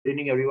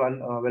evening, everyone.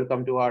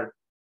 Welcome to our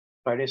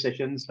Friday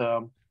sessions.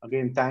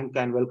 Again, thank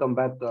and welcome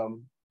back,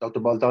 Dr.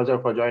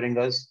 Baltazar, for joining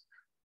us.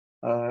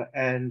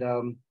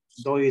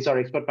 Though he's our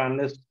expert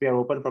panelist, we are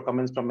open for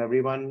comments from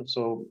everyone.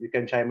 So you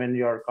can chime in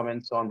your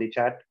comments on the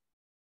chat,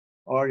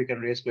 or you can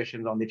raise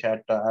questions on the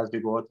chat as we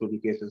go through the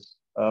cases.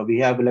 We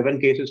have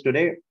 11 cases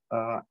today.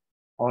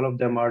 All of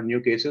them are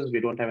new cases. We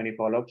don't have any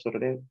follow-ups for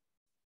today.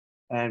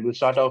 And we'll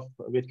start off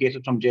with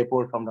cases from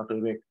Jaipur from Dr.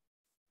 Vivek.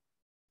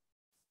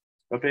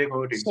 Dr. Vivek,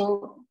 over to you.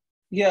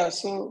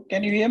 So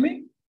can you hear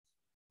me?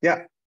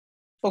 Yeah.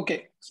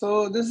 Okay,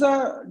 so this is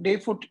a day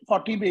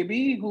 40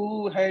 baby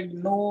who had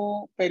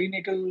no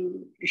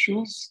perinatal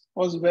issues,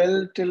 was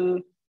well till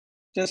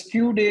just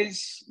few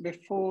days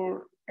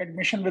before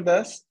admission with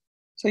us.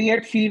 So he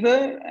had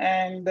fever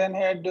and then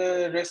had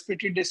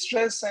respiratory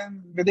distress,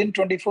 and within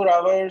 24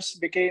 hours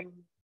became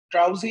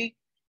drowsy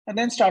and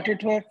then started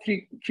to have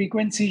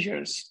frequent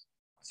seizures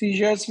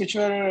which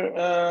were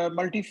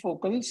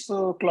multifocal,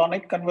 so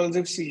clonic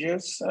convulsive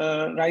seizures,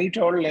 right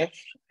or left,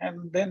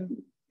 and then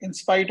in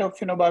spite of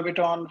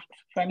phenobarbital,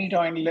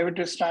 phenytoin,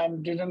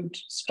 levetiracetam didn't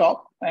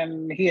stop,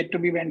 and he had to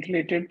be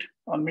ventilated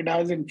on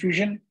mid-hours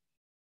infusion.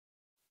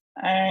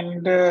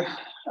 And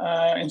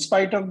in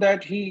spite of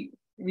that, we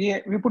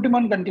put him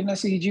on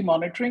continuous EEG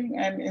monitoring,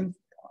 and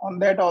on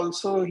that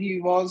also he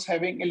was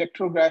having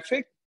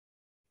electrographic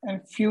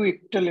and few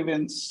ictal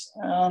events.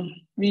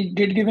 We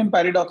did give him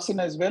pyridoxine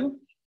as well,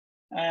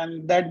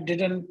 and that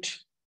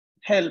didn't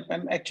help.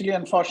 And actually,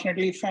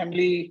 unfortunately,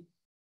 family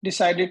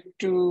decided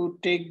to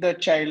take the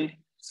child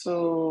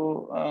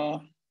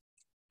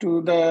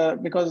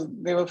because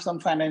there were some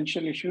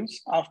financial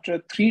issues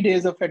after 3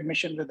 days of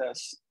admission with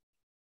us.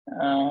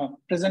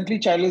 Presently,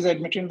 child is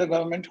admitted in the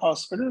government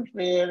hospital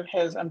where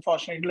has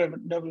unfortunately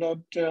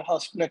developed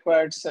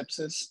hospital-acquired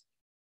sepsis,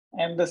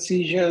 and the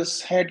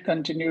seizures had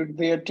continued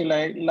there till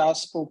I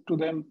last spoke to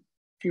them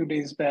a few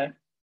days back.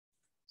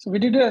 So we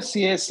did a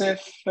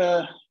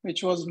CSF,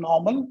 which was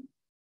normal,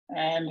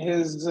 and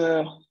his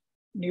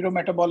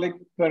neurometabolic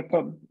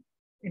workup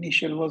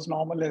initial was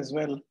normal as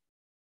well.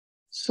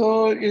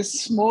 So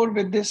it's more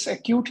with this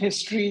acute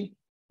history,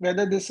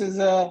 whether this is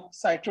a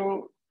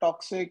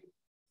cytotoxic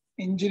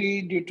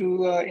injury due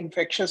to an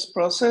infectious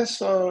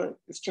process or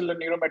still a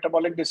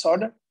neurometabolic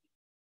disorder.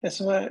 That's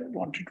why I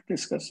wanted to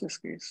discuss this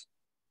case.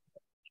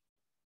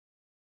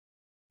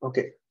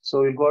 Okay,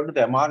 so we'll go to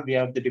the MR. We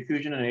have the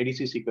diffusion and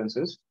ADC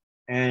sequences,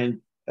 and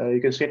you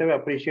can straight away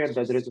appreciate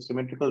that there is a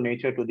symmetrical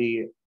nature to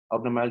the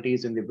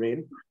abnormalities in the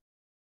brain.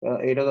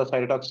 It is a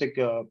cytotoxic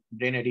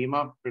brain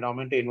edema,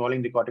 predominantly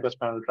involving the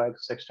corticospinal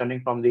tracts,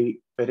 extending from the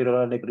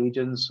perirhinal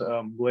regions,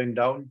 going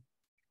down.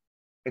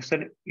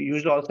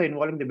 Usually also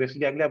involving the basal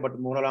ganglia, but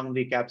more along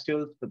the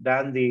capsules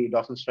than the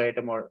dorsal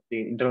striatum or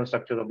the internal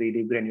structures of the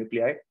deep brain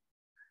nuclei.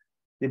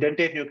 The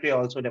dentate nuclei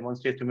also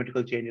demonstrate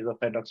symmetrical changes of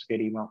cytotoxic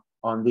edema.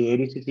 On the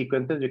ADC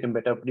sequences, you can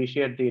better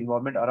appreciate the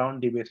involvement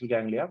around the basal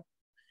ganglia.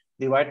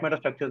 The white matter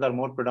structures are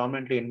more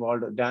predominantly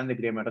involved than the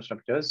gray matter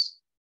structures.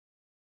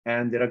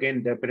 And there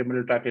again, the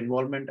pyramidal tract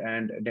involvement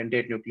and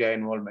dentate nuclei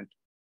involvement.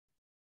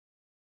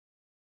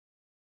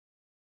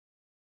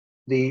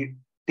 The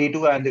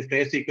T2 and the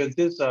phase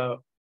sequences,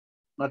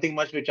 nothing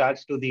much which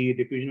adds to the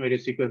diffusion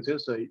various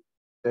sequences. So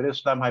there is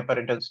some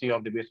hyperintensity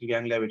of the basal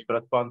ganglia which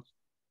corresponds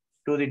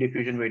to the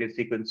diffusion various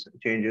sequence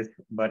changes.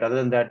 But other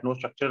than that, no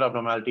structural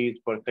abnormalities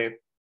per se.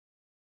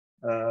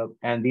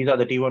 And these are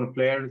the T1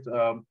 flares,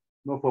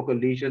 no focal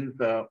lesions,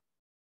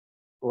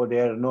 or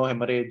there are no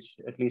hemorrhage,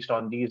 at least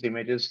on these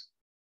images.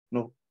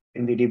 No,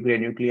 in the deep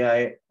brain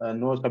nuclei,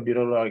 no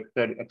subdural or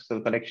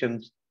axial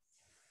collections,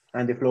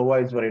 and the flow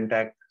voids were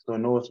intact. So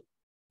no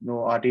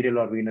arterial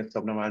or venous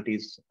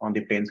abnormalities on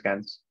the plain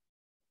scans.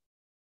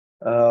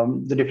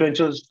 The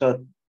differentials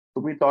to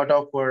be thought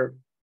of were,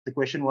 the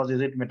question was,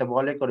 is it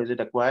metabolic or is it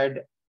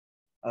acquired?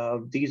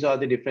 These are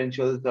the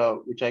differentials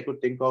which I could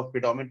think of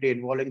predominantly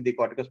involving the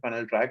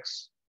corticospinal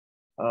tracts.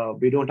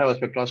 We don't have a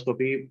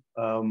spectroscopy.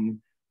 Glycine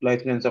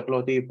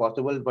encephalopathy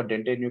possible, but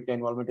dentate nuclei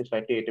involvement is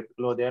slightly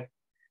atypical there.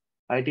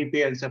 ITP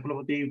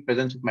encephalopathy,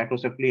 presence of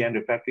macrocephaly and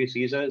refractory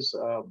seizures.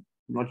 I'll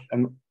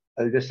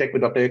just check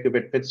with Dr. if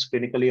it fits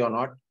clinically or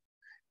not.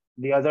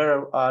 The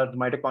other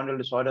mitochondrial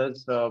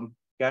disorders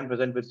can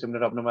present with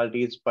similar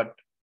abnormalities, but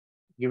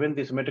given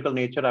the symmetrical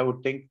nature, I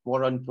would think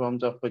more in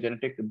terms of a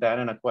genetic than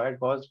an acquired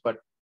cause, but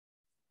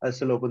I'll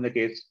still open the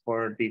case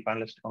for the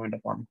panelists to comment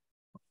upon.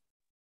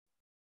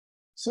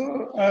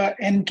 So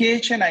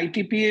NKH and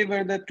ITPA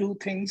were the two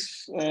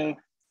things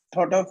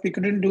thought of. We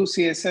couldn't do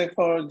CSF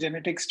or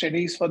genetic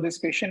studies for this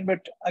patient,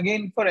 but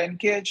again, for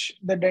NKH,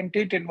 the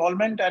dentate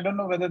involvement, I don't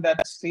know whether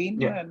that's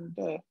seen, and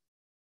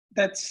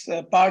that's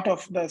part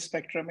of the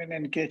spectrum in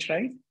NKH,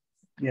 right?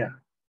 Yeah.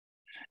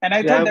 And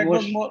I thought that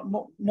was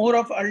more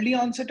of early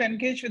onset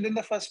NKH within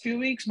the first few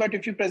weeks, but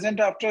if you present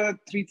after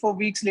 3-4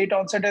 weeks, late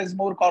onset as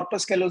more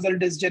corpus callosal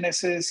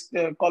dysgenesis,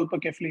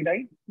 colpocephaly,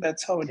 right?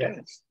 That's how it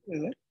is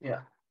it?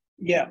 Yeah.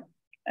 Yeah.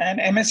 And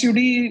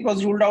MSUD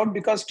was ruled out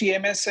because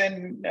TMS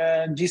and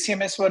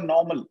GCMS were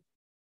normal.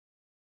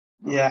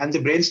 Yeah, and the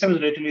brainstem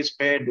is relatively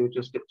spared, which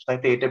is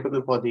slightly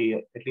atypical for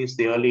the at least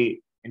the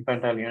early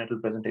infantile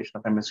neonatal presentation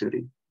of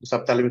MSUD. The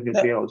subthalamic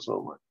nuclei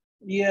also.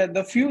 Yeah,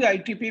 the few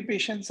ITP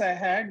patients I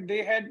had,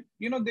 they had,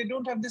 they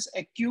don't have this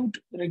acute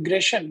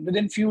regression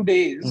within few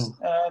days.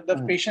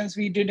 The patients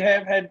we did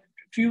have had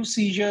few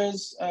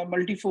seizures,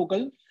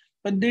 multifocal,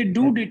 but they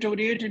do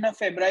deteriorate in a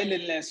febrile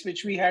illness,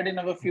 which we had in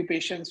our few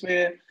patients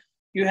where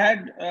you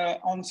had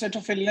onset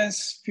of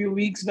illness few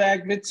weeks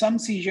back with some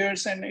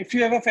seizures. And if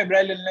you have a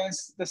febrile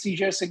illness, the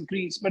seizures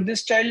increase. But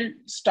this child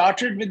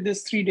started with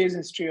this 3 days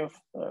history of,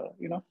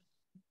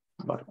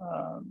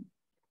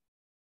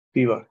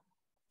 fever.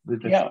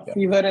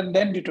 Fever and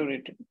then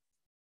deteriorated.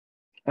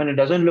 And it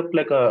doesn't look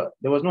like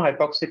there was no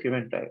hypoxic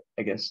event,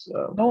 I guess.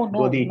 No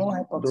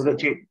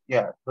hypoxic.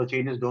 The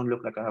changes don't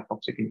look like a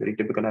hypoxic, very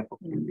typical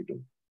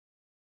hypoxic.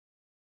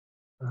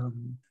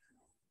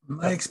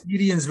 My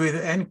experience with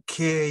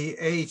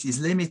NKH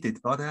is limited,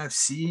 but I've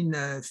seen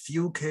a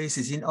few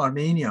cases in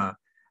Armenia,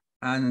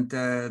 and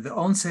the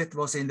onset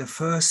was in the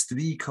first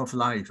week of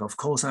life. Of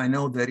course, I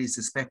know there is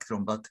a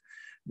spectrum, but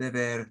they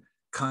were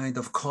kind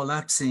of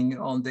collapsing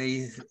on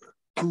day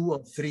 2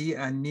 or 3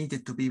 and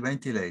needed to be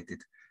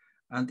ventilated.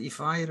 And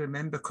if I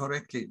remember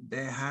correctly,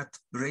 they had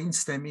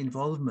brainstem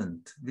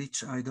involvement,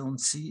 which I don't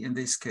see in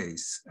this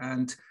case.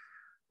 And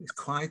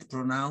quite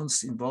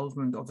pronounced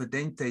involvement of a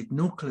dentate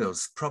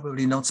nucleus,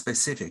 probably not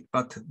specific,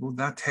 but would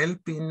that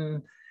help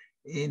in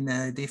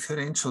a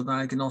differential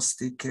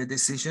diagnostic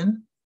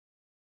decision?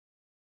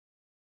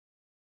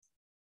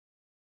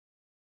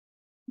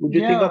 Would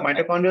you think of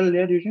mitochondrial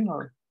layer lesion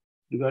or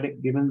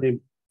given the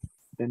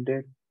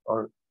dentate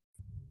or?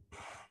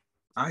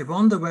 I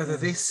wonder whether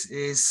this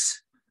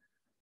is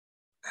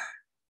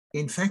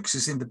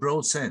infectious in the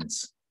broad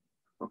sense.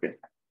 Okay.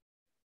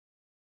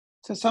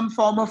 So some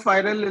form of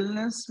viral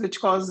illness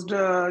which caused,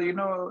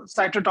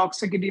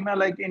 cytotoxic edema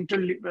like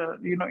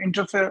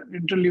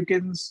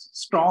interleukins,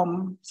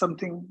 storm,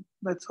 something.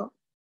 That's all.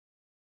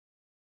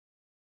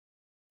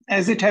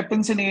 As it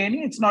happens in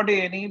A&E, it's not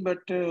A&E, but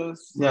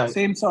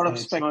same sort of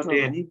spectrum. It's not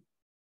A&E.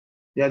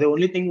 Yeah, the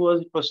only thing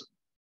was it was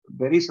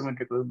very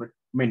symmetrical, but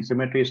I mean,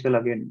 symmetry still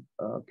again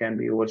can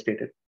be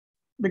overstated.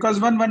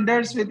 Because one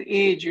wonders with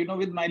age,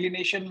 with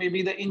myelination,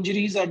 maybe the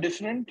injuries are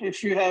different.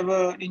 If you have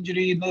an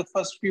injury in the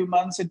first few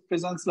months, it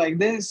presents like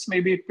this.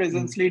 Maybe it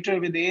presents later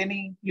with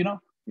A&E, you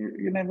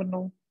never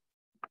know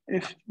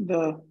if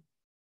the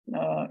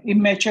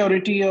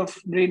immaturity of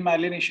brain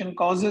myelination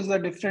causes a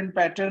different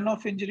pattern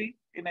of injury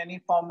in any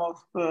form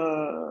of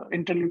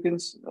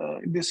interleukins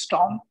in this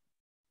storm.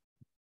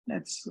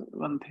 That's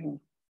one thing.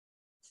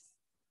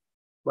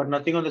 But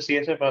nothing on the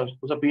CSF.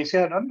 Was a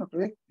PCR done?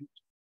 Okay.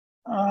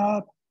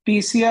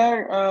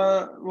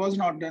 PCR was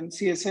not done.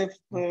 CSF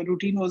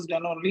routine was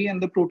done only, and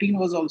the protein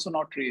was also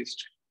not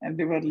raised, and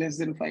they were less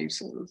than 5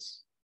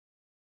 cells.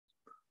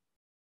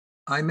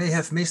 I may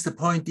have missed the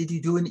point. Did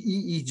you do an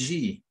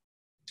EEG?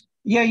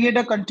 Yeah, he had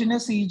a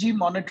continuous EEG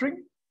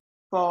monitoring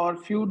for a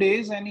few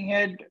days, and he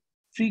had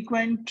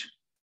frequent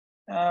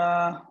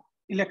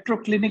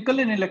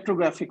electroclinical and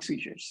electrographic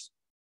seizures,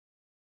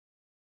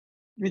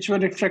 which were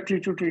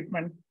refractory to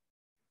treatment.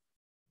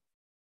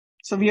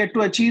 So we had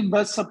to achieve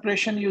burst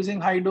suppression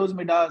using high-dose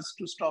midas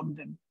to stop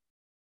them.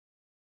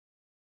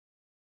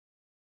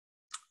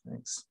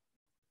 Thanks.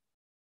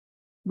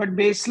 But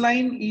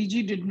baseline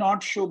EEG did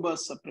not show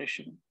burst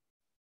suppression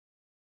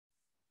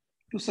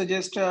to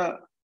suggest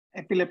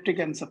epileptic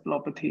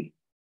encephalopathy.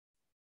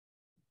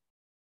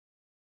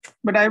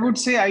 But I would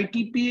say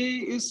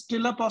ITPA is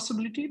still a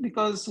possibility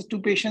because 2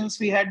 patients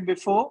we had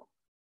before,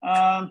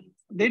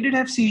 they did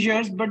have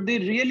seizures, but they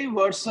really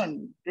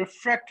worsened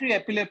refractory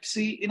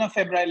epilepsy in a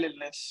febrile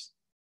illness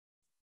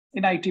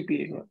in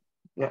ITPA.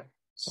 Yeah.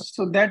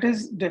 So that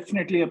is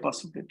definitely a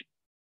possibility.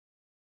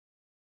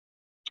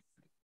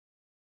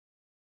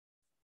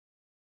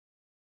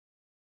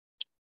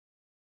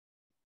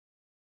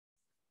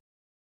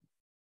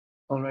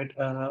 All right.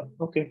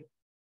 Okay.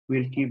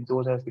 We'll keep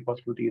those as the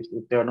possibilities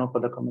if there are no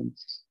further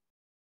comments.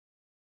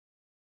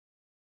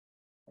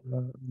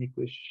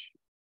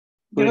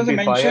 There was a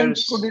mention,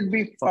 could it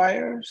be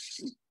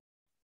fires?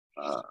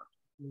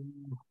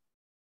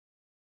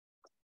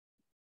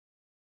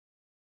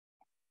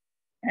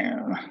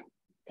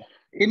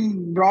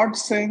 In broad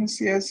sense,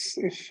 yes.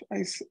 If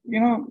I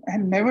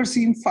had never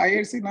seen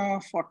fires in a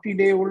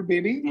 40-day-old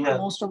baby. Yeah,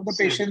 most of the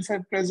patients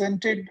had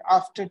presented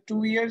after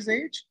 2 years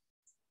age,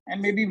 and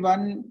maybe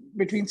one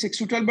between 6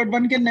 to 12. But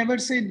one can never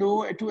say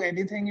no to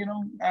anything.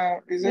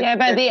 Is it? Yeah,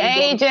 but the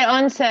age at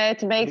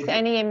onset makes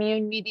any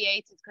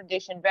immune-mediated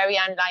condition very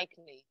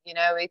unlikely. You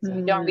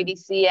don't really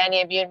see any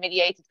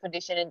immune-mediated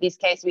condition. In this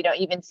case, we don't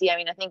even see. I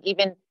mean, I think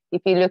even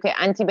if you look at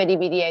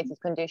antibody-mediated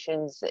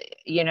conditions,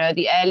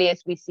 the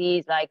earliest we see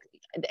is like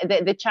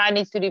the child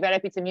needs to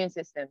develop its immune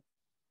system.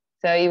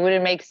 So it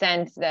wouldn't make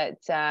sense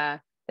that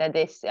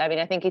this. I mean,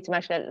 I think it's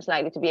much less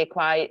likely to be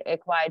acquired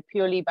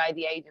purely by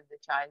the age of the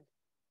child.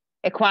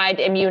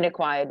 Immune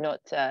acquired,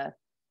 not.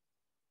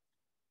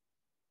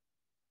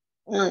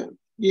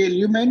 Yeah,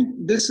 you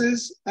meant this is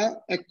an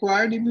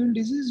acquired immune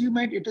disease? You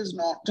meant it is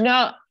not?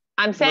 No,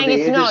 I'm saying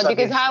it's not,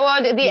 because how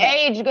old the Yeah.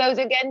 age goes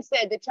against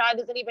it. The child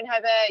doesn't even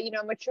have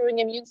a maturing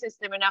immune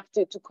system enough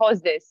to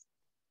cause this.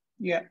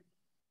 Yeah.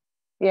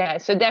 Yeah,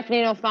 so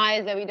definitely no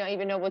fires that we don't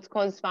even know what's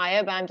caused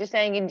fire. But I'm just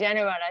saying in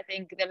general, I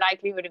think the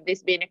likelihood of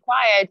this being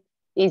acquired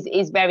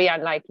is very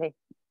unlikely.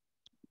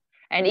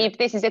 And if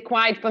this is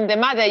acquired from the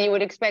mother, you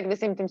would expect the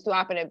symptoms to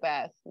happen at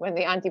birth when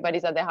the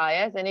antibodies are the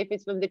highest. And if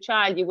it's from the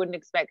child, you wouldn't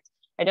expect.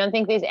 I don't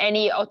think there's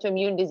any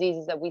autoimmune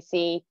diseases that we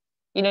see,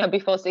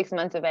 before 6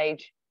 months of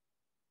age.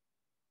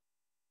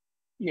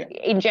 Yeah.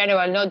 In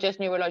general, not just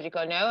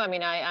neurological. No, I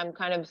mean, I'm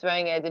kind of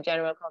throwing it as a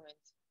general comment.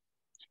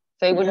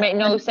 So it would make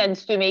no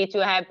sense to me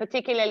to have,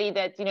 particularly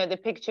that, the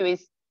picture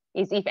is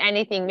if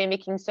anything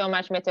mimicking so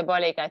much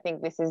metabolic. I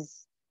think this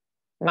is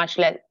much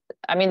less.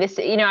 I mean, this,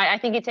 I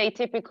think it's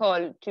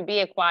atypical to be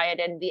acquired,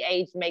 and the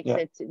age makes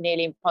it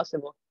nearly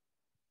impossible.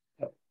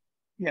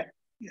 Yeah.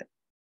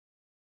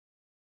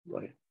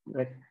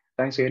 Right.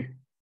 Thanks, Ed.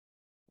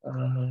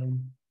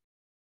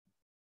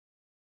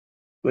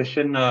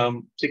 Question: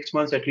 6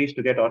 months at least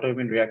to get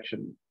autoimmune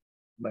reaction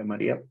by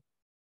Maria.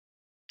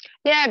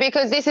 Yeah,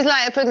 because this is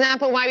like, for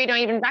example, why we don't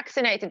even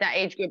vaccinate at that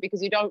age group,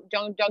 because you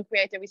don't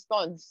create a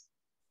response.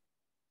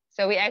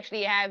 So we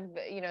actually have,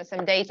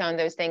 some data on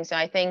those things. So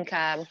I think,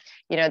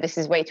 this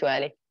is way too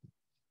early.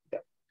 Yeah.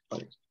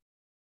 All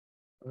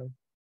right.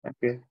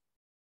 Okay.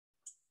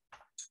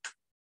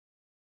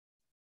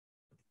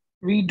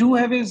 We do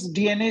have his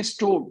DNA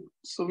stored.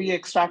 So we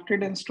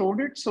extracted and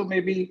stored it. So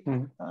maybe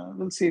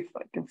we'll see if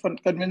I can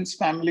convince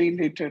family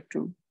later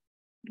to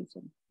do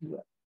something.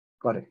 Yeah.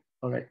 Got it.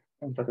 All right.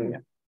 Yeah.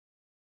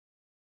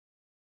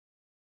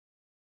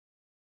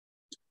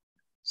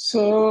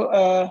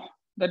 So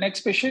the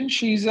next patient,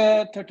 she's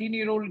a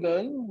 13-year-old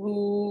girl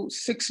who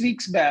 6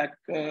 weeks back,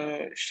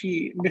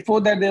 before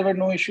that there were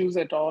no issues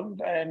at all.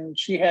 And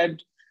she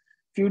had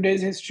few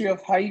days history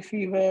of high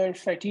fever,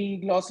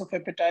 fatigue, loss of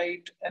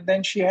appetite. And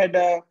then she had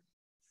a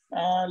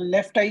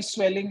left eye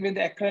swelling with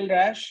acral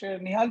rash.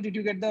 Nihaal, did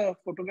you get the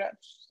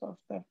photographs of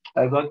that?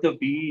 I got the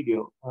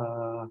video.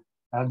 I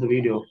have the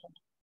video.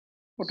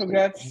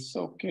 Photographs,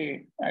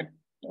 okay.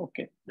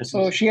 Okay.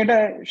 So she had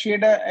a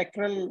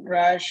acral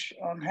rash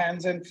on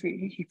hands and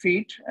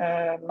feet,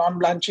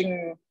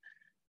 non-blanching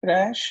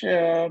rash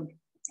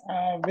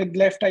with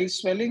left eye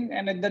swelling.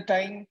 And at the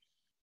time,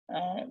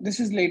 this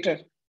is later.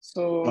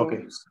 So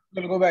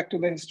we'll go back to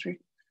the history.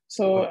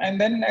 So,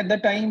 and then at the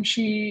time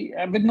she,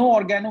 with no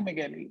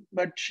organomegaly,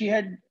 but she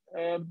had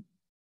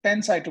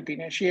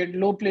pancytopenia. She had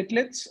low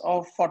platelets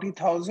of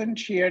 40,000.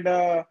 She had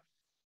a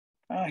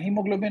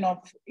hemoglobin of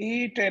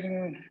 8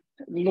 and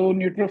low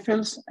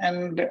neutrophils.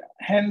 And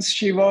hence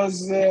she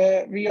was,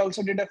 we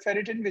also did a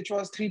ferritin, which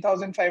was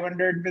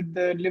 3,500 with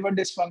the liver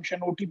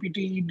dysfunction,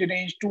 OTPT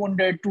range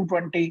 200,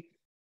 220.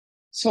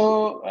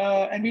 So,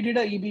 and we did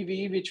a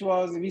EBV, which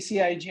was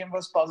VC-IgM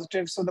was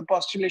positive. So the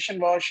postulation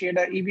was she had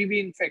a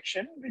EBV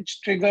infection,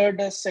 which triggered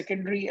a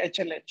secondary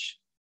HLH.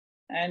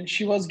 And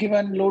she was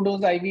given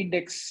low-dose IV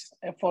Dex,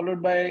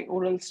 followed by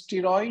oral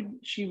steroid.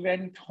 She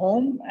went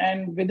home,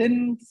 and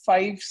within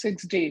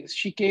 5-6 days,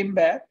 she came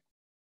back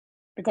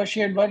because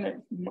she had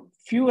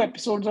few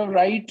episodes of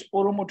right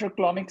oromotor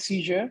clonic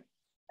seizure.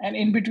 And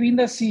in between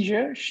the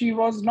seizure, she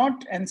was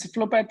not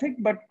encephalopathic,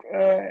 but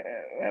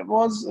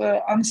was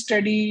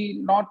unsteady,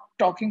 not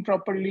talking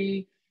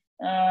properly,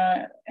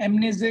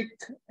 amnesic,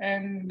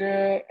 and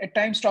at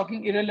times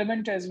talking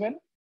irrelevant as well.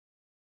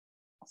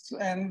 So,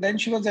 and then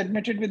she was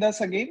admitted with us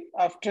again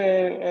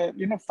after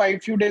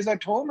few days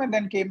at home, and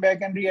then came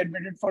back and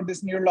readmitted for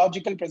this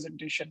neurological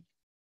presentation.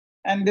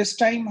 And this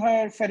time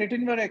her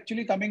ferritin were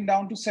actually coming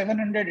down to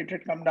 700. It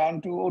had come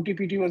down to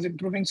OTPT was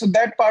improving. So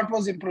that part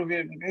was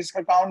improving. His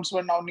counts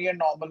were now near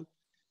normal.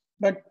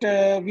 But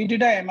we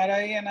did a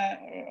MRI, and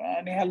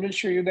Nihaal will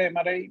show you the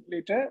MRI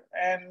later.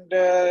 And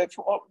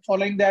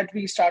following that,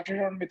 we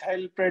started on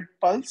methylpred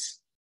pulse.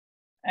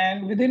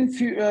 And within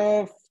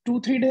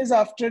 2-3 days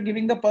after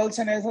giving the pulse,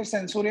 and as her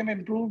sensorium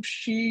improved,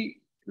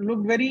 she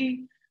looked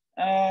very,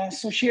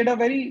 so she had a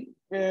very,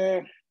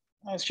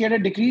 she had a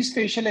decreased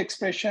facial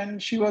expression.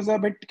 She was a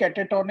bit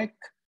catatonic.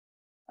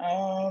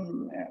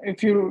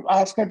 If you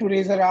ask her to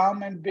raise her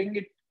arm and bring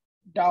it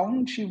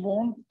down, she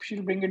won't.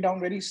 She'll bring it down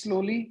very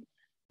slowly.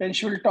 Then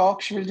she will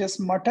talk. She will just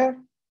mutter.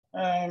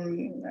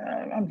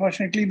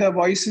 Unfortunately, the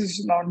voice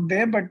is not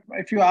there. But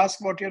if you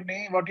ask what your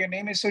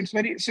name is, so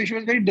she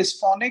was very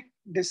dysphonic,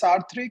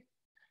 dysphonic,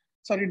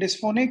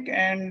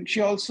 and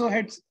she also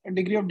had a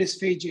degree of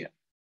dysphagia.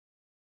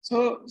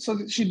 So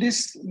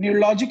this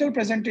neurological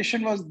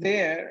presentation was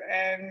there,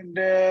 and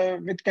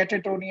with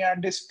catatonia,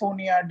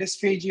 dysphonia,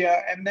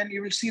 dysphagia, and then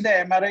you will see the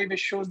MRI which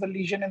shows the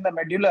lesion in the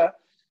medulla.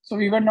 So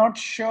we were not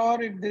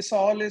sure if this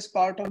all is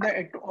part of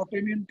the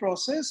autoimmune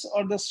process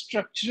or the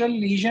structural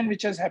lesion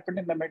which has happened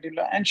in the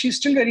medulla. And she's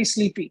still very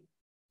sleepy.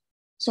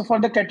 So for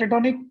the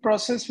catatonic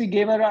process, we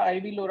gave her a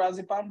IV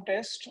lorazepam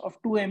test of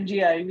 2 mg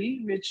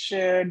IV, which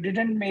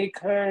didn't make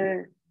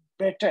her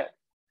better.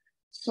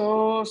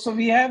 So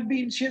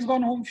she's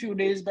gone home a few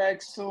days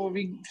back. So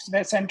we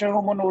sent her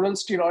home on oral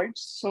steroids.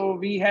 So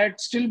we had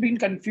still been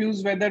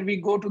confused whether we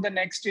go to the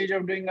next stage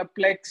of doing a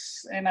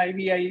Plex and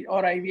IVI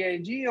or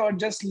IVIG or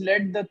just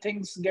let the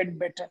things get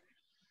better.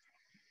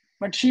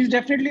 But she's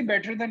definitely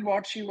better than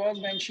what she was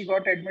when she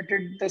got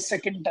admitted the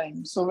second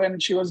time. So when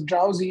she was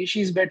drowsy,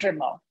 she's better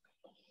now.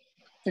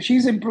 So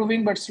she's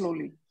improving, but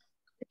slowly.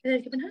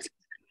 Can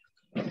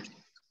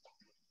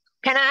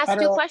I ask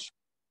you a question?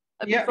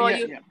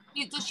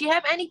 Does she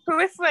have any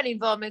peripheral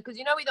involvement? Because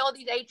with all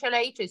these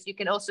HLHs, you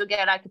can also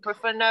get like a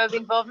peripheral nerve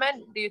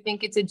involvement. Do you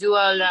think it's a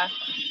dual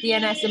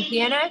CNS and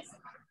PNS?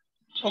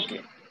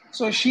 Okay,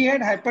 so she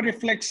had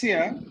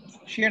hyperreflexia.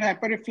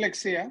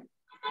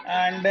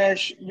 And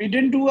we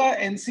didn't do a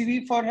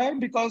NCV for her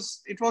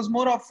because it was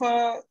more of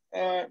a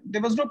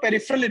there was no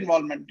peripheral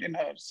involvement in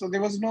her. So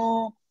there was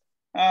no.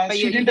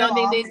 She didn't have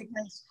arm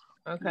weakness.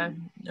 Okay.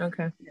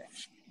 Yeah.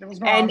 There was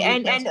no and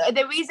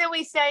the reason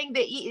we're saying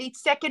that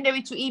it's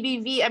secondary to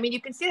EBV, I mean,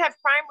 you can still have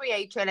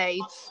primary HLH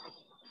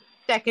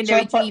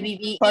secondary to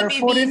EBV.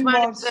 EBV is one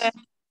of the...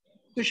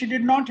 So she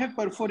did not have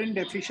perforin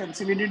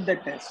deficiency. We did the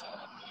test.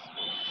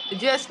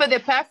 Just for the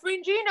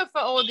perforin gene or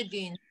for all the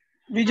genes?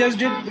 We just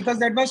did because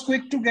that was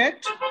quick to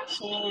get.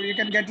 So you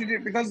can get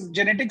it because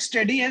genetic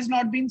study has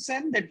not been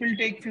sent. That will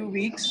take few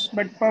weeks.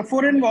 But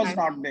perforin was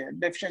not there.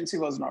 Deficiency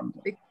was not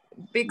there.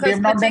 Because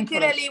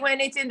particularly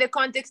when it's in the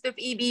context of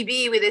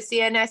EBV with the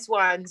CNS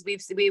ones,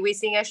 we're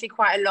seeing actually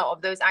quite a lot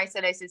of those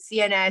isolated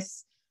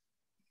CNS,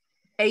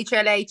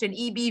 HLH, and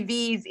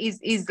EBVs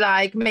is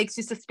like makes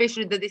you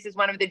suspicious that this is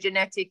one of the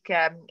genetic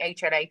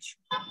HLH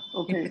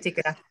in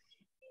particular.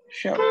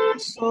 Sure.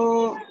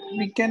 So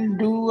we can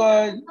do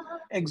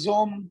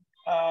exome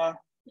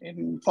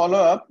in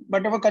follow-up,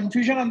 but our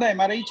confusion on the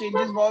MRI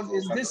changes was,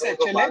 is this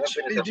HLH?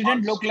 It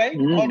didn't look like,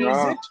 or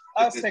is it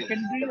a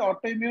secondary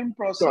autoimmune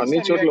process or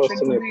reaction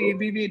to the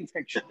EBV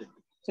infection?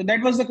 So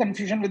that was the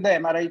confusion with the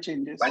MRI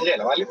changes.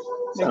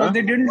 Because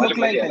they didn't look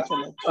like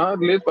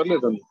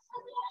HLH.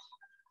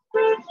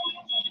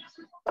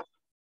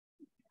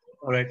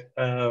 All right.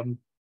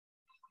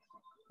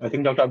 I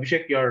think Dr.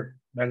 Abhishek, your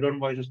background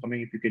voice is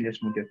coming. If you can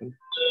just mute yourself.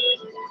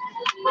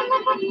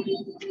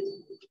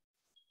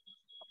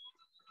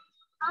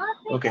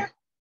 Okay.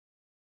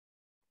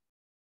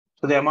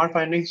 So the MR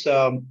findings,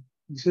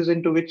 this is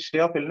into which day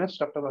of illness,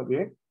 Dr.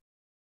 Abhishek?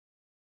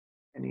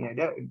 Any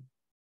idea?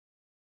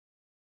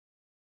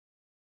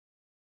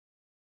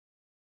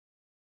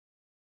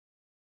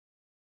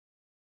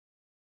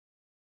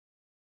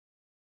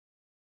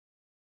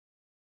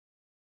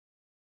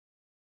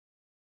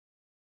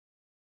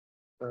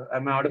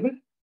 Am I audible?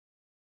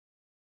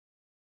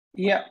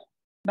 Yeah.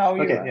 Now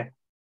you are.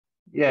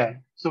 Yeah.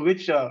 So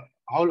which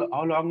how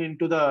long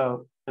into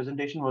the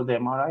presentation was the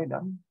MRI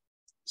done?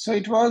 So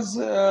it was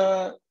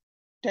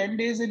 10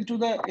 days into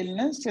the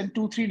illness and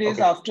 2-3 days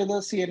after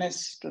the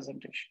CNS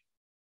presentation.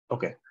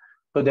 Okay.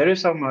 So there is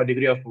some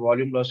degree of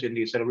volume loss in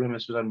the cerebral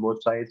hemispheres on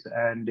both sides,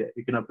 and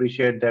you can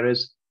appreciate there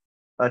is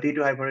T2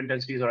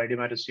 hyperintensities or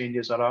idiomatous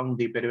changes along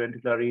the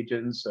periventricular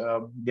regions,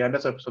 the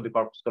undersurface of the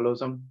corpus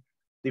callosum,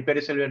 the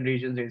perisylvian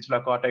regions, the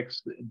insular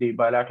cortex, the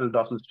bilateral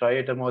dorsal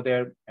striatum over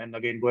there, and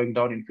again going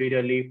down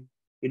inferiorly,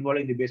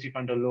 involving the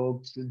basifrontal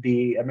lobes,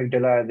 the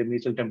amygdala, and the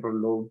mesial temporal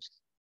lobes.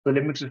 The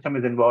limbic system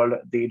is involved,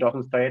 the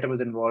dorsal striatum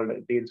is involved,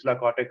 the insular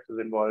cortex is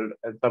involved,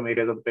 and some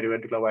areas of the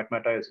periventricular white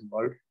matter is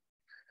involved.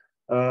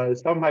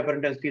 Some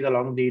hyperintensities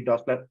along the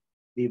dorsal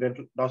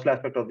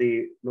aspect of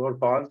the lower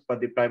pons,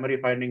 but the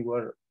primary finding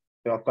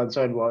of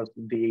concern was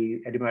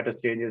the edematous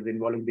changes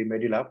involving the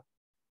medulla.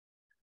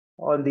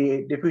 On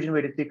the diffusion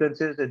weighted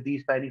sequences,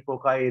 these tiny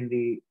foci in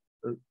the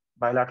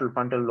bilateral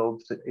frontal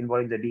lobes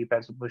involving the deep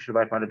and superficial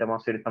white matter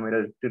demonstrated some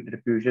error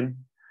diffusion,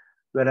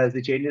 whereas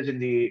the changes in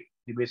the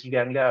basal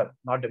ganglia are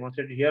not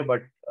demonstrated here,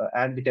 but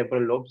and the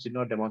temporal lobes did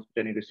not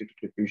demonstrate any restricted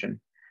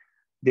diffusion.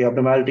 The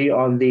abnormality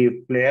on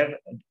the flare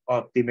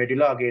of the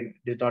medulla again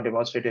did not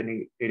demonstrate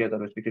any areas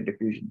of restricted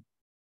diffusion.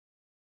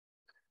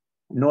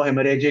 No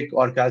hemorrhagic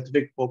or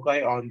calcific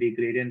foci on the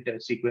gradient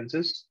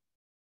sequences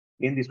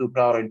in the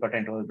supra or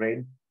infratemporal whole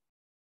brain.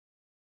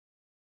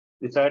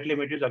 The slightly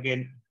images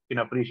again can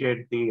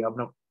appreciate the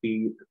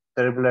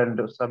cerebral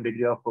and some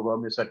degree of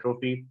vermis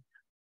atrophy.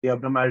 The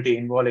abnormality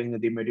involving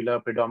the medulla,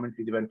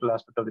 predominantly the ventral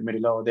aspect of the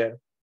medulla over there.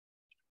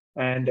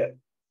 And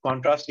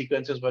contrast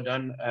sequences were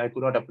done. I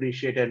could not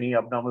appreciate any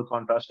abnormal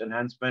contrast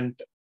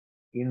enhancement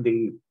in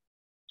the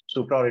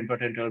supra or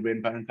infratemporal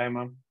brain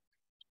parenchyma.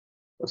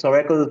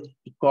 Cervical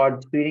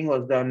cord screening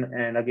was done,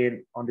 and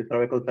again on the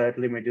cervical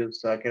parietal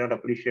images, I cannot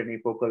appreciate any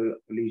focal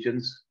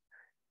lesions.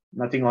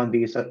 Nothing on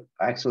these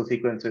axial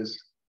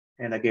sequences,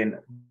 and again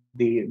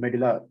the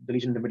medulla, the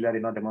lesion in the medulla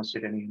did not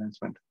demonstrate any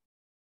enhancement.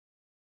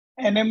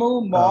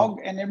 NMO,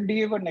 MOG,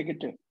 NMDA were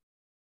negative.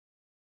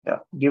 Yeah,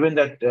 given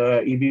that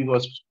EB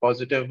was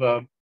positive,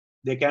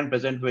 they can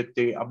present with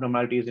the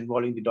abnormalities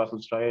involving the dorsal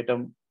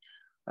striatum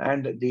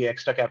and the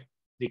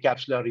the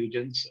capsular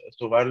regions.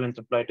 So viral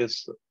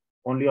encephalitis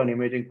only on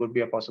imaging could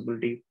be a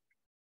possibility.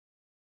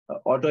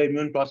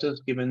 Autoimmune process,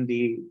 given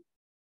the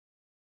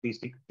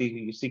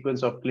the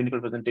sequence of clinical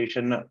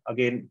presentation,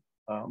 again,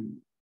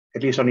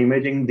 at least on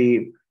imaging,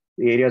 the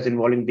areas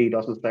involving the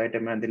dorsal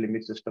striatum and the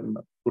limbic system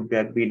could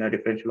have been a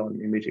differential on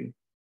imaging.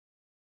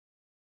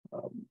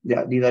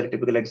 Yeah, these are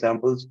typical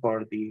examples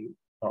for the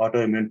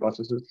autoimmune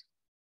processes.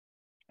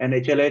 And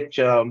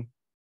HLH,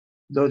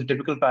 the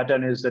typical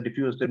pattern is the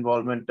diffused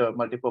involvement,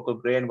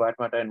 multifocal gray and white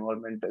matter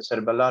involvement,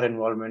 cerebellar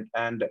involvement,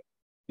 and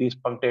these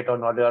punctate or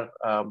nodular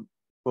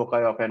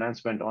foci of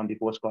enhancement on the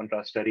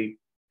post-contrast study.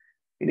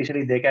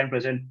 Initially, they can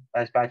present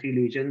as patchy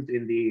lesions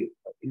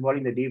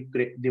involving the deep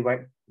gray, the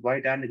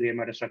white and gray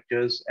matter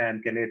structures,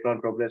 and can later on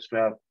progress to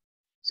have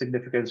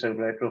significant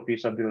cerebral atrophy,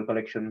 subdural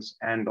collections,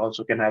 and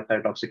also can have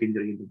cytotoxic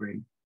injury in the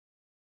brain.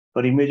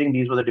 For imaging,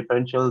 these were the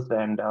differentials,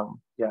 and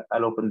yeah,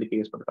 I'll open the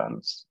case for the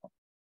panelists.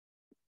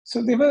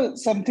 So there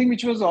was something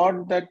which was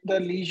odd, that the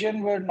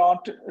lesion were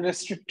not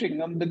restricting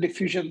on the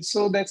diffusion.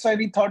 So that's why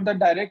we thought that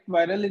direct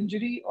viral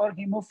injury or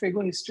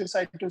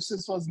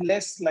hemophagohistiocytosis was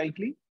less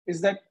likely.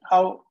 Is that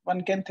how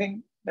one can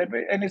think that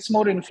way? And it's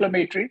more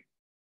inflammatory.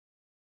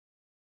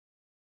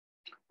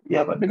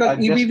 Yeah, but because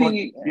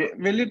EBV,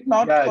 will it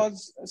not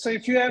cause, so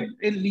if you have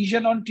a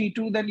lesion on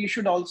T2, then you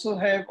should also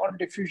have on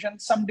diffusion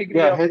some degree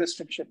of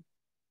restriction.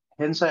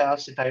 Hence, I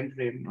asked the time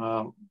frame.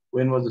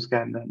 When was the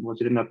scan done?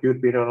 Was it in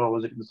acute period or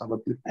was it in the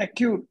subacute?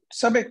 Acute,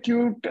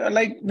 subacute,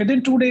 like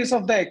within 2 days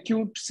of the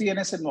acute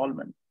CNS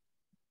involvement.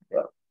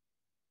 Yeah.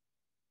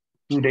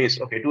 2 days.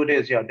 Okay, 2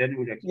 days. Yeah, then we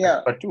would expect.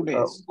 Yeah, but 2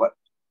 days.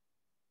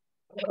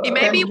 It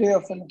may be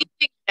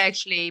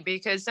actually,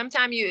 because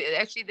sometimes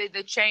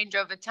the change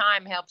over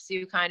time helps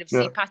you kind of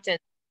see patterns.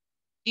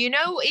 Do you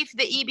know if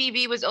the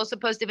EBV was also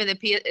positive in the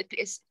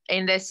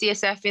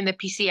CSF in the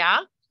PCR?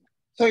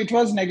 So it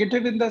was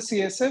negative in the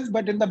CSF,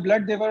 but in the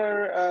blood, there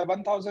were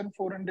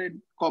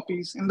 1,400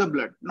 copies in the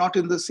blood, not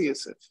in the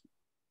CSF.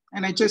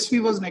 And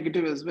HSV was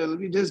negative as well.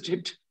 We just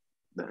did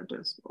that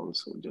as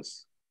also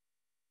just.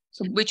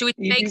 So which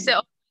makes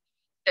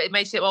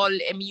it all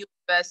immune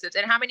versus.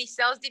 And how many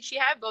cells did she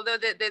have? Although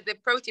the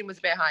protein was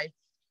a bit high.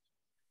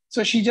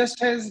 So she just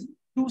has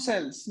 2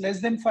 cells,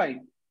 less than 5.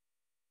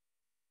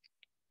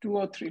 2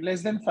 or 3,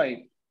 less than 5.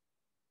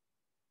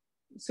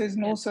 It says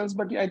no cells,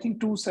 but I think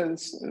 2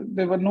 cells.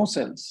 There were no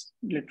cells,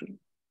 literally.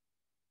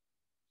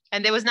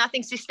 And there was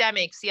nothing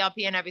systemic.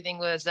 CRP and everything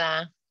was.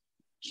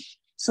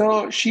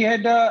 So she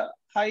had a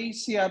high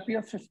CRP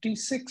of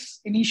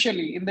 56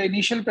 initially in the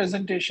initial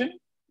presentation,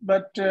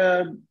 but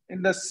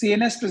in the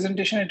CNS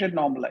presentation, it had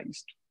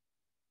normalized.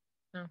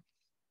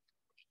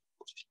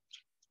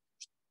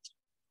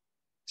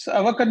 So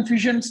our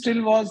confusion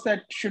still was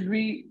that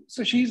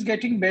so she's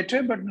getting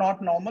better, but not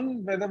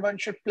normal, whether one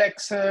should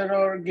plex her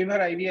or give her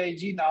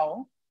IVIG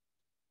now,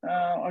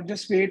 or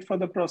just wait for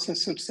the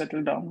process to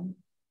settle down.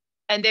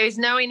 And there is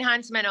no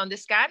enhancement on the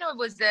scan, or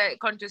was the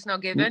contrast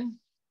not given?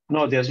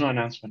 No, there's no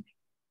enhancement.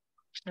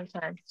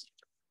 Okay.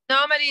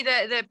 Normally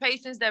the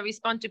patients that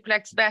respond to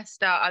plex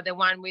best are the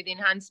one with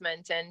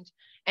enhancement.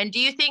 And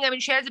do you think, I mean,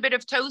 she has a bit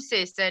of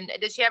ptosis, and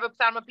does she have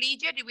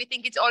ophthalmoplegia? Do we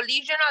think it's all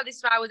lesional? This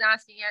is why I was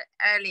asking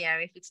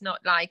earlier, if it's not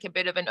like a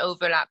bit of an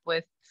overlap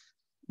with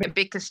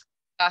Bickus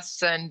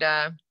and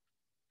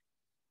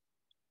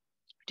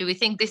do we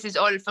think this is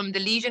all from the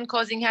lesion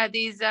causing her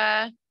these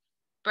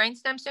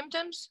brainstem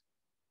symptoms?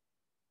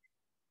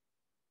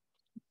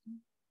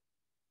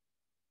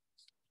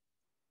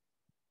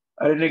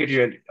 I didn't get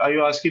you. Are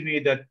you asking me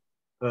that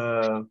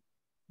the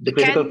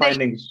clinical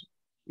findings?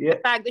 The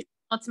fact that she's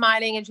not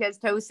smiling and she has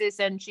ptosis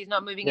and she's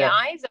not moving her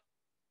eyes?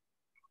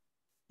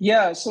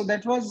 Yeah, so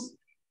that was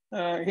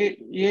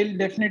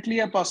definitely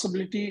a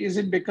possibility. Is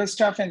it because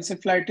staph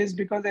encephalitis?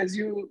 Because as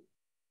you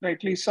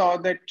rightly saw,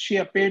 that she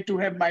appeared to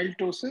have mild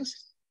ptosis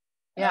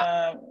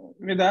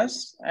with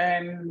us,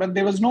 but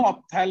there was no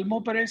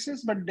ophthalmoparesis,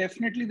 but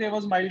definitely there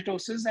was mild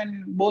ptosis,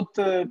 and both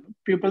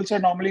pupils are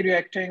normally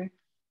reacting.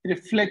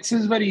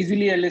 Reflexes were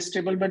easily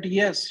elastable, but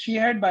yes, she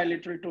had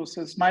bilateral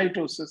ptosis, mild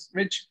ptosis,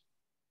 which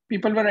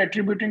people were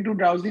attributing to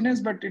drowsiness,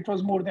 but it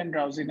was more than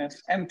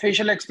drowsiness. And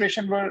facial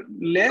expression were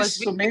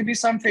less, so maybe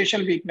some facial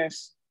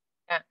weakness.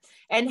 Yeah.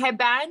 And her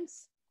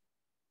bands?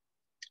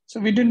 So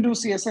we didn't do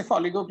CSF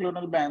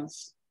oligoclonal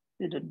bands.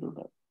 We didn't do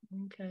that.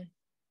 Okay.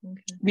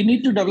 We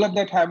need to develop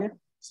that habit.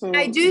 So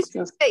I do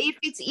think that if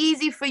it's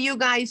easy for you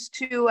guys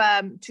to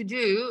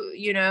do,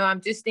 you know,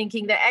 I'm just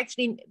thinking that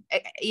actually,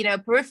 you know,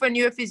 peripheral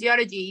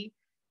neurophysiology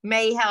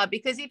may help,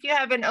 because if you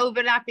have an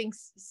overlapping,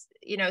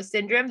 you know,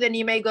 syndrome, then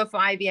you may go for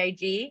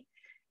IVIG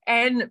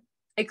and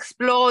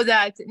explore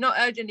that, not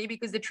urgently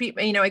because the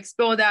treatment, you know,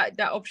 explore that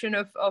option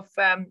of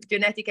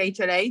genetic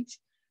HLH.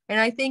 And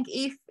I think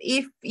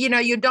if you know,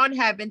 you don't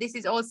have, and this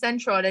is all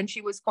central, and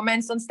she was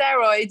commenced on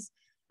steroids,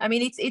 I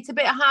mean, it's a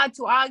bit hard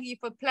to argue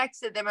for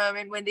plex at the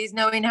moment when there's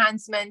no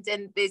enhancement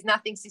and there's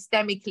nothing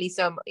systemically.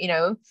 So, you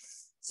know,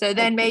 so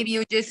then maybe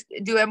you just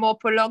do a more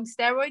prolonged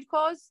steroid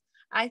course.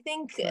 I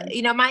think,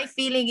 you know, my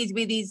feeling is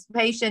with these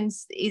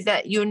patients is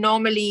that you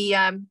normally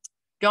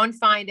don't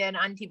find an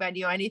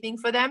antibody or anything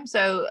for them.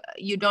 So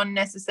you don't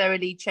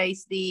necessarily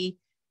chase the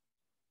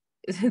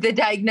the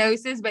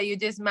diagnosis, but you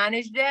just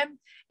manage them.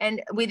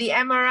 And with the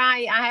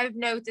MRI, I have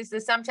noticed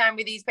that sometimes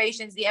with these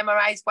patients, the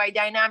MRI is quite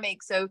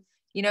dynamic. So,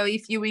 you know,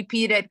 if you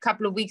repeat it a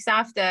couple of weeks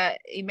after,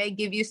 it may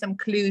give you some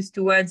clues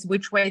towards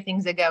which way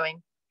things are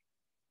going.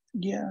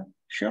 Yeah,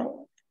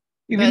 sure.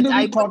 Even though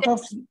we thought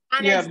of,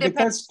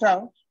 because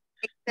stuff,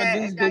 but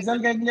these basal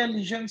ganglia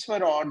lesions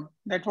were odd.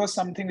 That was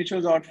something which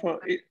was odd for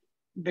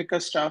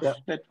because stuff. Yeah.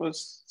 That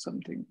was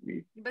something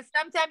we. But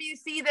sometimes you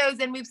see those,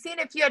 and we've seen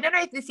a few. I don't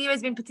know if this year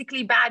has been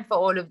particularly bad for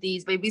all of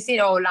these, but we've seen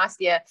last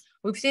year.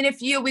 We've seen a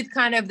few with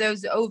kind of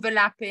those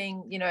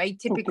overlapping, you know,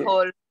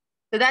 atypical. Okay.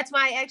 So that's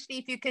why actually,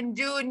 if you can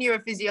do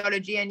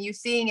neurophysiology and you're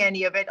seeing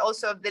any of it,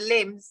 also of the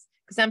limbs,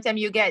 because sometimes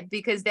you get,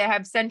 because they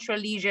have central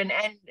lesion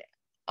and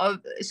of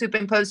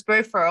superimposed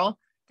peripheral,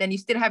 then you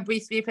still have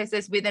brief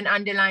reflexes with an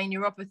underlying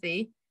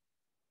neuropathy.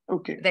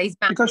 Okay.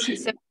 Because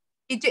so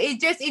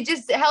it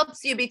just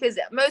helps you, because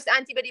most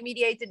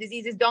antibody-mediated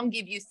diseases don't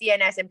give you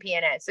CNS and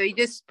PNS, so it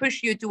just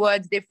push you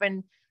towards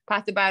different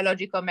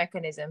pathobiological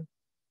mechanism.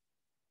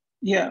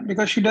 Yeah,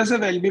 because she does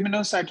have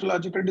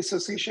albuminocytological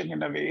dissociation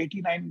in a way,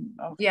 89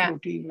 of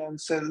protein and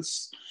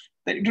cells.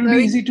 It will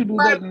be easy to do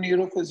that.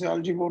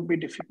 Neurophysiology won't be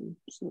difficult.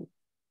 So.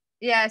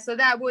 Yeah, so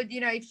that would, you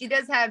know, if she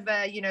does have,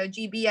 you know,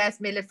 GBS,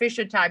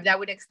 Miller-Fisher type, that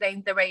would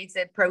explain the rates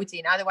at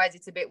protein. Otherwise,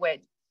 it's a bit weird.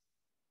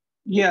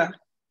 Yeah,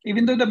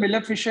 even though the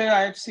Miller-Fisher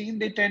I have seen,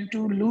 they tend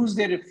to lose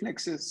their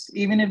reflexes,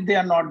 even if they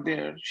are not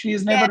there. She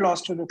has never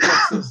lost her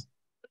reflexes.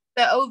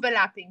 The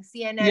overlapping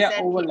CNS. Yeah,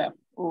 overlap.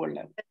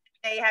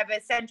 They have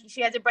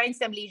she has a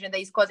brainstem lesion that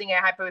is causing a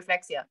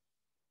hyperreflexia.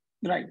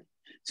 Right.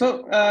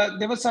 So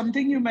there was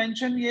something you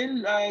mentioned,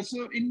 Yael.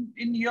 So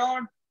in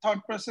your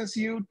thought process,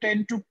 you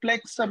tend to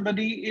plex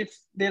somebody if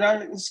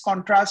there is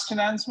contrast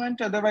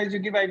enhancement. Otherwise, you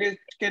give IVA.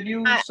 Can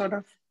you sort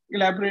of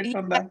elaborate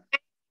on that?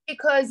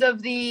 Because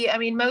of I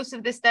mean, most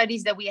of the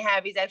studies that we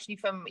have is actually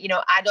from, you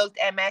know, adult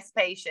MS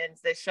patients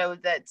that show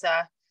that,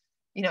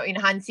 you know,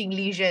 enhancing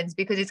lesions,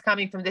 because it's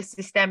coming from the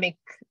systemic,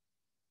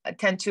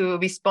 tend to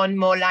respond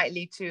more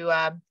likely to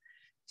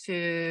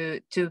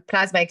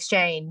plasma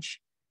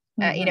exchange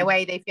in a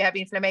way that if you have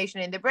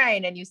inflammation in the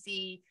brain and you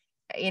see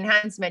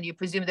enhancement, you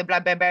presume the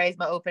blood-brain barrier is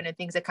more open and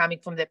things are coming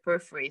from the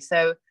periphery.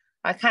 So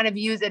I kind of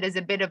use it as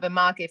a bit of a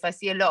marker. If I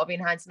see a lot of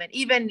enhancement,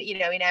 even, you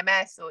know, in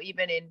MS or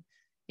even in,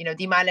 you know,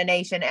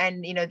 demyelination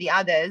and, you know, the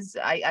others,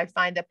 I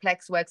find the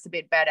plex works a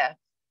bit better.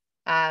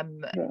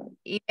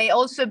 It may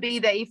also be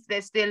that if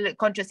there's still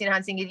contrast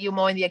enhancing, you're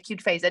more in the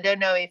acute phase. I don't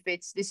know if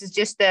this is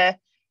just a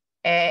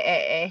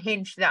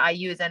hinge that I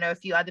use. I know a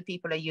few other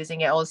people are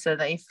using it also,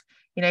 that if,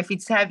 you know, if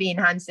it's heavy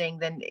enhancing,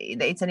 then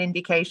it's an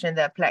indication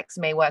that plex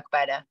may work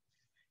better.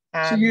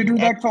 So you do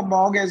that for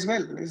MOG as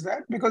well, is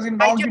that? Because in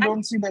MOG, you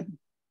don't see that.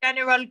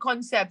 General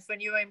concept for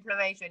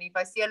neuroinflammation. If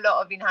I see a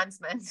lot of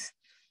enhancements,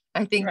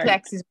 I think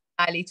plex is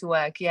likely to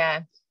work,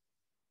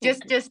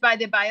 just by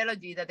the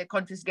biology that the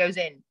contrast goes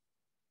in.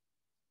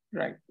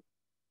 Right.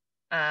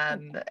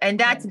 And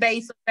that's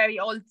based on very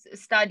old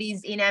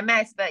studies in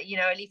MS, but, you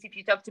know, at least if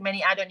you talk to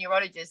many adult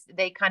neurologists,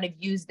 they kind of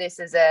use this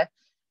as a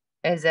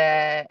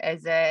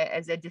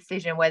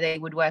decision whether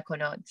it would work or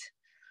not.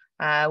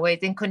 Whereas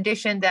in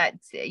condition that,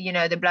 you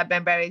know, the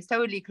blood-brain barrier is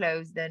totally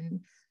closed,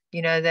 then,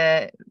 you know,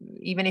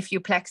 even if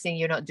you're plexing,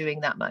 you're not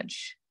doing that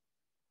much.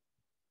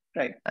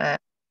 Right.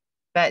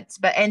 But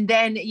and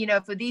then, you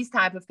know, for these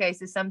type of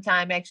cases,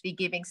 sometimes actually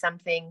giving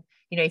something,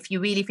 you know, if you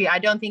really feel, I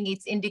don't think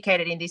it's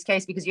indicated in this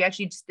case because you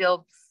actually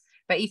still,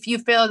 but if you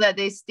feel that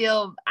there's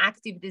still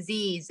active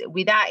disease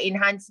without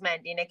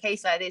enhancement in a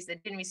case like this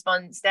that didn't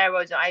respond to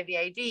steroids or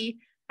IVIG,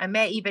 I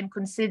may even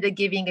consider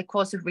giving a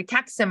course of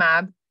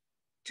rituximab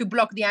to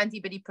block the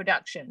antibody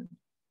production.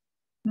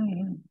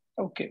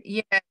 Okay.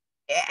 Yeah.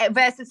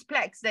 Versus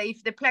plex. So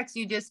if the plex,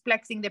 you're just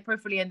plexing the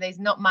periphery and there's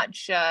not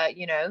much,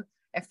 you know,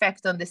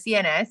 effect on the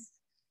CNS,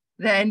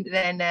 then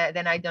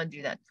I don't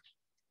do that.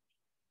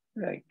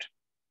 Right.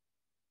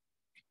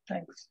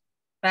 Thanks.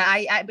 But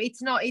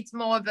it's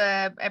more of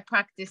a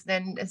practice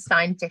than a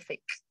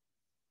scientific.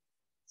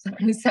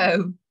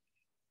 So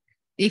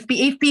if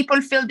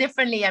people feel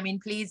differently, I mean,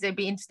 please, it'd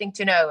be interesting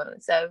to know.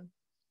 So.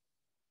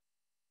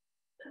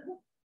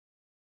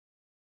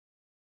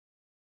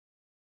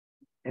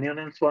 Anyone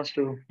else wants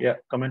to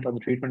comment on the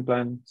treatment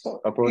plan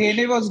approach?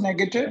 ANA was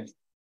negative.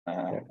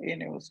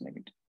 ANA was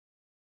negative.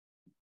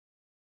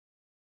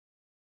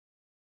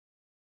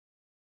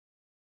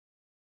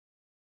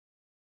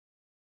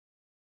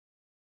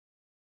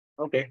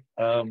 Okay.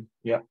 I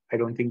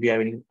don't think we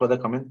have any further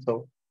comments.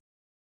 So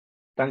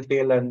thanks,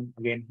 Dale. And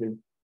again, we'll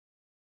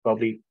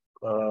probably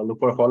look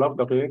for a follow-up,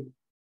 Dr. Vivek,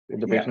 if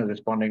the patient is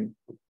responding.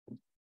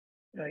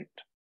 Right.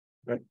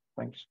 Right.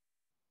 Thanks.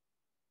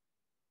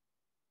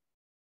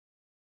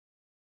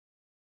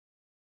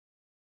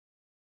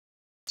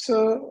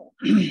 So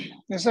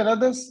there's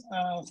another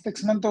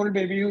 6-month-old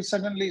baby who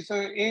suddenly, so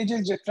age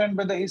is different,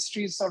 but the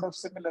history is sort of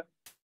similar.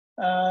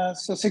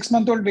 So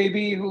 6-month-old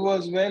baby who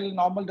was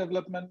normal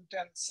development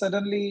and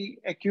suddenly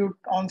acute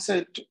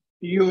onset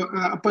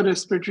upper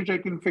respiratory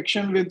tract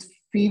infection with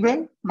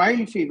fever,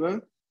 mild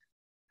fever,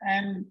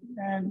 and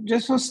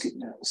just was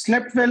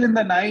slept well in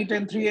the night,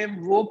 and 3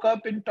 a.m. woke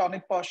up in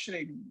tonic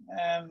posturing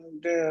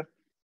and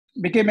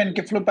became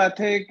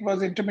encephalopathic,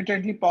 was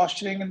intermittently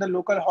posturing in the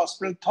local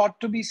hospital, thought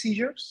to be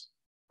seizures,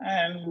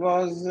 and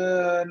was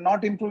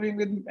not improving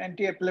with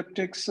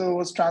anti-epileptics, so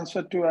was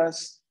transferred to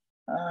us.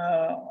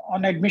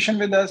 On admission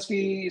with us,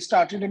 we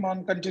started him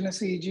on continuous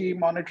EEG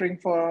monitoring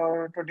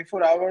for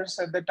 24 hours.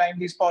 At the time,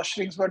 these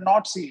posturings were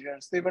not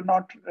seizures. They were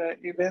not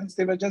events.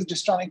 They were just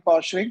dystonic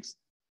posturings.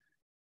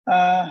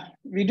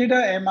 We did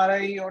a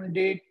MRI on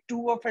day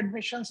 2 of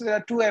admission. So there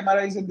are 2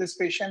 MRIs in this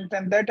patient.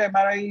 And that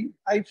MRI,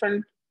 I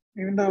felt,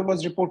 even though it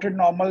was reported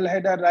normal,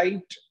 had a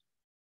right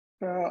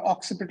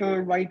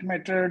occipital white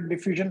matter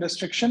diffusion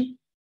restriction.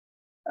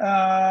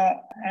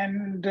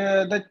 And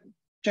the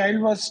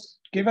child was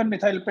given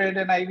methylpred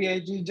and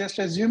IVIG, just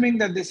assuming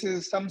that this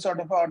is some sort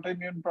of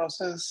autoimmune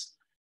process.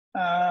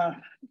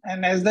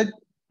 And as the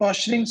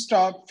posturing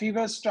stopped,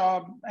 fever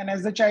stopped, and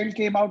as the child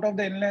came out of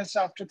the illness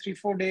after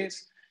 3-4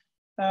 days,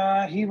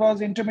 he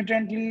was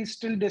intermittently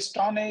still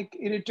dystonic,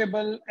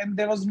 irritable, and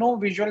there was no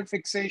visual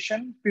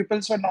fixation.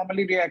 Pupils were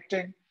normally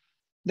reacting.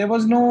 There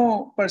was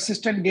no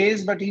persistent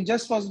gaze, but he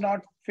just was not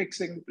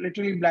fixing,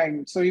 literally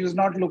blind. So he was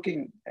not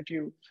looking at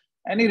you.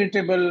 And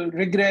irritable,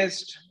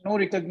 regressed, no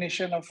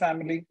recognition of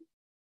family.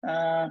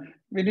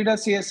 We did a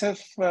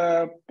CSF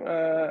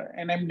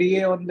an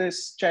MDA on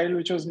this child,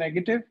 which was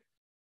negative.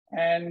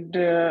 And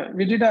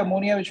we did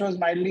ammonia, which was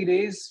mildly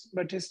raised,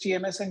 but his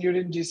TMS and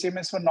urine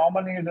GCMS were normal,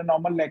 and he had a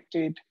normal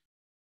lactate.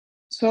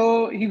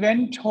 So he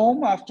went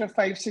home after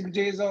 5-6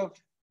 days of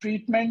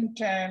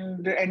treatment,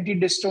 and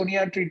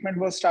anti-dystonia treatment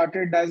was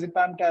started,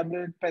 diazepam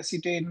tablet,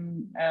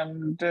 pacitane.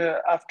 And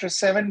after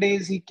 7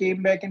 days, he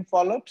came back in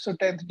follow-up, so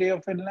 10th day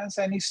of illness,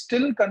 and he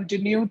still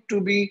continued to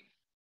be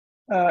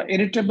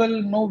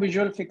irritable, no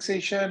visual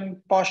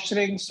fixation,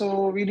 posturing.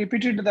 So we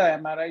repeated the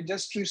MRI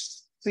just to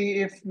see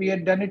if we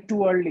had done it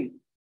too early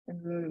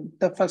in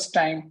the first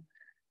time.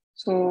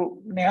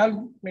 So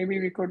Nihaal, maybe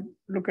we could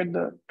look at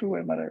the 2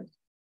 MRIs.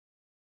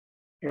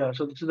 Yeah,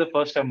 so this is the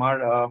first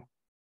MR.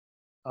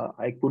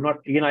 I could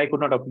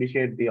not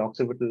appreciate the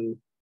occipital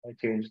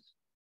change.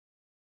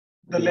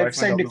 The left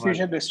side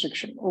diffusion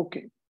restriction.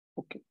 Okay.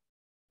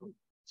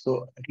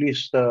 So at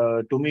least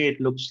to me, it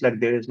looks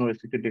like there is no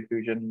restricted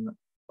diffusion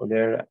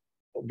there.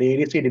 The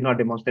ADC did not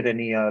demonstrate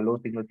any low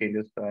signal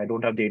changes. I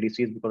don't have the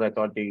ADCs because I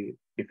thought the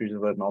diffusions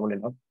were normal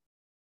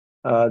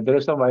enough. There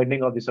is some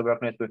widening of the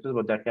subarachnoid spaces,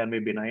 but that can be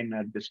benign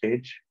at this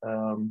stage.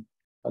 Other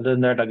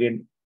than that,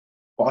 again,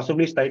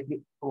 possibly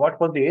slightly.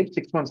 What was the age?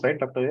 6 months, right,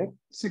 Dr. A?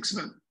 6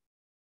 months.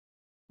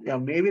 Yeah,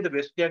 maybe the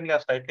basal ganglia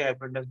are slightly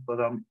hypertense because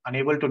I'm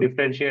unable to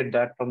differentiate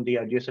that from the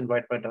adjacent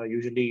white matter.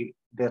 Usually,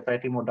 they're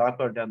slightly more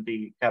darker than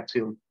the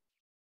capsule.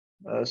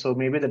 So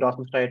maybe the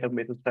dorsal striatum,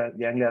 basal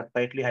ganglia are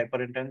slightly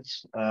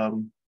hyperintense.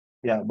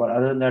 Yeah, but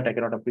other than that, I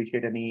cannot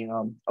appreciate any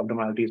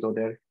abnormalities over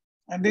there.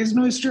 And there's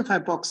no history of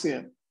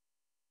hypoxia.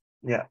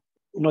 Yeah,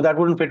 no, that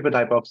wouldn't fit with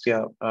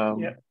hypoxia.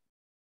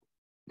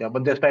 Yeah,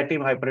 but they're slightly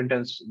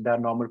hyperintense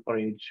than normal for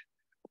age,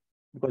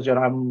 because your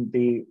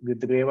the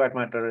gray white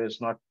matter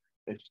is not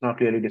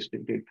really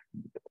distinctive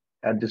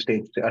at this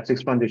stage. At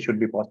 6 months, it should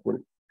be possible.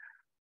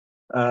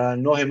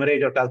 No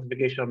hemorrhage or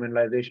calcification or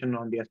mineralization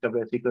on the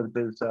SWS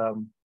sequences.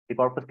 The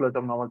corpus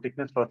callosum normal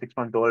thickness for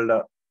 6-month-old,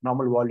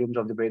 normal volumes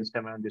of the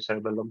brainstem and the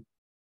cerebellum.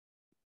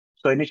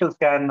 So initial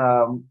scan,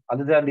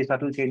 other than the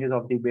subtle changes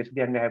of the basal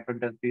ganglia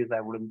hyperintensities,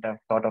 I wouldn't have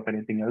thought of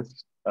anything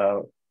else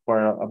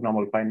for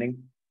abnormal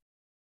finding.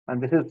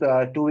 And this is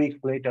 2 weeks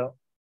later,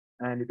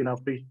 and you can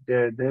appreciate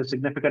there is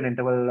significant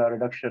interval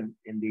reduction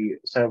in the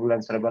cerebral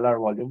and cerebellar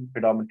volume,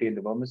 predominantly in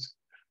the vermis.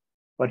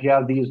 But you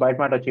have these white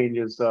matter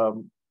changes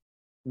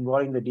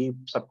involving the deep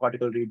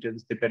subcortical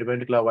regions. The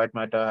periventricular white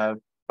matter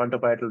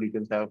frontoparietal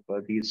regions have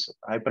these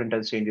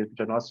hyperintense changes, which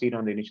are not seen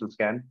on the initial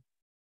scan.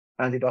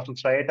 And the dorsal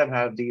striatum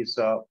have these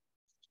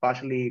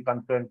partially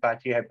confluent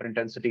patchy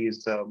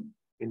hyperintensities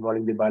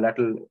involving the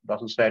bilateral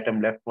dorsal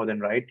striatum left more than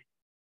right.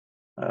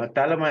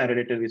 Thalami are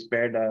relatively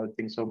spared, I would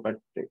think so, but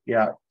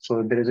yeah,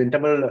 so there is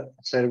internal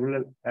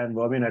cerebral and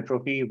vermin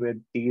atrophy with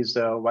these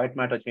white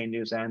matter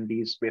changes and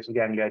these basal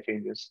ganglia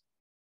changes.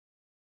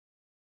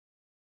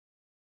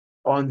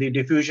 On the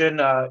diffusion,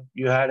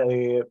 you had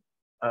a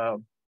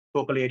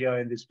focal area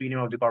in the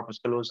splenium of the corpus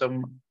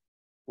callosum.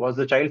 Was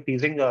the child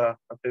seizing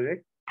after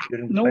it?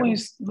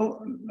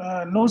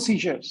 No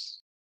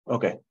seizures.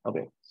 Okay.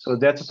 So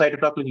that's a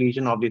cytotoxic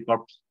lesion of the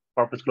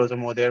corpus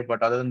callosum over there,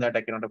 but other than that,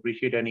 I cannot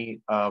appreciate any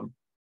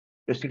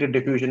restricted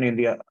diffusion in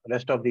the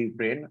rest of the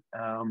brain.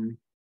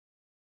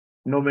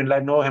 No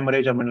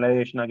hemorrhage or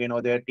mineralization again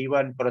over there.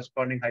 T1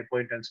 corresponding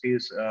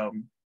hypointensities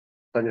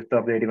suggest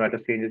of the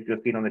adiabatic changes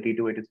you've seen on the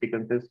T280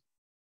 sequences.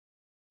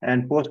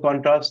 And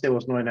post-contrast, there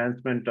was no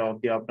enhancement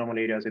of the abnormal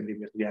areas in the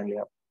basal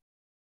ganglia.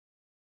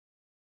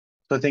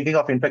 So thinking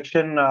of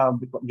infection,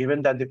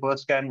 given that the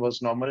first scan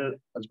was normal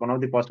as one of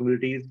the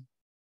possibilities,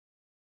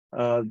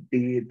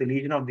 the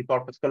lesion of the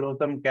corpus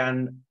callosum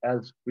can,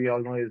 as we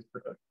all know, is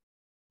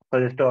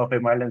suggestive of a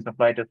mild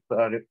encephalitis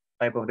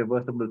type of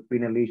reversible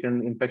spinal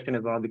lesion. Infection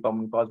is one of the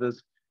common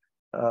causes.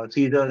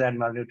 seizures and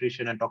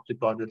malnutrition and toxic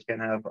causes can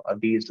have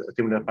these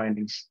similar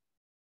findings.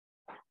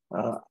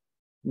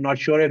 Not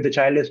sure if the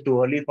child is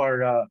too early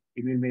for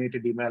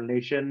immune-mediated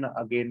demyelination.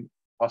 Again,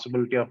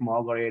 possibility of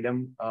MOG or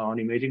ADEM on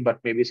imaging, but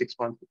maybe 6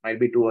 months might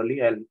be too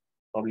early. I'll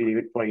probably leave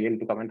it for Yale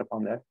to comment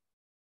upon that.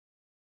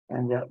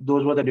 And yeah,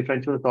 those were the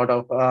differential sort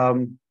of.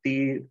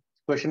 The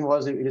question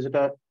was, is it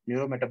a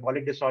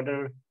neurometabolic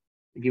disorder?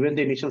 Given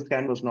the initial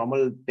scan was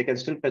normal, they can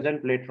still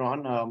present later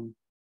on.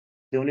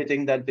 The only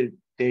thing that they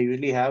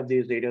usually have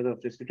these areas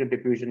of restricted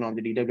diffusion on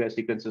the DWS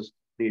sequences,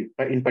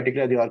 in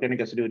particular the organic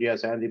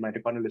aciduria and the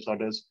mitochondrial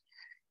disorders.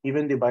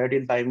 Even the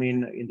biotin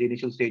thymine in the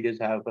initial stages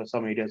have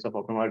some areas of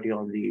abnormality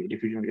on the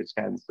diffusion rate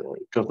scans.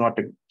 It was not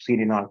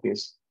seen in our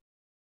case.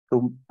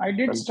 So I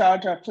did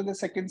start after the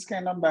second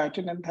scan on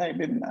biotin and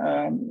thymine.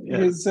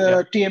 His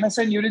TMS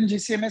and urine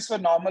GCMS were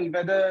normal,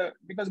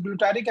 because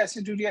glutaric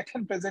aciduria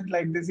can present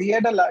like this. He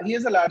has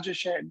a larger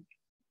shed.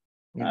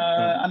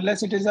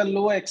 Unless it is a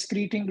low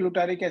excreting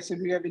glutaric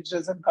aciduria, which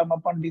doesn't come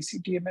up on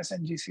DC TMS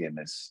and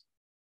GCMS.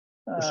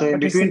 So in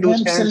between two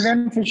scans,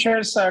 Sylvian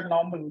Fishers are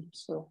normal.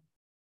 So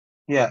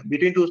yeah,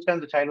 between two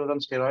scans, the child was on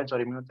steroids or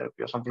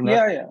immunotherapy or something like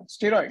that. Yeah,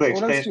 steroid,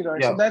 oral steroid.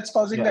 Yeah. So that's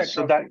causing that.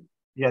 So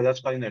that's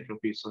causing the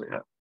atrophy. So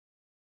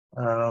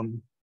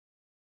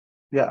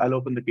I'll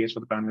open the case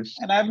for the panelists.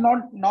 And I've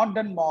not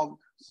done MOG,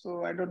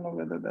 so I don't know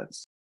whether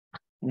that's.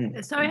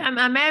 Sorry,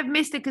 I may have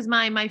missed it because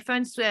my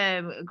phone's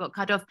got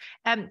cut off.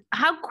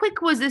 How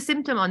quick was the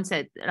symptom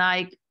onset?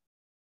 Like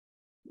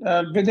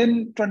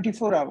within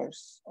 24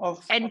 hours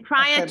of. And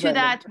prior to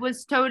that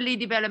was totally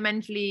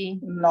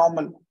developmentally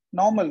normal.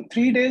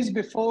 3 days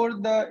before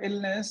the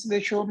illness, they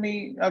showed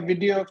me a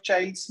video of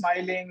child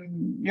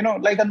smiling,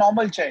 like a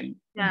normal child.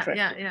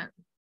 Yeah.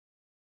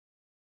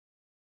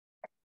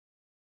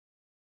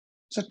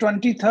 So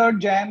 23rd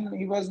Jan,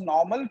 he was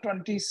normal.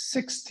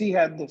 26th, he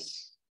had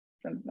this.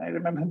 I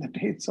remember the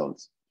dates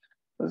also.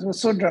 It was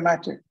so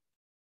dramatic.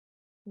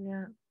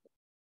 Yeah.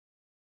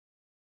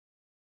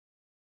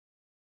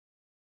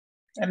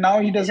 And now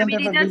he doesn't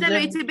have a vision.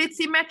 It's a bit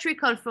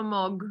symmetrical for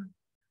MOG.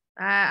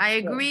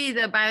 I agree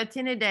that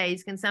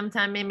biotinidase can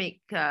sometimes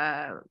mimic,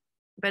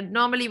 but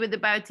normally with the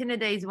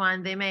biotinidase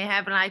one, they may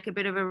have like a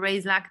bit of a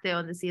raised lactate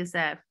on the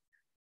CSF.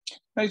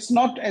 It's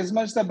not as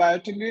much the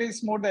biotinidase,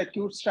 it's more the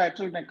acute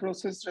striatal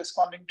necrosis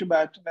responding to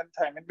biotin and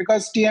thymine,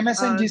 because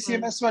TMS and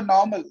GCMS were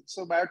normal.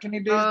 So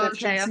biotinidase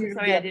deficiency is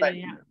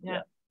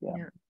Yeah.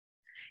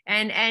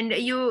 And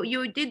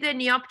you did the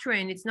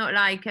neopterin. It's not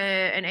like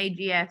an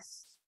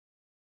AGS.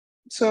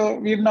 So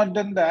we have not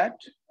done that.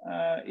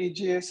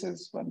 AGS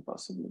is one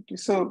possibility.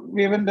 So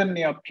we haven't done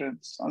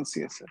neopterins on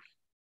CSF.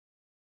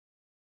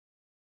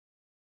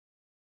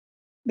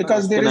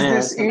 Because there is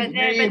this. But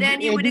then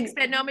you would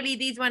expect normally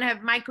these one have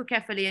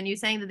microcephaly, and you're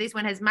saying that this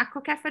one has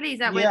macrocephaly. Is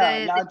that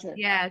where larger?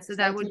 So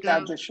that would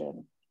go.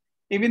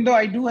 Even though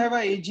I do have a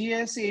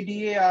AGS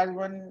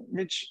ADA-R1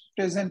 which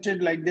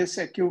presented like this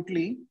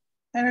acutely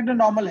and had a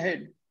normal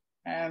head,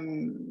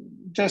 and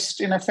just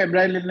in a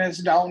febrile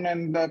illness down,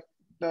 and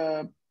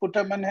the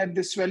putamen had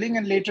this swelling,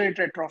 and later it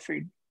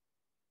atrophied.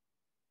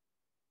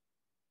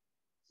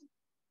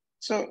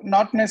 So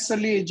not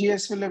necessarily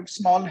AGS will have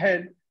small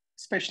head,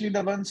 especially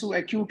the ones who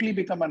acutely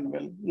become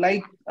unwell,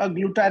 like a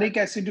glutaric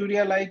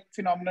aciduria like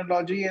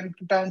phenomenology, and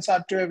turns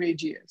out to have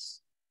AGS.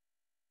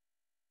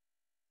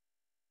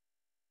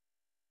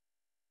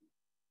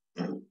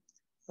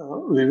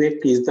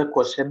 Vivek, is the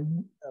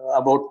question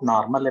about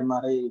normal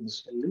MRI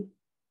initially?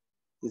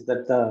 Is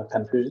that the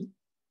confusion?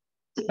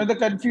 No, the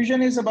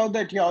confusion is about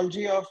the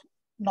etiology of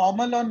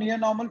normal or near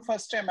normal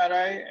first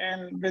MRI,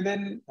 and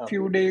within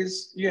few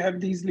days you have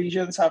these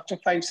lesions after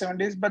 5-7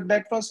 days. But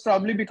that was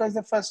probably because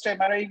the first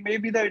MRI,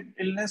 maybe the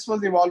illness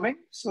was evolving,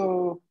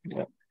 so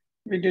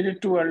we did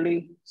it too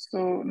early.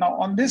 So now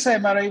on this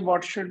MRI,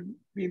 what should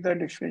be the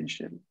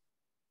differential?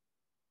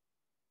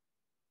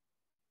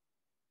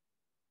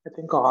 I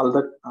think all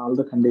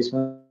the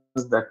conditions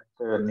that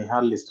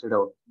Nihaal listed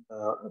out,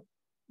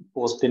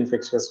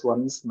 post-infectious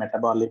ones,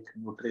 metabolic,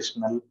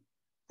 nutritional,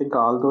 I think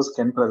all those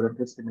can present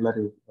with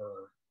similar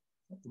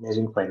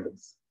imaging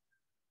findings.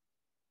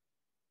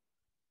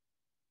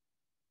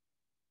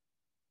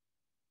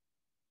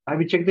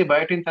 Have you checked the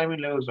biotin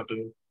thymine levels, Dr.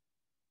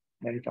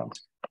 Many times.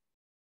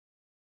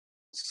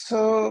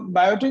 So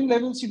biotin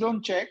levels you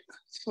don't check.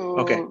 So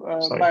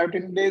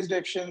biotin-based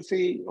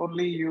deficiency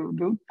only you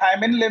do.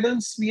 Thymine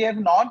levels we have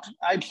not.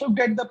 I looked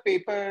at the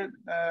paper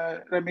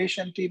Ramesh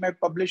and team have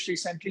published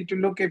recently to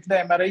look if the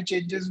MRI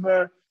changes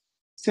were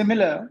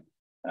similar.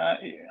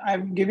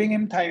 I'm giving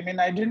him thymine.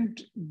 I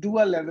didn't do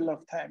a level of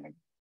thymine.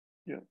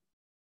 Yeah.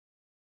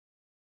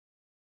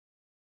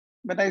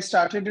 But I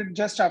started it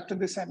just after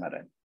this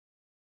MRI.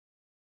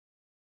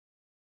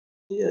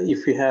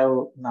 If you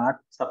have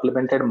not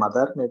supplemented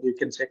mother, maybe you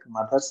can check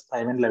mother's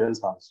thymine levels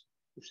also.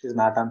 If she's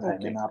not on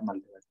thymine or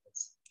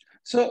multivitamins.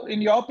 So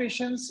in your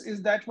patients,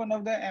 is that one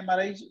of the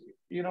MRI,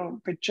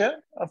 picture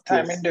of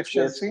thymine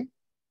deficiency?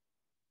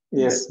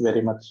 Yes,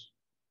 very much.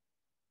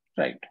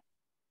 Right.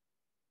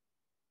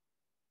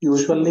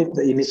 Usually,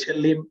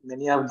 initially,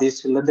 many of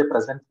these children, they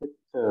present with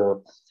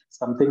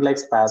something like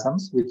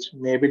spasms, which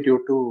may be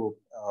due to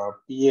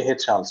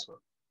PAH also.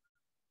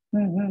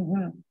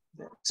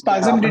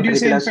 Spasm, did you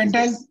say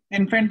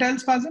infantile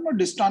spasm or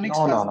dystonic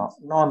spasm?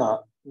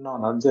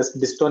 No, just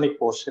dystonic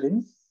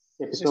posturing,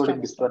 episodic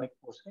dystonic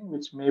posturing,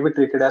 which may be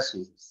treated as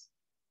seizures.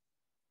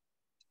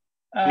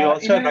 We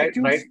also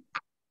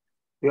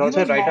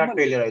right heart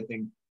failure, I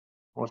think,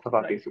 most of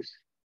our cases.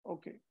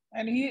 Okay.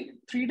 And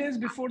 3 days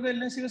before the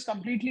illness, he was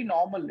completely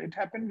normal. It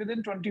happened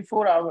within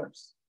 24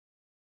 hours.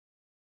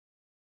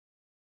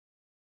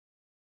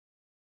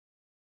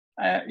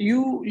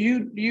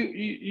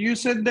 You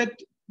said that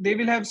they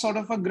will have sort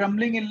of a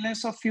grumbling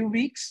illness of few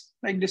weeks,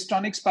 like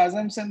dystonic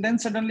spasms, and then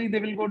suddenly they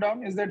will go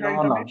down. Is that right,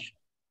 Ramesh?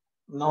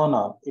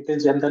 No. It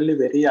is generally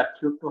very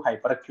acute to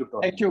hyperacute.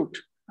 Acute,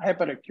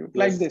 hyperacute,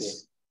 like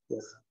this.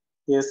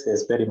 Yes,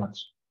 very much.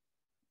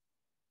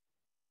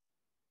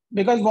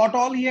 Because what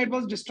all he had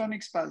was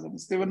dystonic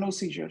spasms. There were no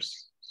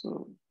seizures.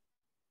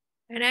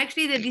 And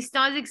actually, the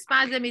dystonic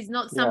spasm is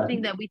not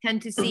something that we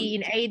tend to see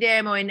in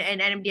ADEM or in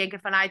NMD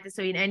encephalitis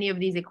or in any of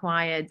these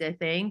acquired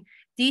thing.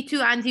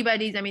 D2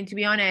 antibodies, I mean, to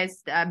be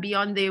honest,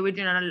 beyond the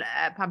original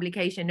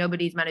publication,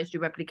 nobody's managed to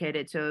replicate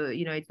it. So,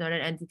 it's not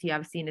an entity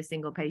I've seen a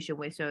single patient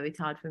with, so it's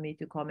hard for me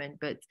to comment,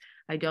 but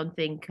I don't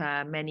think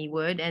many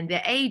would. And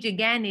the age,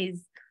 again,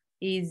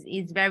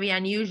 is very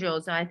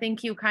unusual. So I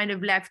think you kind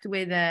of left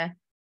with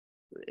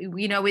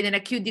with an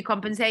acute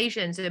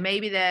decompensation. So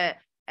maybe the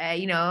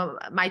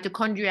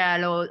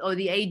mitochondrial or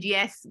the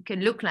AGS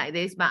can look like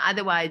this, but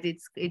otherwise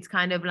it's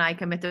kind of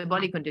like a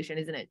metabolic condition,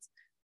 isn't it?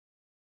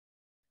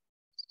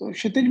 So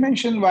Kshitij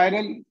mentioned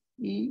viral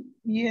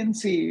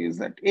ENC. Is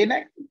that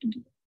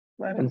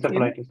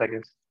encephalitis, I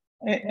guess.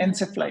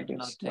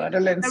 Encephalitis.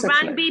 Viral encephalitis.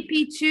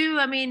 RAN-BP2,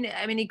 I mean,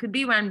 it could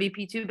be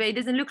RAN-BP2, but it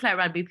doesn't look like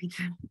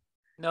RAN-BP2.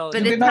 No.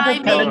 But the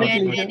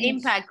timing and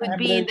impact could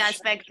be in that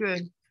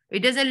spectrum. It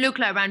doesn't look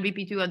like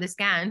RAN-BP2 on the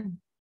scan.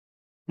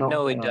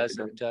 No, it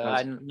doesn't.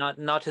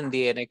 Not in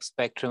the NX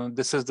spectrum.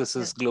 This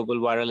is global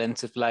viral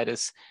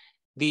encephalitis.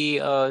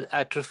 The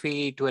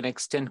atrophy to an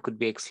extent could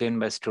be explained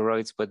by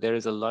steroids, but there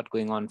is a lot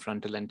going on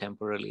frontal and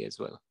temporally as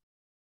well.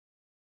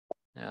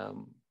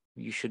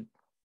 You should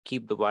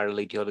keep the viral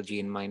etiology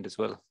in mind as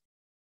well.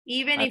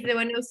 Even if there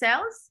were no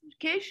cells,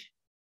 Kish?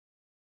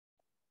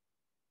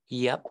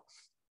 Yep.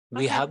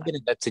 We have been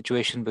in that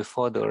situation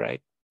before though,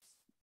 right?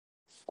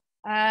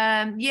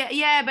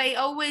 Yeah, but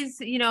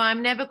always,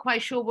 I'm never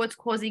quite sure what's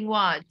causing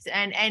what.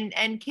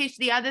 And Kish,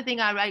 the other thing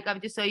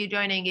I've just saw you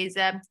joining is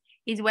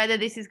whether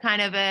this is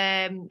kind of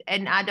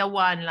an other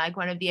one, like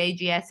one of the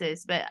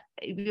AGSs. But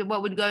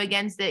what would go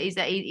against it is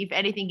that if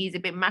anything, he's a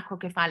bit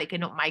macrocephalic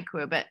and not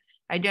micro. But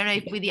I don't know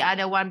if with the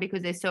other one,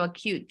 because they're so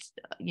acute,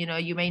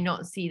 you may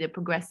not see the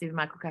progressive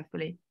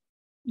macrocephaly.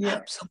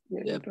 Yeah.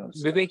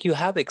 Vivek, you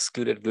have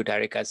excluded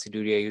glutaric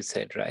aciduria, you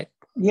said, right?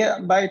 Yeah,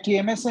 by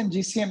TMS and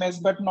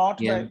GCMS, but not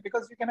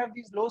because you can have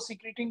these low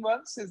secreting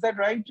ones. Is that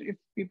right? If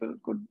people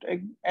could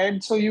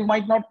add, so you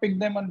might not pick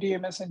them on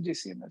TMS and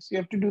GCMS. You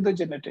have to do the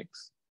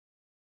genetics.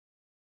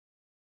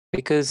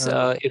 Because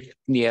I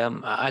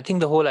think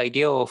the whole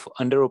idea of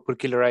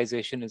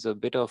under-opercularization is a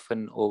bit of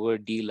an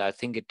overdeal. I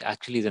think it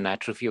actually is an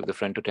atrophy of the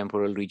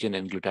frontotemporal region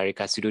in glutaric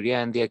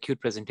aciduria, and the acute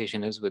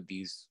presentation is with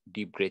these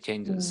deep gray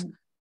changes.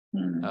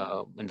 In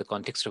the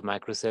context of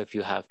macroceph,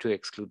 you have to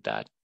exclude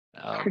that.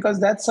 Because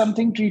that's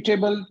something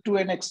treatable to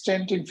an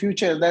extent in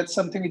future. That's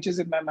something which is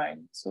in my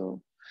mind.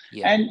 So,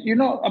 and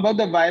about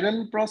the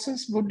viral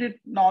process, would it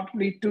not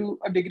lead to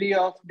a degree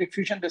of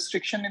diffusion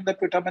restriction in the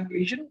putamen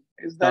lesion?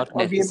 Is that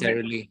not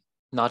necessarily?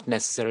 Not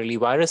necessarily.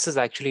 Viruses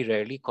actually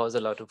rarely cause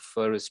a lot of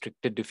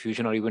restricted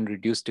diffusion or even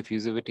reduced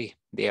diffusivity.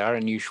 They are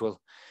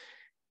unusual.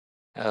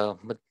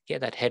 But yeah,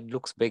 that head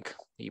looks big,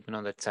 even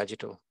on that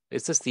sagittal.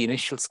 It's just the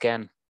initial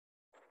scan.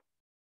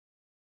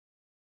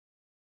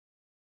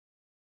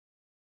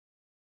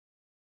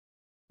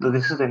 So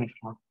this is the initial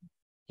one.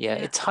 Yeah,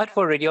 it's hard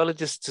for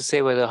radiologists to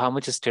say whether how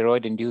much is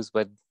steroid induced,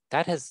 but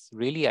that has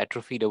really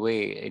atrophied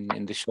away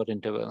in the short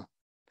interval.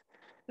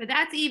 But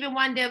that's even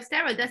 1 day of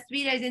steroids. That's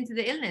 3 days into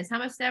the illness. How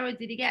much steroids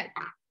did he get?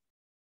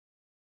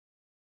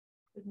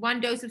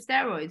 1 dose of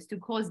steroids to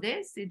cause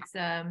this? It's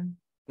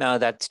No,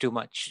 that's too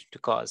much to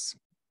cause.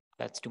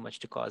 That's too much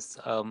to cause.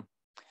 And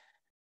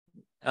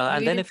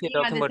then if you're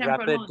talking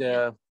about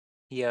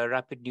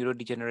rapid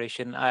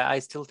neurodegeneration, I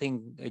still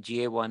think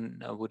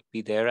GA1 would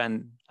be there,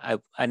 and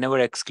I never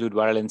exclude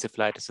viral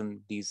encephalitis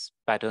in these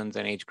patterns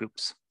and age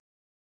groups.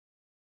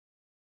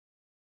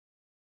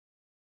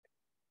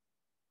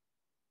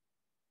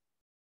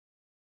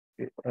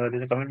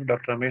 There's a comment from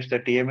Dr. Ramesh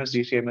that TMS,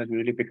 GCMS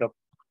usually pick up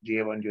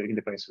GA1 during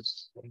the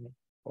crisis.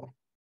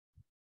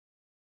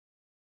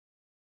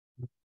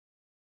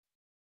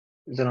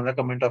 There's another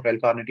comment of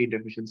L-carnitine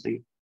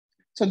deficiency.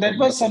 So that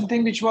was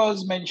something which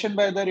was mentioned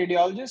by the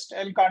radiologist,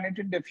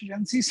 L-carnitine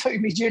deficiency. So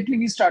immediately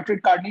we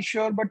started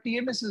Carnisure, but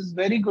TMS is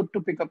very good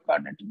to pick up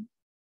carnitine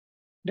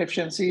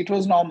deficiency. It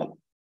was normal.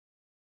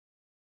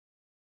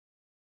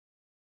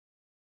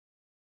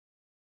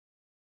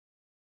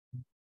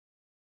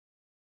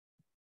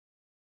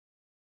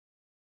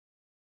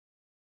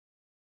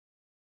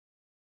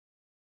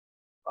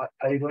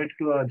 are you going to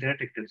do a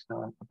genetic test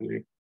now?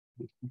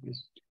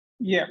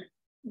 Yeah.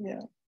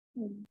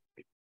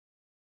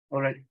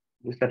 All right.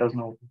 Just let us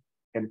know if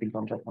anything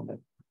comes up on that.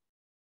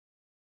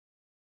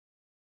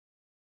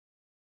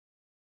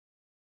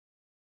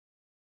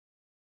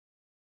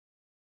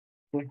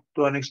 Okay,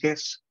 to our next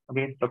case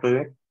again, Dr.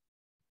 Vivek.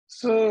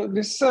 So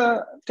this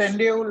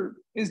 10-day-old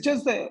is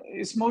just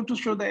it's more to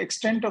show the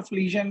extent of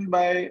lesion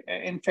by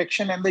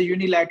infection and the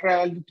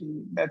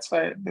unilaterality. That's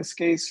why this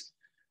case.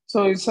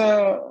 So it's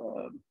a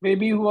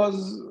baby who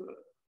was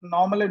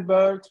normal at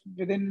birth,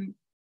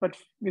 but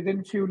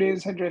within few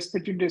days had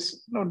respiratory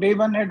day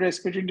 1 had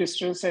respiratory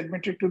distress,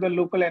 admitted to the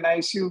local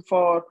NICU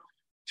for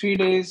 3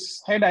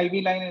 days, had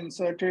IV line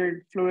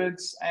inserted,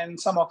 fluids and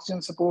some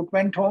oxygen support,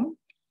 went home.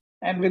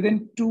 And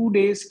within 2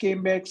 days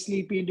came back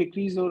sleepy,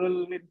 decreased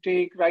oral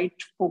intake, right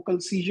focal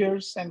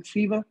seizures and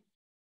fever.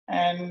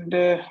 And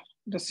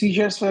the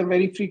seizures were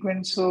very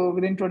frequent. So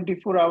within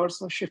 24 hours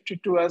was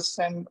shifted to us.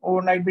 And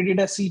overnight we did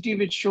a CT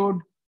which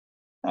showed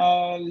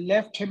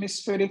left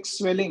hemispheric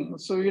swelling.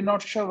 So we're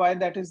not sure why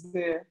that is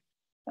there.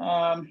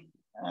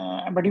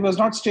 But he was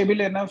not stable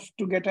enough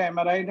to get an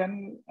MRI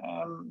done.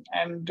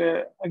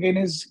 Again,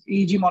 his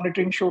EEG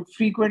monitoring showed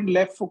frequent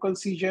left focal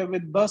seizure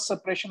with burst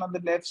suppression on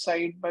the left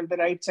side, while the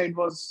right side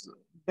was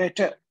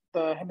better,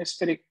 the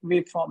hemispheric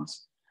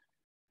waveforms.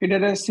 We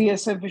did a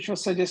CSF, which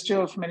was suggestive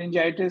of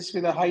meningitis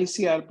with a high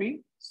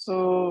CRP.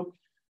 So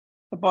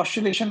the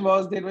postulation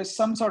was there was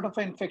some sort of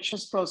an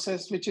infectious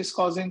process which is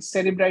causing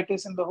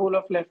cerebritis in the whole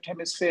of left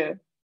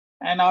hemisphere.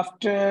 And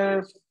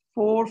after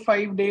 4 or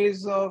 5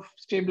 days of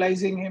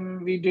stabilizing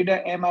him, we did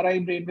an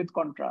MRI brain with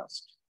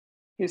contrast.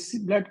 His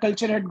blood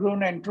culture had grown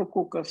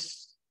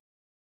enterococcus.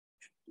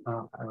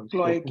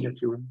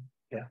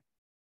 Yeah.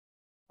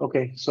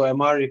 Okay, so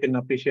MR, you can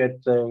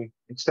appreciate the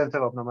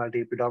extensive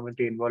abnormality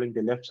predominantly involving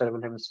the left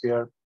cerebral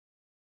hemisphere.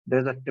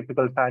 There's a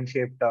typical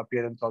fan-shaped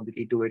appearance of the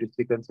T2-weighted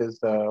sequences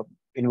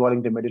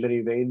involving the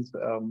medullary veins.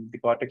 The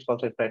cortex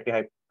also is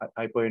slightly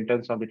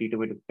hypointense on the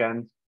T2-weighted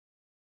scans.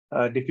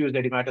 Diffuse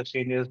edematous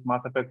changes,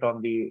 mass effect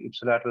on the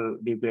ipsilateral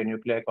deep brain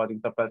nuclei causing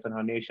suppressed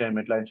herniation,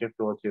 midline shift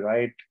towards the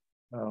right,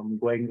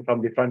 going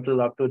from the frontal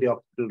up to the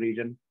occipital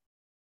region.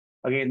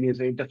 Again, these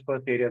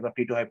interspersed areas of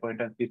T2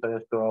 hypointensity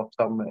suggest of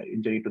some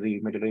injury to the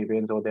medullary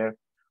veins over there.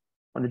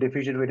 On the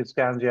diffusion-weighted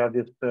scans, you have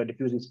this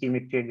diffuse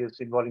ischemic changes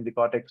involving the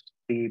cortex,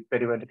 the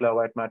periventricular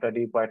white matter,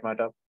 deep white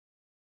matter,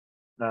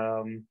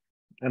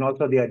 and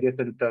also the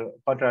adjacent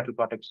contralateral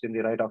cortex in the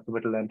right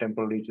occipital and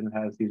temporal region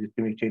has these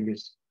ischemic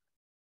changes.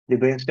 The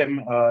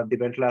brainstem, the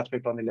ventral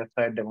aspect on the left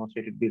side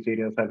demonstrated these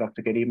areas as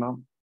toxic edema.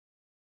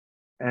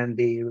 And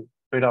the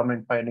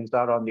predominant findings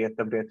are on the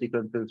SWA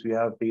sequences. We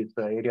have these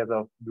areas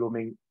of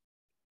blooming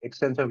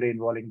extensively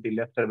involving the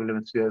left cerebral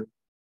hemisphere,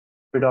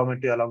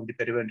 predominantly along the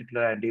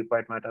periventricular and deep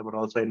white matter, but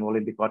also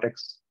involving the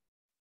cortex.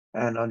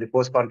 And on the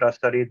post-contrast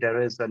study,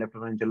 there is a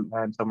leptomeningeal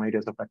and some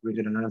areas of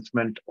activation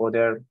enhancement over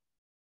there,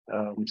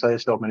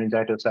 suggestive of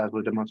meningitis, as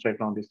will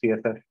demonstrate on the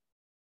CSF.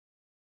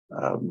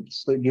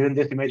 So given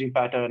this imaging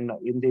pattern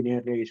in the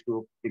near age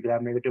group, the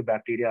gram-negative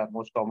bacteria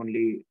most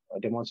commonly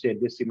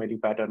demonstrate this imaging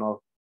pattern of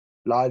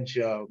large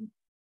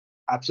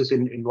abscess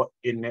in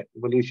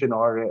evolution,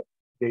 or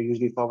they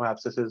usually form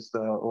abscesses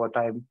over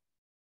time.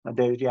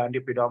 They're usually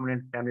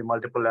anti-predominant, can be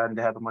multiple, and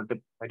they have a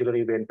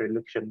medullary vein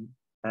predilection,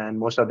 and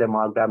most of them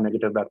are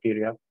gram-negative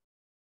bacteria.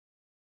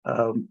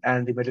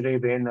 And the medullary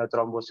vein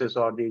thrombosis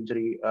or the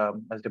injury,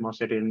 as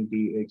demonstrated in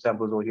the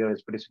examples over here,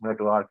 is pretty similar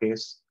to our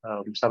case.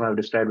 Some have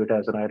described it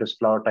as an iris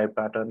flower type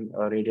pattern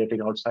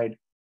radiating outside.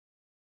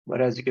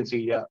 But as you can see,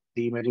 yeah,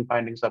 the imaging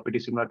findings are pretty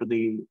similar to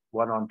the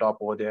one on top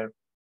over there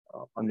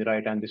on the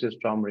right. And this is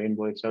from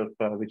Rainbow itself,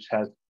 which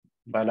has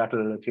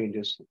bilateral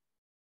changes.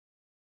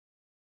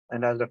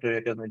 And as Dr.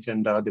 Reddy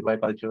mentioned, the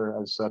biculture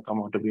has come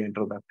out to be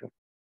Enterobacter.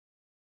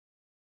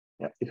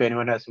 Yeah, if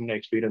anyone has similar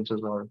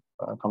experiences or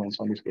comments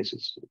on these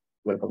cases,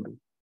 welcome to.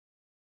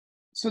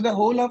 So the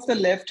whole of the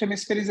left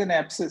hemisphere is an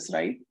abscess,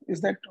 right?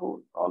 Is that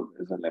all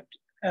is a left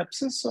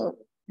abscess, or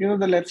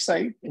the left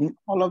side?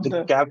 All of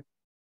the cap.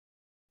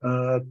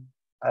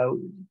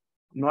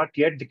 Not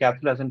yet. The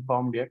capsule hasn't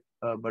formed yet,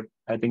 but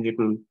I think it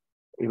will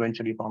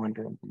eventually form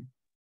into something.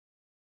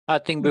 I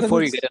think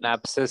before you get an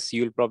abscess,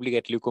 you'll probably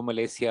get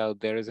leukomalacia out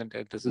there, isn't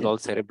it? This is all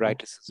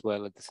cerebritis as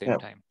well at the same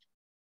time.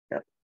 Yeah.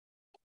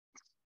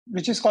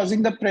 Which is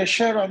causing the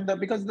pressure on the,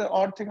 because the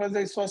odd thing was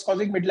this was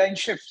causing midline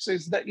shifts. So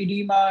it's the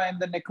edema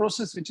and the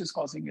necrosis which is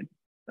causing it,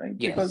 right?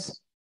 Yes.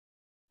 Because,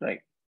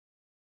 right.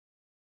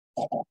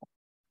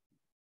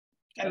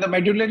 And the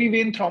medullary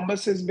vein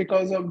thrombus is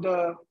because of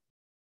the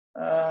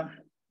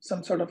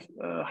some sort of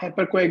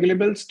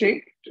hypercoagulable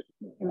state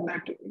in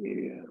that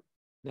area.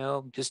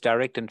 No, just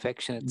direct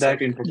infection itself.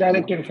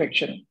 Direct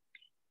infection.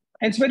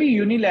 And it's very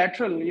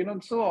unilateral,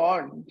 so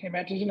odd.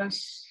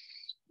 Hematogenous,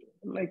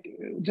 like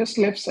just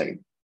left side.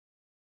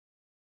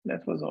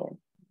 That was odd.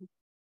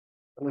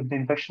 The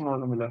infection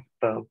was on the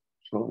left,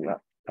 so yeah,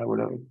 I would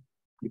have,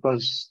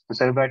 because the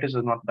cerebritis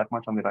is not that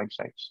much on the right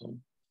side. So.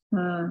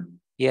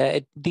 Yeah,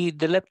 the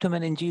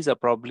leptomeninges are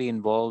probably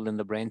involved in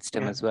the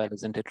brainstem as well,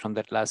 isn't it, from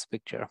that last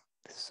picture?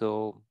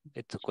 So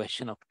it's a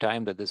question of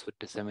time that this would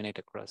disseminate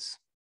across.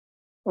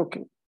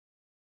 Okay.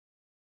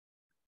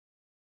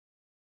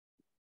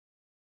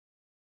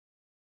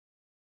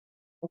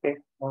 Okay,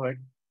 all right.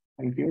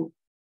 Thank you.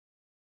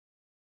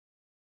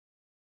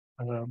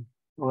 All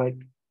right.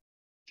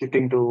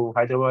 Shifting to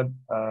Hyderabad,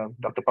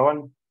 Dr.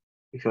 Pawan,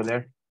 if you're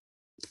there.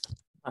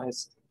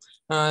 Yes.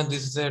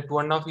 This is a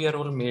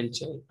 2.5-year-old male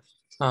child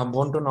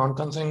born to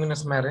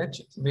non-consanguineous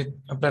marriage with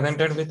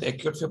presented with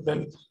acute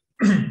febrile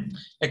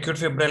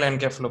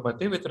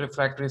encephalopathy with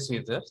refractory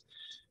seizures.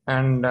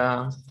 And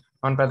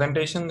on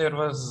presentation, there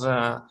was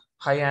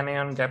high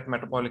anion gap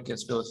metabolic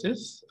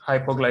acidosis,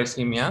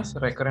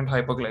 hypoglycemias, recurrent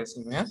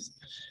hypoglycemias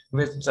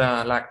with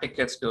lactic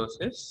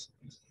acidosis,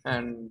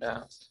 and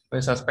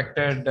we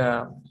suspected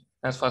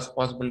as first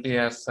possibility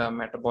as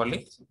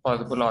metabolic,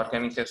 possible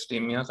organic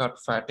asthenias or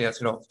fatty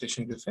acid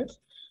oxidation defects,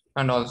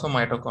 and also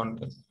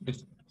mitochondrial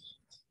defects.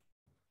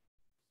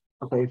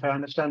 Okay, if I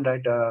understand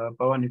right,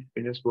 Pawan, if you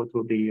can just go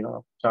through the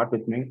chart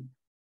with me.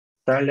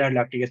 Child had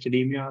lactic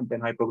acidemia,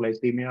 then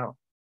hypoglycemia.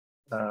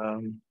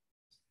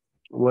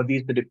 Were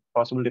these the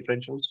possible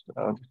differentials?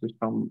 This is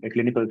from a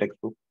clinical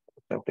textbook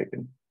I've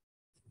taken.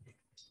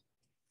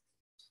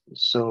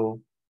 So,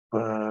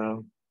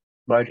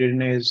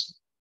 biotinase,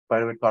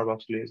 pyruvate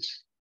carboxylase,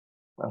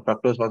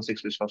 fructose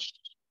 1,6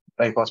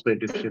 triphosphate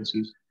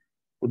deficiencies.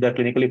 Would that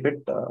clinically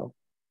fit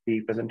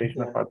the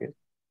presentation of our case?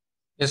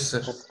 Yes,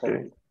 sir.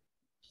 Great.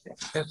 Yeah.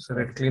 Yes,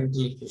 sir. It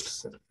clinically fits,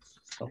 sir.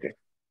 Okay.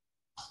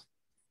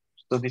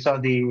 So these are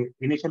the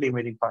initial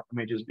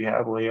images we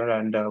have over here,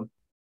 and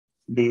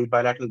the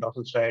bilateral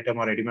dorsal striatum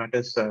or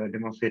edematous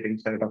demonstrating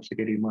cytotoxic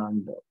edema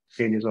and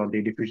changes on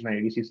the diffusion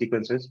and ADC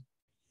sequences.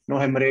 No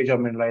hemorrhage or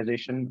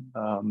mineralization,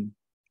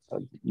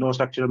 no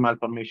structural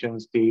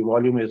malformations. The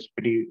volume is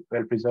pretty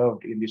well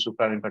preserved in the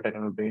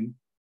suprainfracternal brain.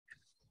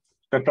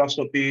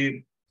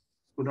 Spectroscopy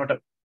could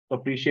not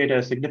appreciate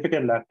a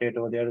significant lactate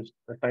over there,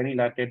 a tiny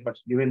lactate, but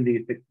given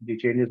the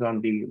changes on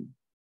the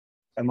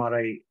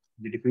MRI,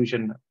 the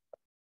diffusion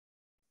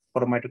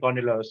for a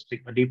mitochondrial,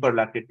 a deeper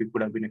lactate we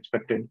could have been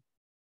expected.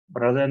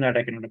 But other than that,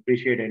 I cannot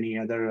appreciate any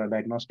other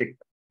diagnostic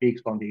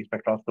peaks on the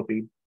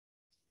spectroscopy.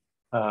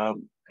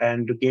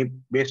 And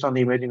based on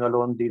the imaging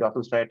alone, the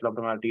dorsal striatal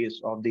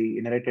abnormalities of the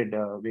inherited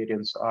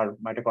variants are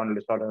mitochondrial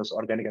disorders,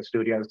 organic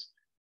acidurias,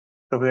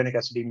 propionic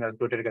acidemias,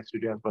 glutaric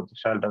acidurias, but the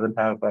child doesn't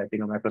have, I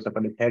think, a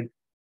macrocephalic head.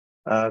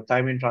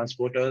 Thymine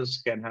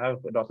transporters can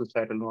have a dorsal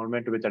striatal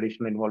involvement with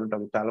additional involvement of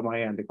the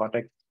thalami and the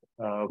cortex.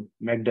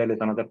 MEGDEL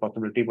is another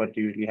possibility, but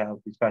you usually have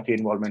this fatty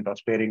involvement or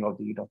sparing of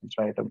the dorsal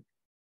striatum.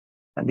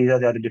 And these are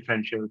the other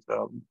differentials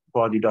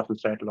for the dorsal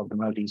striatal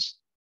abnormalities.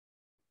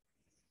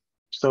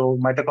 So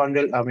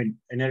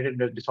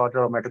inherited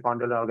disorder of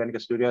mitochondrial and organic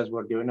acidurias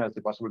were given as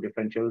the possible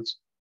differentials.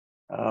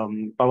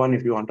 Pawan,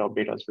 if you want to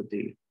update us with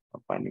the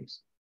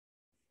findings.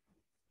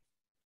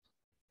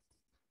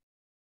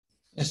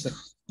 Yes, sir.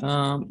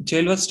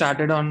 Child was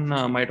started on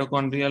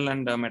mitochondrial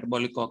and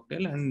metabolic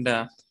cocktail and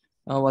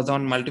was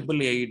on multiple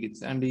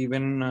AEDs and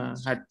even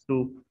had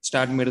to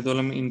start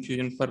midazolam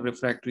infusion for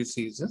refractory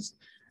seizures.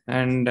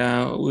 And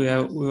we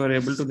were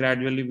able to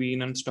gradually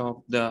wean and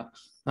stop the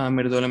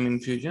midazolam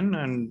infusion.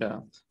 And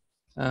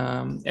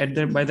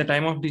by the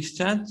time of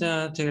discharge,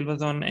 child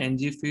was on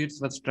NG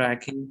feeds, was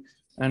tracking,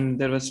 and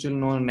there was still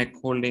no neck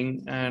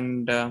holding,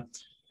 and there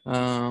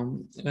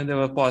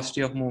were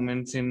paucity of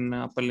movements in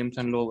upper limbs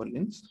and lower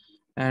limbs.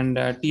 And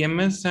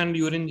TMS and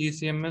urine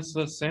GCMS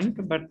was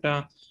sent, but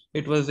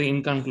it was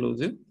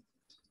inconclusive.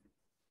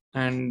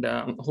 And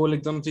whole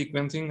exome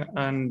sequencing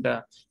and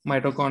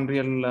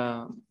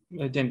mitochondrial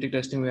genetic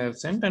testing we have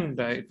sent, and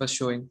it was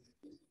showing.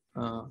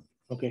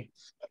 Okay,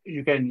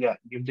 you can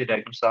give the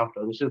diagnosis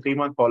after. This is a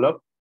 3-month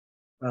follow-up.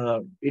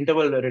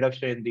 Interval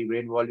reduction in the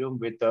brain volume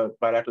with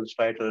bilateral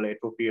striatal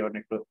atrophy or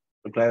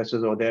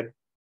necrosis over there.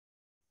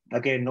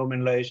 Again, no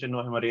mineralization,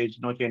 no hemorrhage,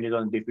 no changes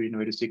on diffusion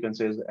various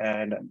sequences,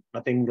 and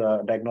nothing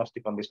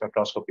diagnostic on the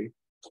spectroscopy.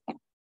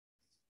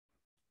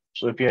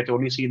 So if you had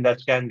only seen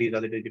that scan, these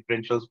are the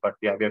differentials, but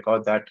yeah, we have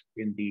got that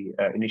in the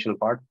initial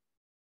part.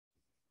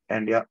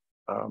 And yeah,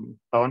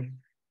 Pawan.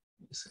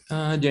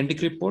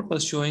 Genetic report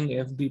was showing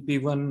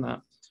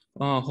FBP1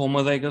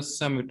 homozygous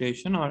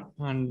mutation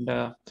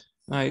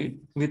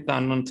with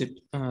unknown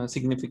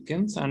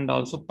significance, and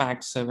also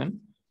PAX7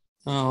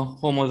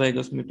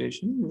 homozygous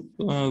mutation,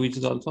 which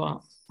is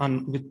also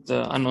with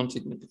unknown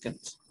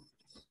significance.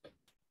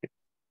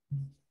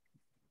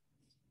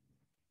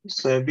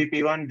 So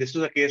FBP1, this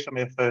is a case from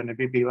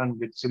FBP1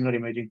 with similar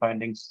imaging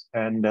findings.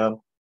 And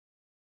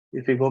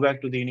if we go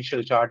back to the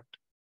initial chart,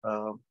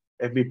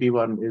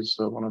 FBP1 is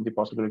one of the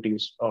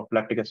possibilities of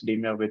lactic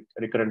acidemia with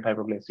recurrent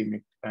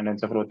hypoglycemic and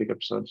encephalopathic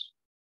episodes.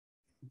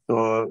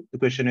 So the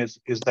question is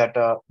that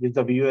is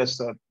the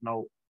VUS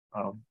now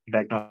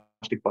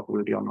diagnostic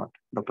possibility or not?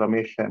 Dr.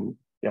 Ramesh, and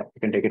yeah,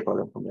 you can take it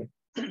further from there.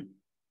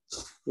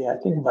 Yeah, I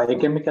think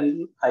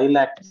biochemical high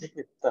lactic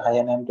with high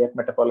anion gap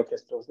metabolic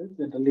acidosis,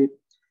 generally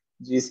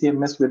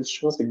GCMS will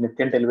show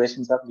significant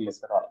elevations of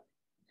glycerol.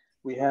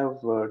 we have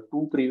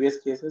two previous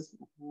cases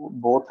who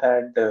both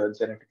had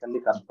genetically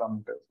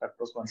confirmed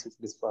fructose 1,6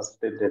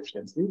 bisphosphate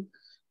deficiency.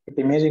 But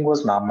imaging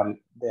was normal.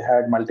 They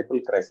had multiple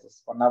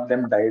crises. One of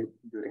them died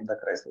during the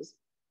crisis,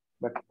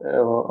 but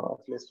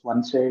at least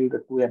one child,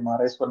 2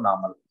 MRIs were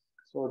normal.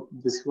 So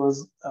this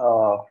was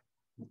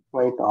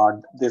quite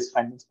odd. These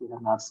findings we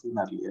have not seen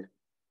earlier.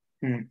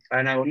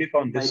 And I only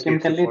found this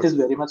Biochemically, it is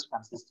very much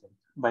consistent.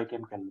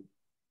 Biochemically.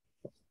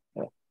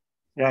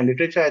 Yeah,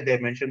 literature they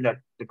mentioned that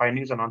the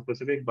findings are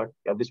non-specific, but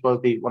yeah, this was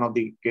one of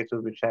the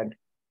cases which had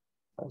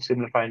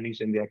similar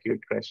findings in the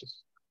acute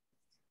crisis.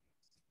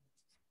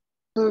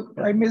 So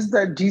I missed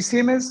that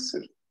GCMS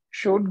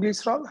showed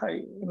glycerol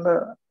high in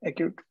the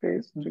acute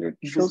phase. Did it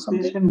show This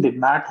something? patient did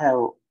not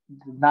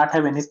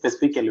have any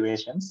specific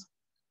elevations,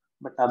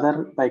 but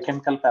other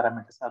biochemical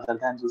parameters other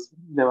than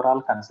GCM, they were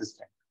all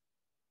consistent.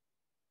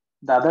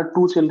 The other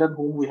two children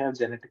whom we have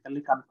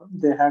genetically confirmed,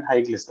 they had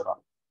high glycerol.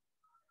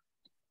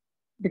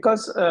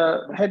 Because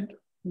had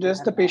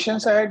just the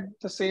patients had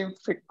the same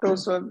fructose,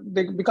 so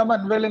they become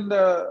unwell in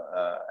the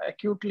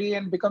acutely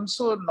and become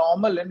so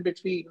normal in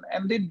between,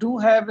 and they do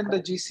have in the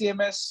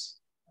GCMS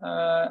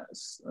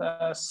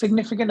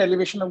significant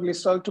elevation of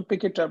glycerol to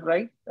pick it up,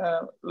 right?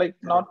 Like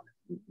not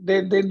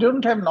they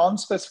don't have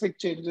non-specific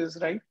changes,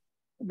 right?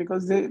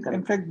 Because they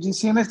in fact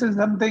GCMS is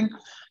something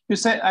you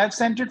say I've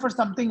sent it for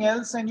something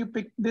else and you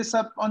pick this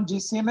up on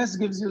GCMS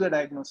gives you the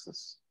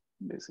diagnosis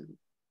basically.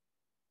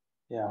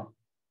 Yeah.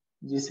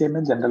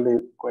 GCMS generally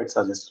quite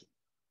suggestive.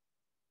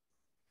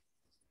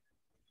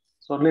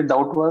 So only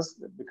doubt was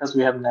because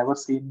we have never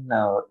seen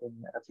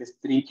in at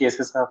least 3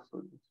 cases of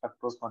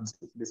fructose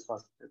 1,6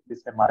 bisphosphate,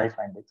 this MRI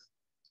findings,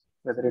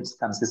 whether it's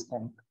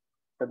consistent.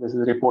 But this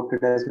is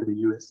reported as the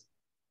US.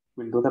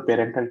 We'll do the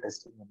parental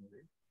testing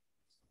anyway.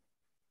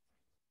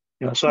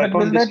 Yeah, so I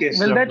found this case.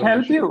 Will that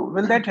help you?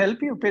 Will that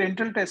help you?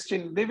 Parental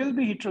testing, they will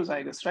be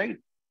heterozygous, right?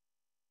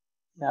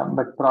 Yeah,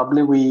 but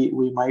probably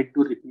we might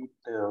do repeat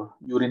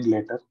urine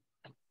later.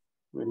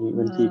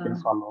 We'll keep in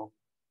follow.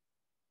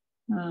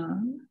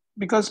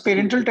 Because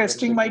parental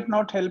testing might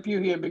not help you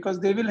here because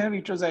they will have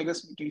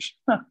heterozygous mutation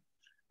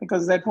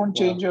because that won't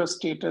change your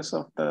status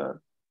of the.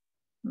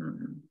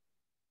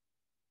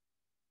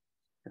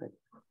 Correct.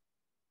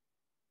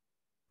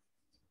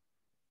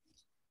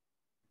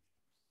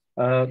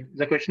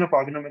 The question of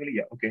organomegaly,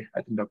 yeah, okay.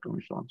 I think Dr.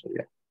 Mishra answered,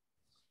 yeah.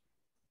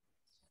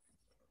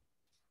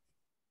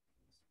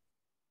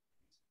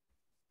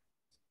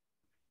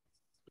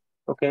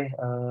 Okay.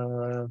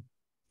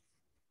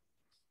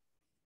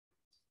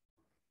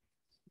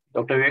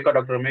 Dr. Vivek or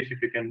Dr. Ramesh,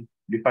 if you can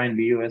define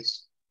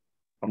VUS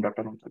from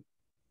Dr. Ramsar.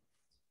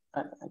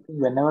 I think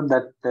whenever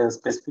that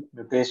specific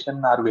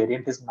mutation or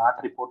variant is not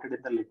reported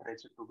in the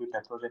literature to be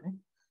pathogenic,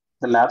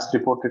 the labs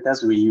report it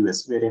as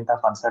VUS, variant of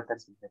uncertain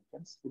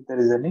significance. If there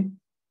is any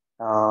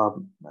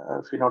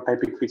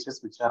phenotypic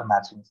features which are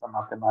matching, some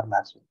of them are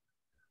matching.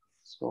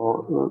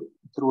 So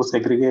through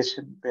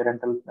segregation,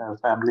 parental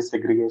family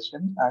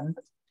segregation and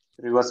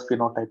reverse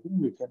phenotyping,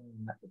 we can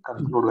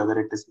conclude whether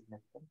it is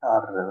significant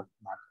or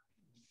not.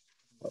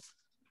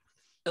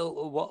 So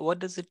what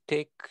does it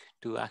take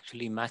to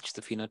actually match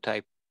the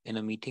phenotype in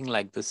a meeting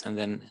like this and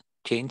then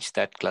change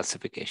that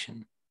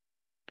classification?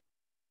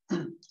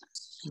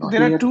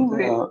 There are two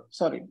ways.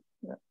 Sorry.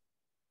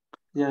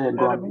 Yeah,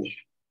 go on.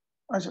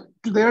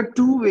 There are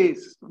two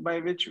ways by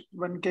which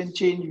one can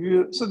change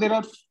view. So there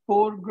are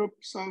 4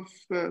 groups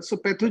of so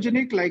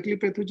pathogenic, likely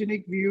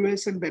pathogenic,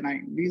 VUS, and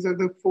benign. These are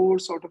the 4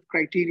 sort of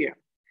criteria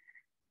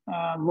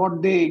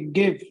what they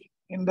give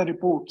in the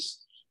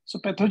reports. So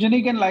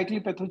pathogenic and likely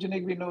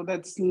pathogenic, we know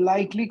that's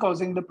likely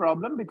causing the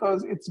problem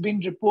because it's been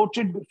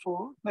reported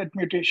before that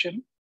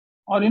mutation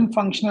or in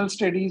functional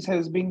studies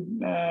has been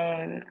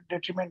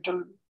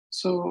detrimental.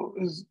 So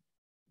is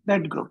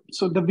that group.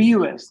 So the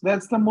VUS,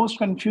 that's the most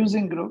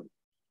confusing group.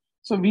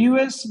 So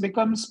VUS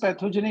becomes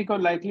pathogenic or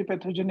likely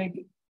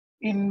pathogenic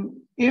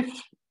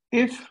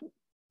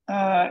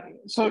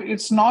so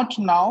it's not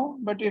now,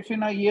 but if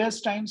in a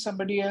year's time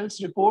somebody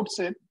else reports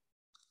it,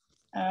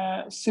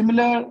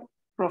 similar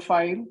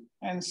profile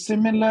and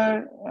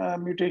similar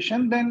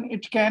mutation, then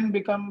it can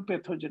become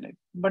pathogenic.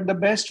 But the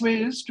best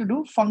way is to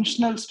do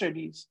functional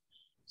studies.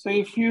 So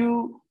if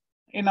you,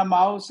 in a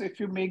mouse, if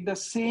you make the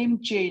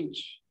same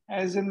change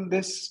as in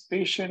this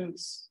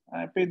patient's,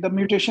 the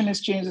mutation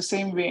is changed the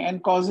same way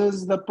and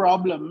causes the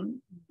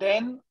problem,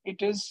 then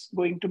it is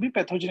going to be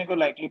pathogenic or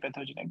likely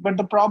pathogenic. But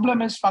the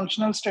problem is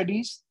functional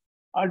studies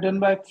are done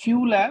by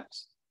few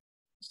labs.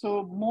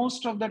 So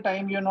most of the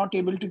time you're not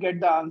able to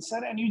get the answer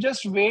and you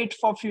just wait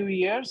for a few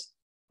years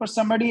for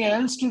somebody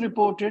else to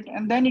report it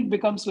and then it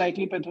becomes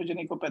likely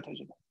pathogenic or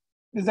pathogenic.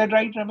 Is that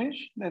right,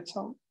 Ramesh? That's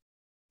how?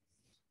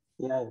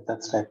 Yeah,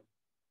 that's right.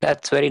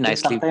 That's very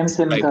nicely. Sometimes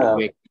in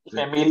the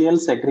familial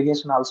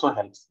segregation also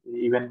helps.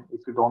 Even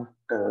if you don't,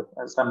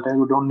 sometimes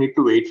you don't need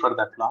to wait for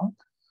that long.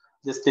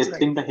 Just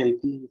testing the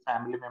healthy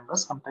family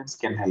members sometimes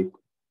can help.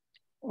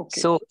 Okay.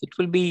 So it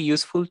will be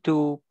useful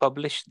to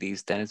publish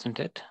these then, isn't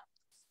it?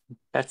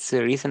 That's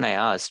the reason I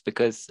asked,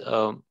 because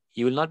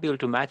you will not be able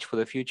to match for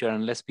the future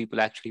unless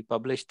people actually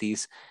publish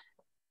these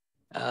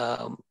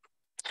It's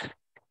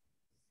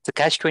a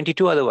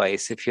catch-22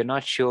 otherwise, if you're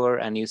not sure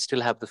and you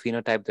still have the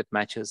phenotype that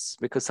matches,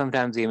 because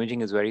sometimes the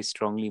imaging is very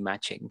strongly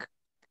matching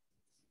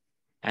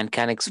and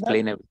can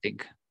explain everything.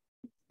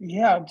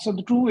 Yeah, so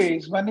the two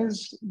ways. One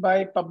is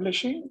by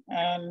publishing,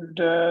 and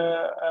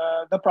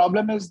the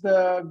problem is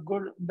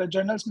the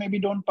journals maybe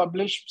don't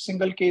publish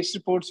single case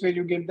reports where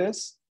you give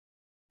this.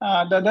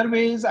 The other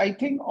way is, I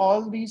think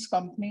all these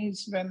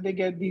companies, when they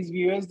get these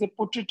viewers, they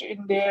put it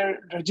in their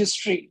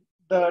registry,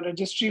 the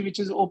registry which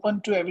is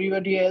open to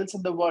everybody else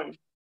in the world.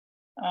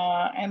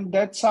 And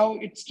that's how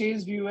it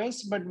stays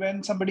viewers. But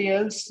when somebody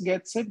else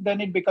gets it,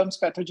 then it becomes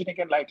pathogenic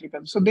and likely.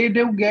 So they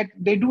do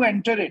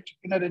enter it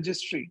in a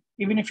registry,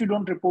 even if you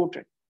don't report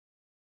it.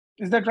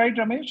 Is that right,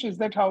 Ramesh? Is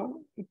that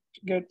how it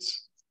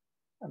gets?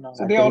 No,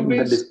 so I they think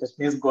always the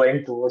discussion is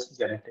going towards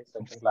genetics. I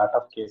think a lot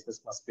of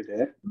cases must be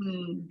there.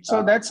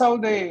 So that's how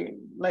they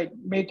like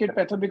make it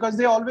better, because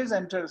they always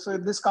enter. So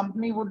this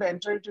company would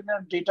enter it in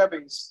a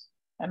database,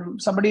 and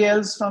somebody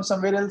else from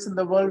somewhere else in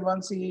the world,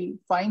 once he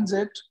finds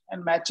it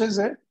and matches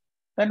it,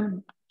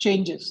 then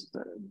changes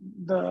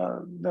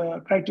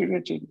the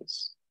criteria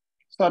changes.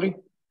 Sorry,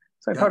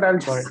 so I thought I'll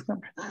just. Got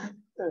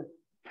it.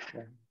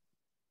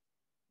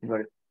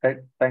 Right.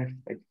 Thanks.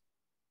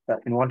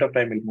 In want of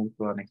time, we'll move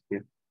to our next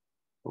year.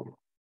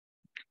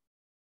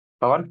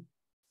 Pawan?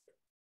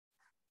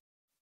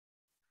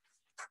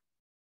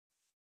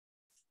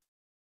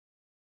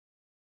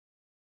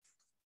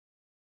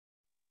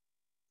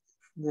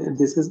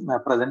 This is my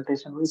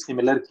presentation with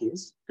similar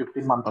case.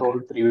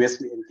 15-month-old,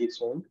 previously healthy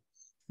child,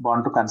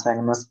 born to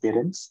consanguineous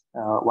parents.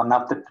 One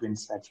of the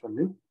twins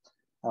actually.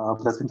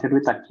 Presented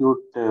with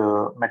acute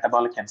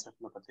metabolic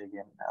encephalopathy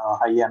again,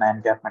 high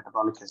anion gap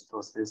metabolic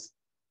acidosis,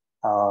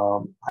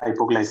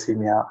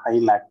 hypoglycemia, high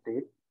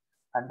lactate,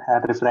 and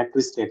had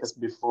refractory status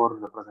before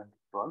the presented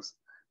was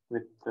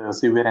with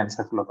severe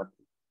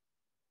encephalopathy.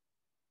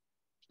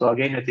 So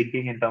again, you're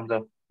thinking in terms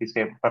of the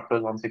same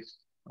fructose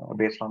 1,6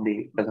 based on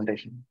the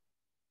presentation.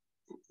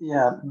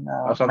 Yeah,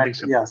 some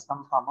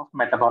form of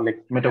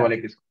metabolic.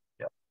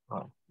 Yeah.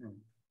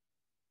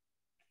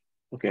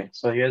 Okay,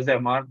 so here's the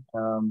MR.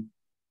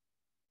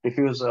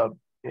 Diffuse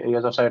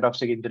areas of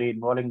cytotoxic injury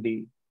involving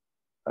the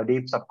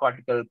deep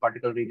subcortical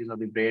particle regions of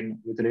the brain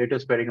with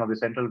relative sparing of the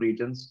central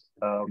regions,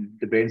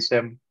 the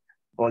brainstem,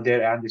 both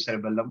there and the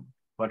cerebellum.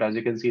 But as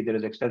you can see, there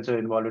is extensive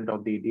involvement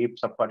of the deep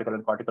subcortical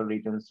and cortical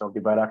regions of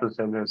the bilateral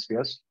cerebral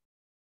spheres.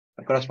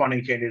 The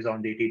corresponding changes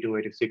on the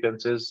T280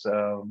 sequences.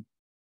 So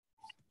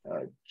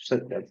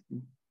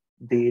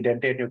the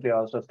dentate nuclei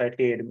also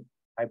slightly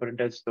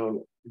hyperintense,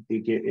 so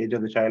the age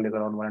of the child is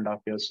around 1.5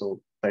 years,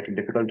 so slightly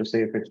difficult to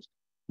say if it's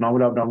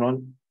normal or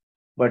abnormal.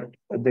 But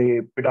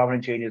the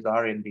predominant changes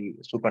are in the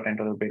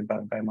supratentorial brain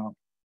parenchyma.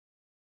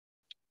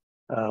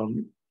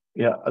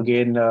 Yeah,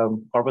 again,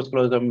 corpus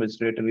callosum is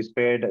relatively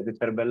spared. The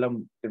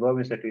cerebellum, the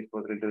vermis at least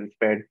was relatively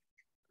spared.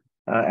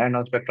 And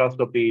on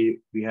spectroscopy,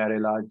 we had a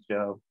large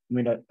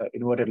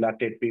inverted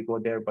lactate peak over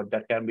there, but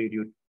that can be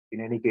due in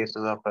any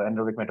cases of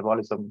anaerobic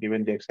metabolism,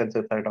 given the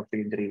extensive cytotoxic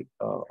injury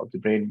of the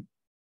brain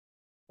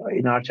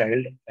in our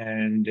child.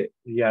 And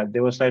yeah,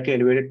 there was slightly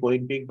elevated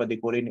choline peak, but the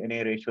choline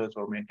NA ratios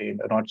were maintained,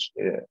 not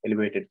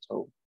elevated.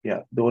 So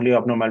yeah, the only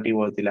abnormality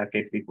was the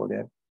lactate peak over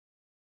there.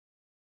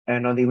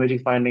 And on the imaging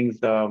findings,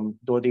 though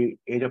the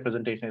age of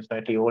presentation is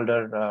slightly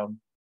older,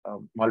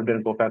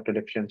 molybdenum cofactor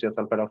deficiency or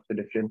sulfur oxide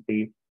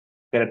deficiency,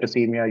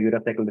 keratosemia,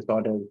 urea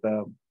disorders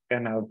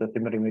can have the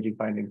similar imaging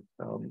findings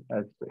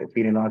as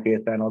seen in our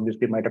case, and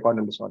obviously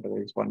mitochondrial disorder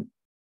is one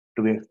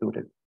to be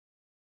excluded.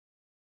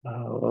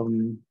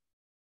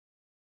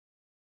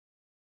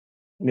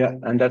 Yeah,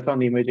 and that's on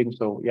the imaging.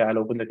 So yeah, I'll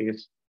open the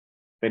case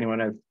if anyone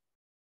has.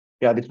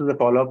 Yeah, this is a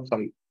follow-up.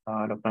 Sorry,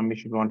 Dr.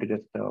 Amish, you want to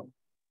just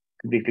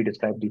briefly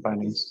describe the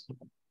findings?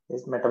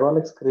 Yes,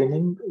 metabolic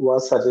screening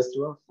was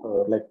suggestive of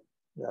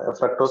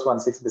fructose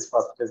 1,6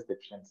 bisphosphorase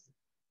deficiency.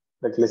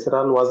 The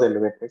glycerol was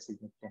elevated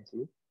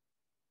significantly,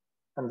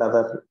 and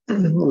other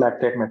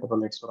lactate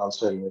metabolites were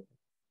also elevated.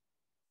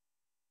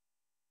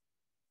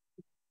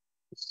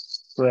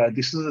 So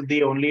this is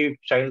the only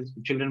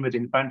children with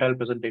infantile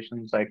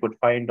presentations I could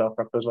find of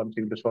fructose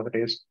 1,6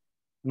 bisphosphorase.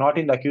 Not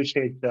in the acute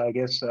stage, I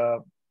guess,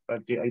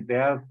 but they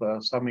have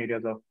some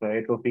areas of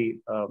atrophy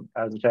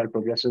as the child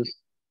progresses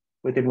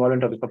with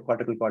involvement of the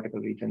subcortical cortical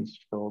regions.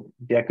 So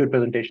the acute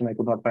presentation, I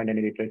could not find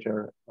any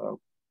literature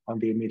on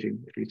the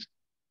imaging, at least.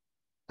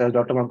 So as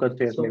Dr. Mankad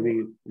says,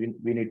 maybe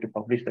we need to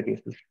publish the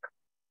cases.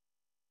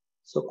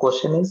 So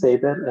question is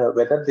either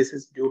whether this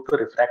is due to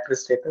refractory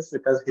status,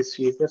 because his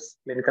seizures,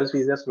 clinical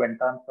seizures went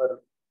on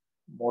for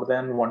more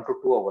than 1 to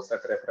 2 hours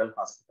at referral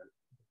hospital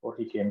before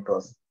he came to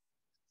us.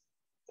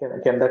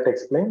 Can that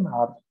explain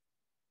or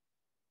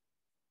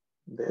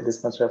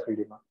this much of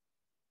edema?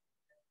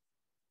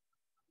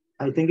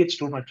 I think it's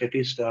too much, at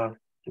least to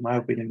my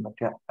opinion, but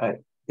yeah,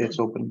 it's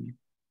open.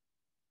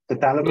 The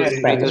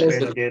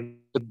thalamic again.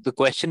 The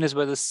question is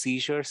whether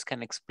seizures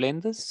can explain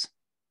this?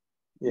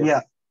 Yes.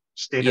 Yeah.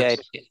 Yeah,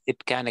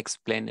 it can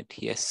explain it,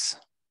 yes.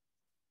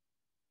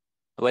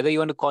 whether you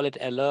want to call it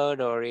alert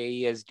or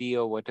AESD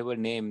or whatever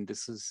name,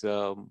 this is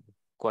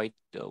quite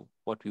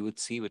what we would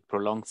see with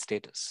prolonged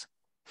status.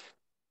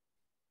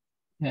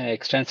 Yeah,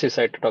 extensive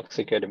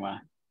cytotoxic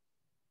edema.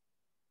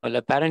 Well,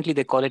 apparently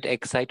they call it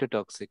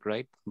excitotoxic,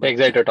 right? But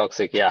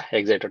Excitotoxic, yeah,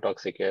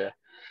 excitotoxic. Yeah.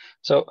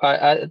 So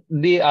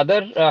the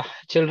other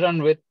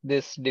children with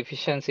this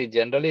deficiency,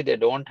 generally they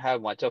don't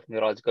have much of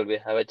neurological. We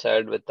have a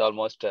child with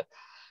almost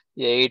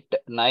 8,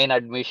 9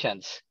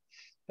 admissions.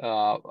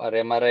 Our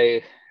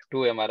MRI, 2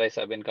 MRIs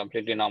have been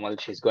completely normal.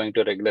 She's going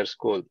to regular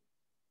school.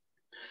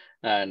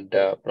 And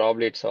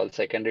probably it's all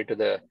secondary to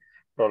the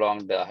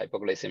prolonged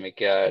hypoglycemic,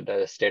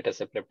 the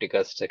status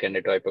epilepticus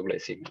secondary to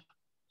hypoglycemia.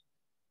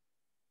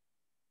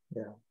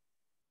 Yeah.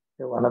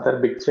 One other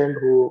big child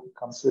who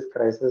comes with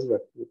crisis,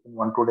 but within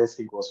 1-2 days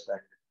he goes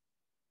back.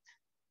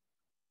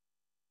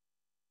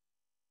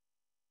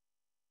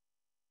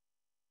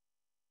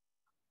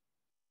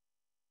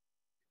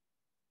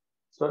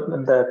 So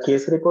the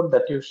case report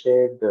that you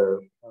shared,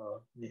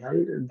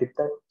 Nihaal, did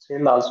that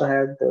child also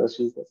had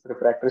seizures,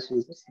 refractory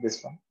seizures?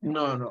 This one?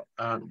 No.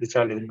 The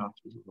child is not.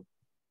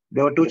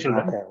 There were 2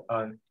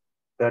 children.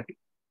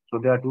 So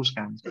there are 2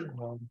 scans.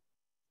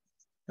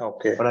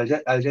 Okay. But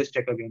I'll just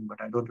check again. But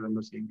I don't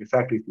remember seeing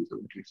refractory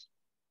seizures at least.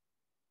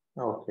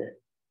 Okay.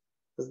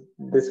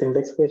 This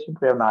index patient,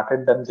 we have not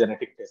yet done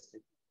genetic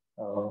testing.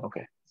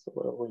 Okay. So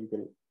we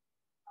will.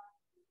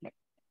 Yeah.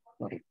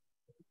 Okay.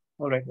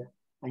 All right. Yeah.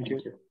 Thank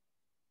you.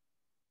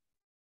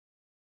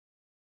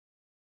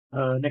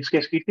 Next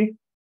case, Kirti.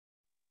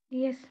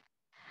 Yes.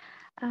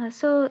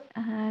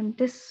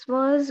 This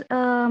was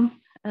a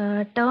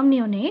term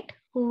neonate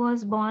who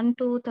was born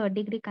to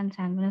third-degree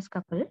consanguineous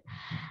couple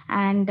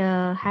and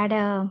had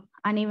a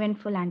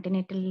uneventful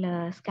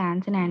antenatal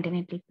scans in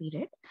antenatal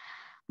period.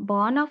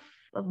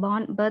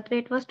 Birth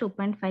weight was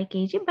 2.5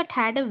 kg, but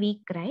had a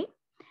weak cry.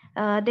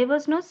 There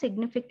was no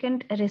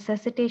significant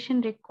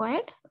resuscitation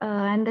required,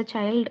 and the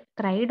child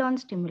cried on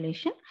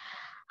stimulation.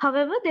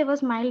 However, there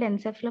was mild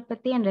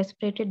encephalopathy and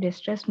respiratory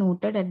distress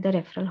noted at the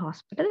referral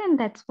hospital, and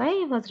that's why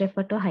he was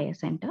referred to a higher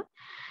center.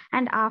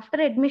 And after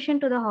admission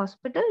to the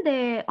hospital,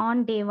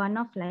 on day 1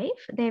 of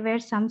life, there were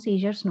some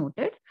seizures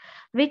noted,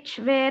 which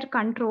were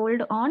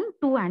controlled on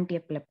 2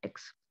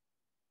 anti-epileptics.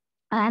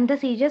 And the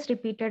seizures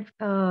repeated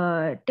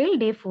till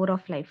day 4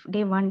 of life.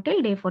 Day 1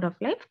 till day 4 of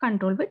life,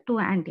 controlled with 2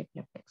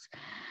 anti-epileptics.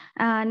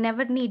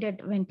 Never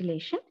needed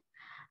ventilation.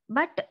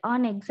 But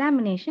on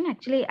examination,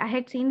 actually, I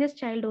had seen this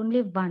child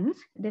only once.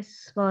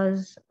 This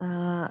was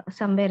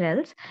somewhere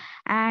else.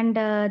 And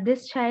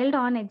this child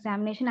on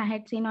examination, I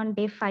had seen on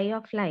day 5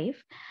 of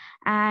life.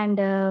 And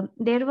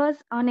there was,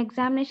 on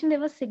examination, there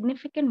was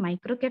significant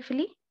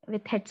microcephaly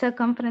with head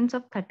circumference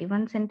of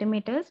 31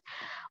 centimeters,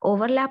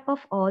 overlap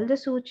of all the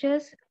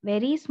sutures,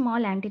 very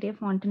small anterior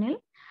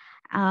fontanelle,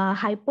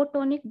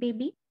 hypotonic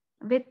baby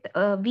with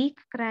a weak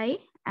cry,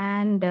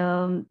 and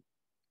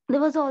there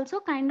was also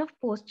kind of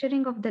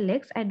posturing of the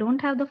legs. I don't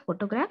have the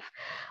photograph,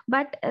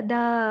 but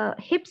the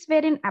hips were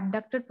in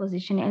abducted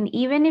position. And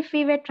even if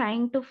we were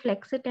trying to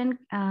flex it and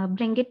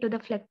bring it to the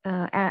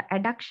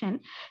adduction,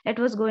 it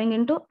was going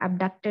into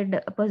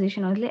abducted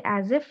position only,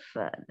 as if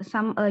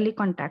some early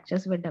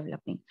contractures were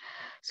developing.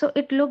 So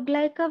it looked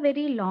like a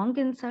very long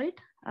insult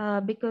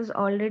because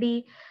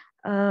already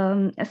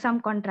some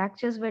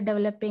contractures were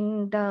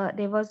developing.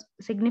 There was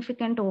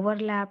significant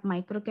overlap,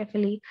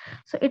 microcephaly.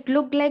 So it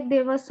looked like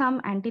there was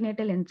some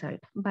antenatal insult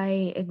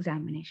by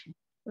examination.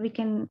 We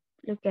can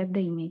look at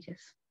the images.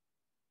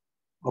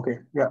 Okay,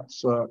 yeah,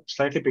 so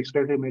slightly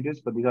pixelated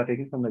images, but these are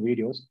taken from the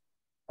videos.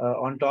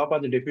 On top are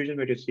the diffusion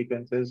weighted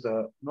sequences.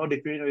 No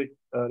diffusion weight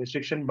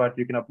restriction, but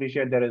you can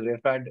appreciate there is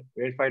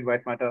rarefied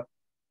white matter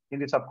in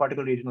the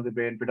subcortical region of the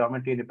brain,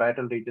 predominantly in the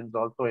parietal regions,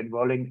 also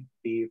involving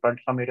the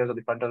some areas of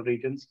the frontal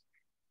regions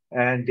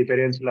and the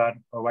peninsular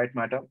white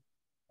matter.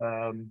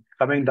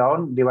 Coming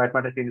down, the white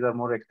matter changes are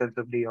more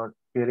extensively or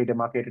clearly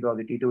demarcated on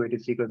the T2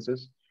 weighted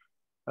sequences.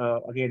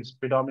 Again,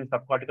 predominant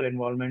subcortical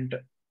involvement.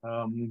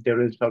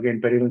 There is again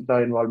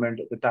peninsular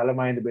involvement. The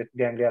thalami and the basal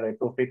ganglia are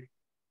atrophic.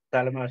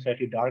 Thalami are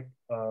slightly dark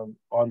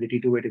on the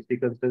T2 weighted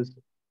sequences.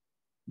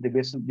 The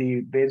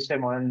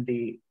brainstem on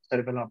the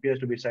cerebellum appears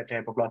to be slightly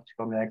hypoplastic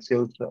on the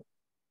axials.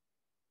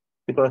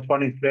 The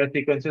corresponding flare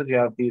sequences, you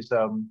have these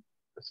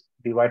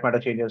the white matter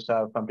changes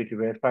are completely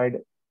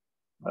verified.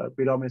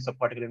 Predominant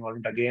subcortical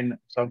involvement, again,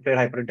 some flare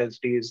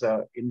hyperintensities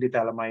in the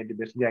thalami, the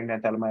basal ganglia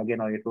and thalami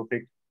again are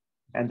atrophic,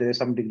 and there is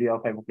some degree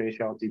of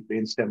hypoplasia of the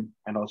brainstem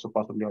and also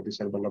possibly of the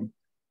cerebellum.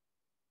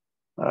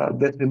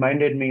 This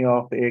reminded me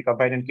of a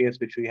companion case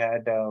which we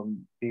had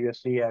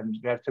previously, and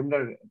we had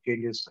similar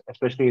changes,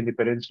 especially in the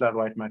peninsular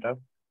white matter,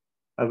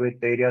 with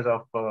areas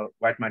of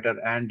white matter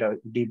and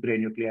deep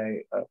brain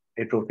nuclei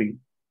atrophy.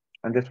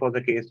 And this was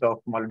a case of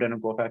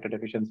molybdenum cofactor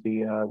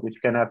deficiency, which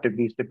can have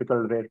these typical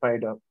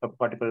rarefied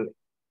subcortical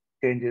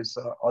changes,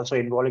 also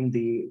involving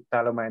the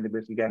thalami and the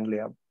basal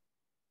ganglia.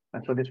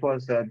 And so this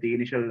was the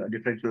initial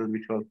differential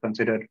which was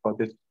considered for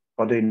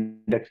the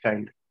index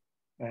child.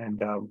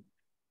 And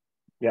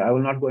yeah, I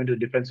will not go into the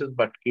differences,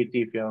 but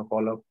Kirti, if you have a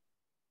follow-up.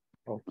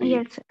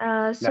 Yes.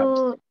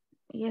 So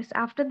Yes,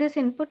 after this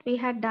input, we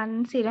had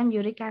done serum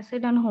uric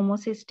acid and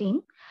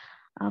homocysteine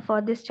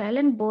for this child,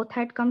 and both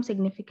had come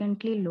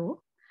significantly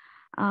low.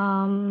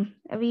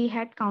 We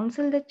had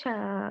counseled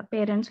the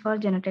parents for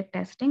genetic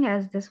testing,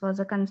 as this was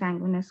a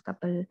consanguineous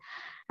couple,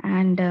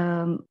 and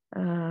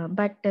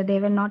but they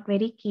were not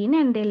very keen,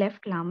 and they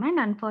left Lama, and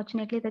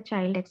unfortunately the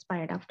child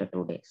expired after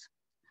 2 days.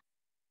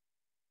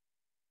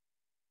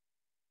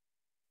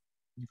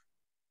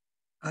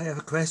 I have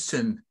a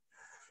question.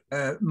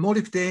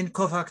 Molybdenum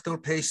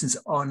cofactor patients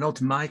are not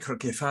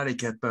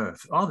microcephalic at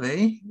birth, are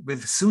they?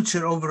 With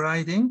suture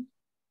overriding?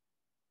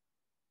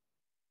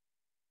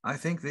 I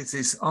think this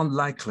is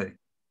unlikely.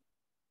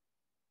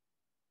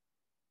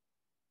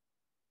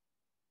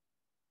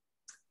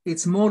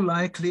 It's more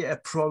likely a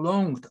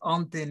prolonged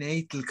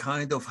antenatal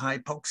kind of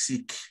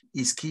hypoxic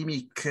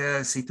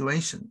ischemic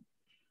situation.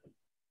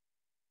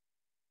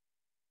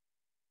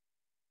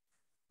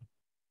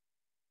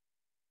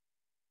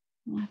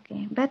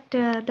 Okay, but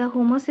the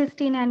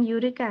homocysteine and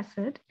uric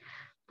acid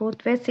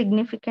both were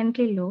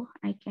significantly low.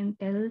 I can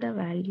tell the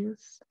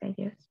values, I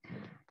guess.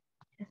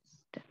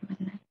 Just a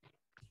minute.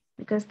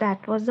 Because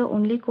that was the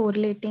only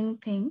correlating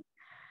thing.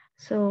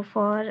 So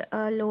for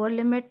a lower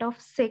limit of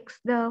 6,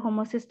 the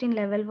homocysteine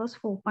level was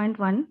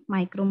 4.1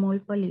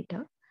 micromole per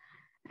liter.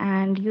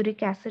 And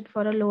uric acid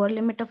for a lower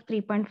limit of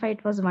 3.5,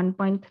 it was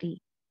 1.3.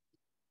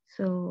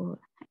 So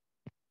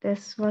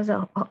this was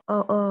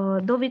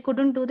though we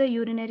couldn't do the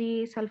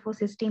urinary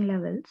sulfocysteine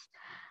levels,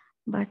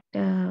 but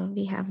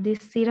we have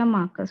these serum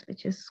markers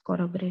which is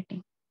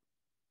corroborating.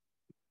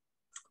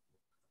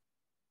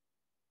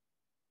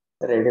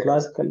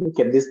 Radiologically,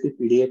 can this be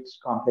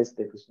PDH complex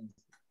deficiency?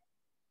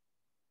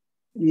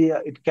 Yeah,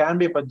 it can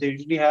be, but they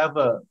usually have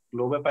a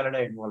global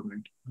pallida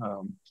involvement,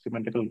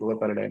 symmetrical global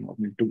pallida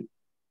involvement too.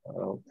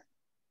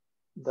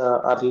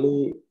 The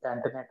early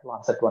antenatal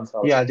onset ones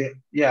also. Yeah,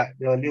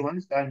 the early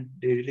ones, and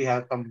they usually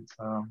have some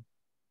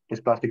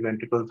dysplastic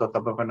ventricles or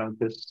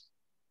subappendicitis,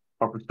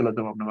 corpuscular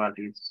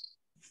abnormalities.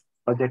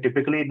 But they're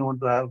typically known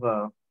to have,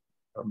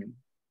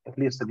 at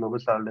least the global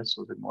salus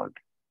was involved.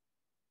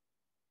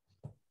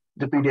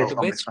 The PDH So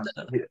complex.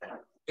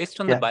 Based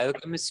on the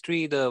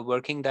biochemistry, the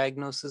working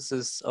diagnosis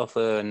is of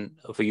a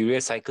urea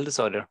cycle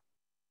disorder.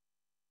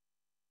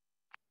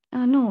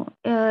 No,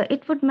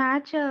 it would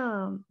match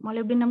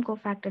molybdenum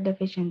cofactor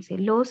deficiency.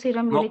 Low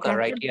serum uric acid,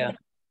 right? Yeah.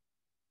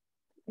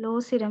 Low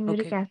serum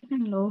uric acid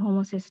and low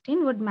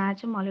homocysteine would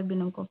match a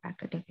molybdenum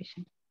cofactor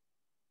deficiency.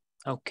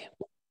 Okay.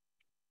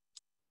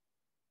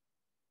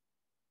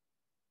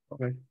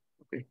 Okay.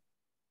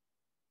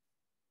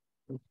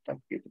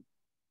 Thank you.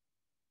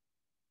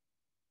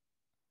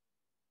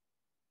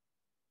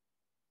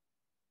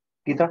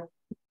 Geeta?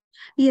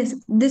 Yes,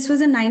 this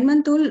was a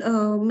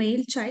 9-month-old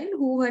male child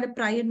who had a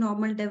prior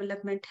normal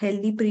development,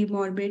 healthy,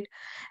 pre-morbid,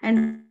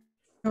 and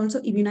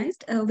also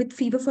immunized with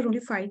fever for only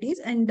 5 days,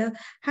 and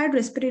had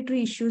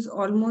respiratory issues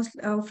almost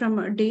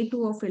from day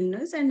 2 of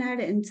illness, and had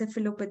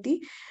encephalopathy.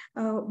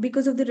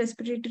 Because of the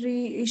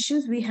respiratory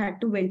issues, we had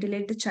to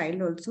ventilate the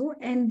child also,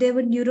 and there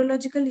were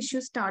neurological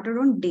issues started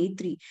on day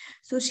 3.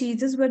 So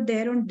seizures were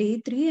there on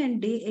day 3,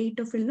 and day 8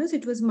 of illness,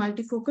 it was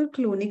multifocal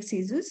clonic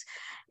seizures.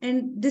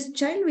 And this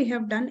child, we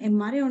have done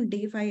MRI on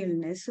day 5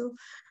 illness. So,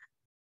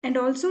 and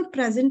also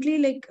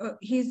presently,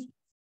 he's.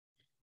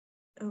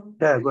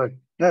 Good.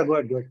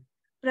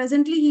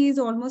 Presently, he is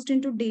almost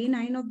into day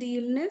 9 of the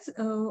illness.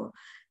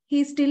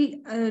 He's still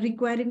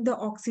requiring the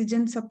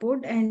oxygen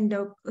support, and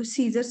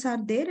seizures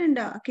are there, and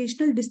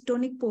occasional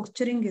dystonic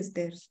posturing is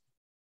there.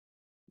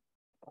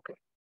 Okay.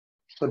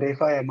 So day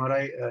 5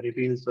 MRI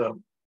reveals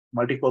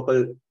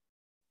multifocal,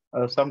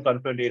 some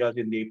confluent areas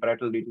in the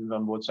parietal regions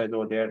on both sides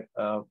over there.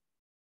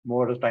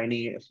 More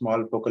tiny,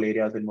 small focal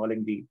areas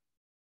involving the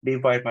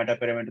D5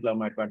 metaperimental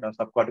or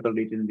subcortical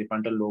region in the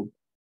frontal lobe,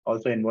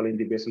 also involving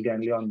the basal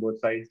ganglia on both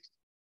sides.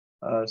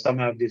 Some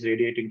have this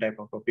radiating type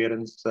of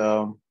appearance.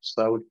 So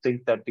I would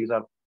think that these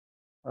are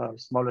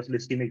small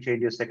ischemic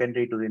changes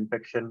secondary to the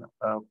infection,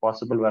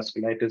 possible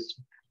vasculitis.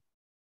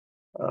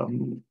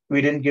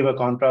 We didn't give a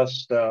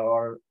contrast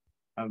if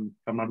I'm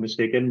not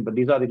mistaken, but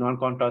these are the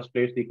non-contrast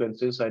flare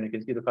sequences, and you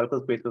can see the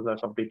focal spaces are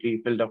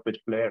completely filled up with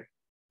flare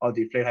or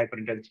the flare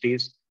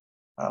hyperintensities.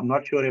 I'm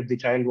not sure if the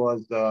child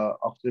was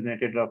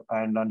oxygenated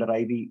and under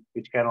IV,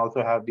 which can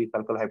also have the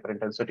focal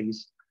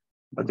hyperintensities.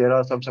 But there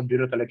are some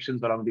subdural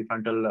collections along the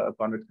frontal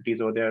convexities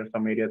over there,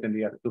 some areas in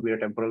the superior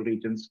temporal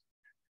regions,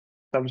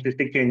 some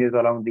cystic changes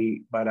along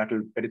the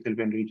bilateral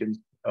perisylvian regions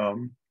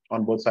on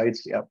both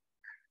sides. Yeah.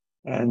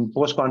 And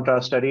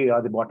post-contrast study,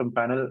 the bottom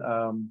panel,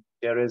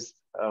 there is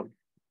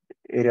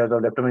areas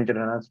of leptomeningeal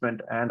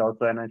enhancement and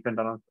also enhancement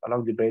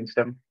along the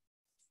brainstem,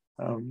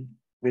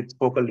 with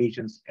focal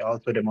lesions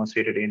also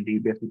demonstrated in the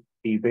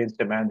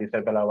brainstem and the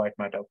cerebellar white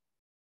matter.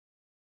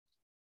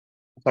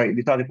 Sorry,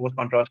 these are the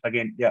post-contrast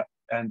again. Yeah,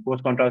 and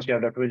post-contrast, you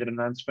have leptomeningeal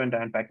enhancement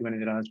and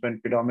pachymeningeal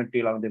enhancement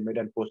predominantly along the mid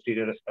and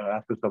posterior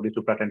aspects of the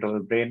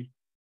supratemporal brain.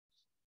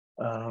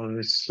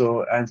 And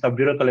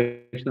subdural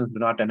collections do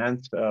not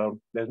enhance.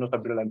 There's no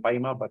subdural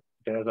empyema, but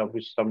there's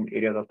obviously some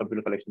areas of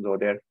subdural collections over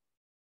there.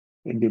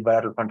 in the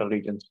bilateral frontal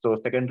regions. So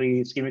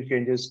secondary ischemic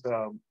changes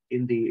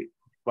in the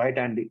white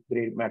and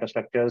gray matter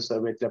structures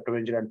with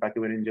leptomeningeal and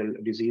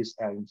pachymeningeal disease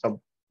and some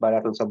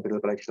bilateral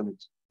subdural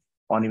collections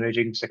on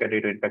imaging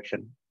secondary to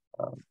infection.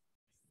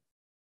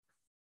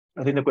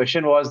 I think the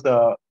question was,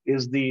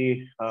 is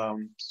the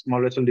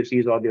small vessel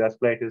disease or the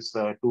vasculitis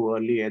too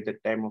early at the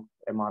time of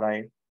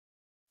MRI?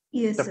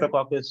 Yes,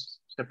 Streptococcus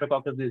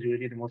is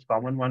usually the most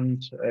common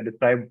ones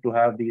described to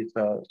have these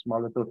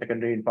small vessel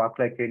secondary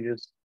infarct-like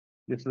changes.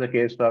 This is the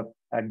case of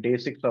at day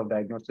 6 of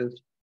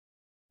diagnosis.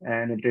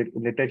 And in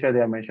literature, they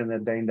have mentioned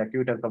that in the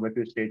acute and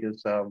subacute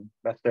stages,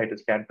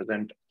 vasculitis can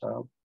present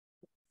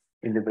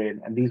in the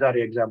brain. And these are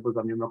the examples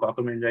of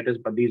pneumococcal meningitis,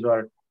 but these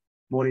are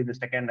more in the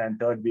second and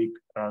third week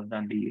rather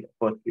than the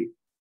first week.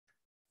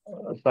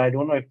 So I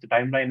don't know if the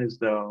timeline is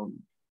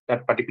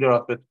that particular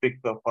or specific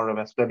for a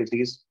vascular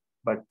disease,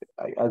 but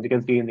as you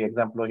can see in the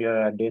example here,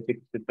 at day 6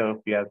 itself,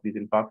 we have these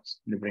infarcts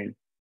in the brain.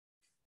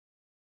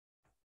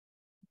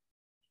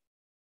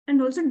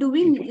 And also, do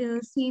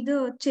we see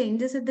the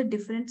changes at the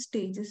different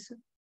stages?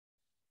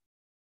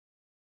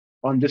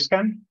 On this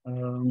scan?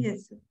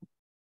 Yes, sir.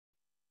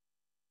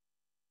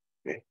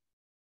 Okay.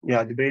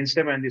 Yeah, the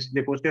brainstem and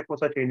the posterior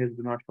fossa changes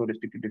do not show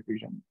restricted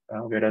diffusion,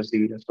 whereas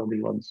the rest of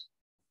the ones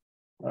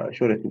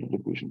show restricted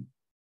diffusion.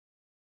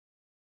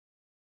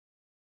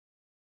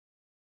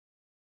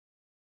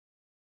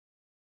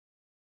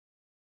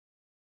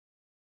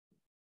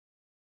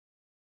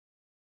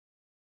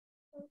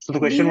 So the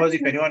question was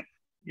if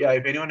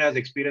anyone has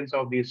experience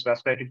of these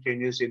vasculitic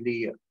changes in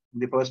the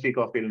first week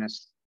of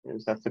illness.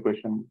 Yes, that's the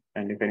question.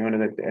 And if anyone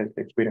has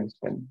experience,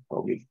 then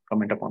probably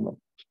comment upon that.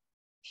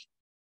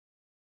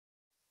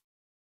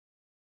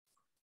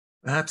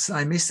 Perhaps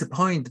I missed the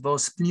point.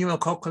 Was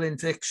pneumococcal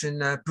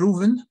infection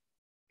proven?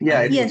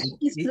 Yeah,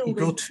 it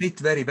would fit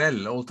very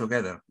well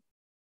altogether.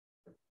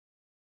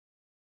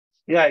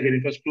 Yeah, again,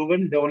 it was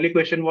proven. The only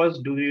question was,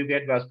 do you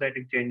get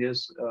vasculitic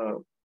changes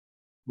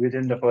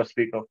within the first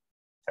week of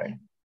time?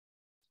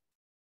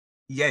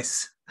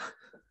 Yes.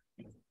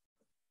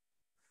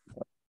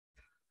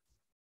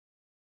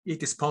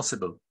 It is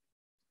possible.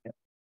 Yeah.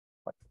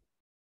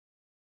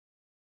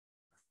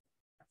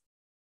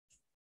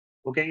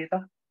 Okay,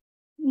 Geeta?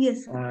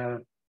 Yes.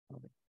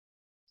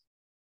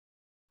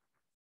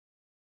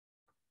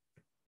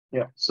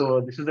 Yeah,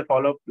 so this is the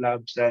follow-up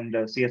labs and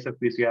CSF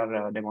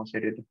PCR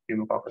demonstrated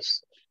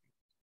pneumococcus.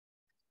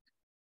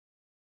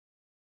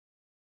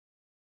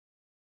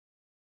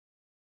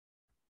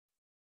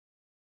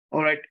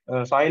 All right,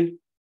 Sahil.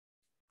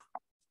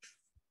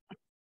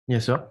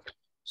 Yes, sir.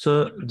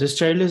 So this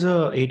child is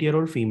a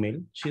 8-year-old female.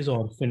 She's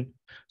orphan.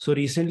 So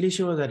recently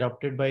she was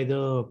adopted by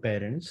the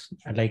parents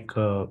like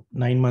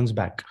 9 months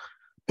back.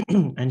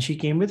 And she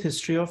came with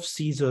history of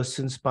seizures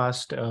since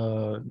past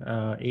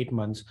 8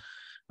 months.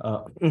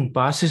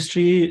 Past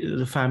history,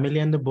 the family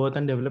and the birth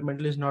and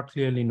developmental is not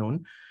clearly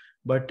known.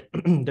 But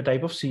the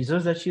type of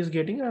seizures that she is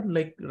getting are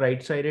like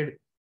right-sided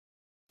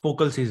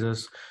focal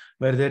seizures,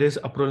 where there is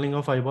uprolling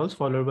of eyeballs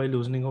followed by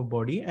loosening of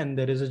body, and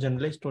there is a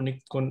generalized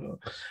tonic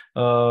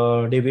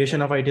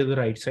deviation of eye to the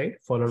right side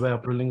followed by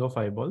uprolling of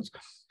eyeballs,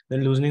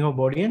 then loosening of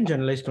body and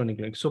generalized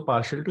tonic. So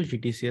partial to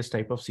GTCS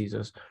type of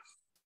seizures.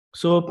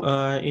 So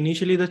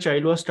initially the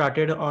child was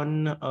started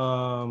on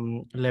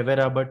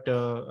Levera, but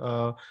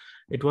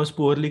it was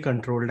poorly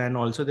controlled, and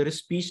also there is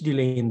speech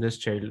delay in this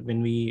child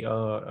when we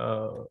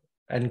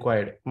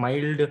inquired.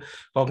 Mild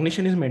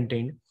cognition is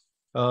maintained.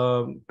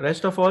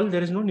 Rest of all,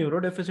 there is no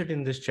neurodeficit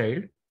in this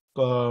child.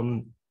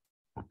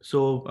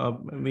 So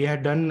we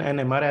had done an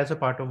MRI as a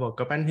part of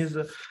workup, and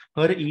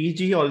her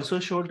EEG also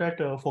showed that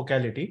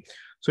focality.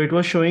 So it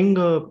was showing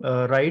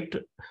right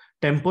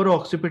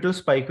temporo-occipital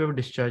spike wave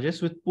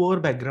discharges with poor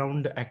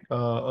background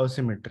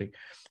asymmetry.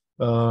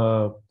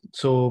 So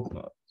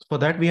for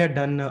that we had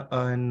done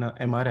an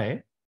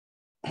MRI.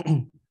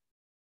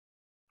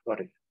 Got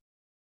it.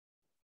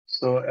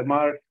 So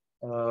MR.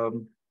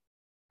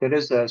 There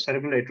is a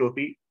cerebral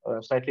atrophy,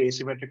 slightly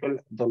asymmetrical.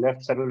 The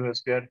left cerebral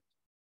hemisphere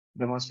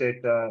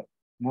demonstrate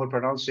more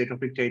pronounced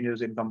atrophic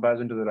changes in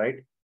comparison to the right.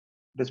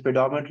 It is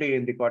predominantly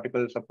in the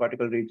cortical,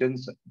 subcortical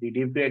regions. The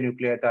deep gray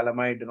nuclear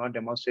thalami do not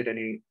demonstrate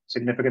any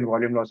significant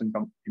volume loss in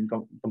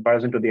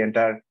comparison to the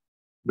entire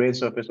brain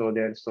surface over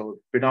there. So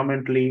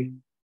predominantly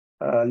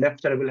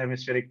left cerebral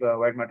hemispheric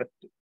white matter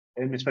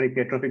hemispheric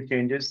atrophic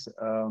changes.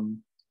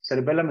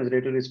 Cerebellum is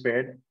relatively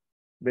spared.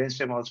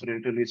 Brainstem also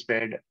relatively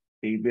spared.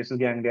 The basal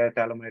ganglia,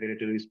 thalami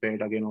relatively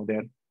spared again over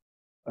there.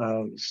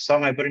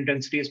 Some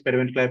hyperintensities,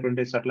 periventricular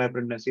hyperintensity, subtle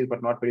hyperintensities,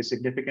 but not very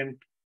significant.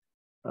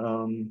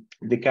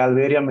 The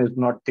calvarium is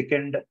not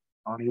thickened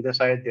on either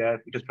side.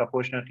 It is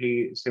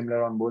proportionately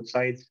similar on both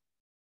sides.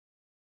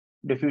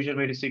 Diffusion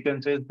various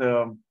sequences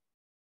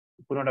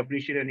could not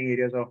appreciate any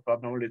areas of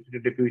abnormal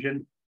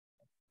diffusion.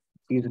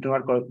 These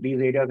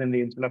areas in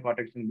the insular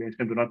cortex and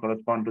brainstem do not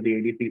correspond to the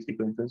ADC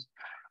sequences.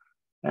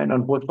 And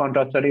on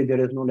post-contrast study,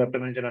 there is no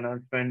leptomeningeal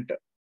enhancement,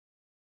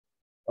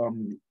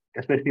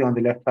 especially on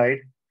the left side,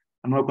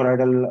 and no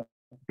choroidal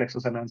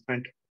plexus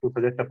enhancement to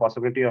suggest the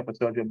possibility of a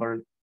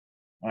surgical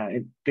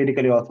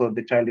Clinically also,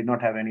 the child did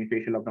not have any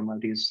facial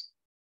abnormalities.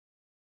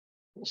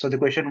 So the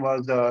question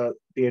was the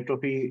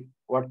atrophy,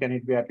 what can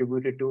it be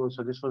attributed to?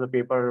 So this was a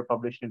paper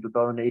published in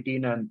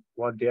 2018, and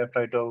what they have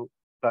tried to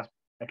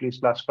at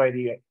least classify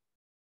the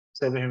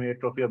cerebral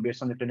hemiatrophy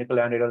based on the clinical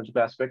and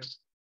radiological aspects.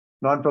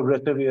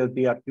 Non-progressive is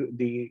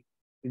the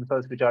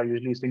insults which are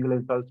usually single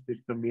insults, which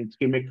can be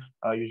ischemic,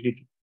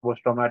 usually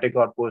post-traumatic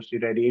or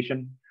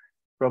post-irradiation.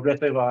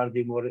 Progressive are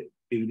the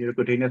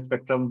neurocutaneous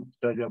spectrum,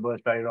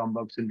 Sturge-Weber,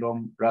 Romberg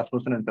syndrome,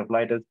 Rasmussen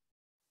encephalitis,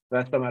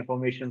 vascular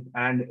malformations,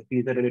 and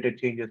seizure-related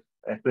changes,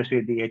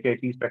 especially the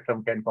HIT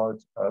spectrum, can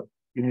cause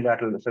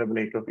unilateral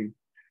cerebral atrophy.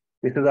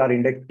 This is our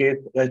index case,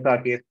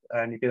 LSAR case,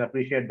 and you can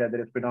appreciate that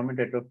there is predominant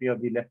atrophy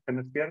of the left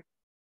hemisphere,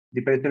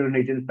 the peripheral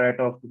region part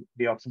of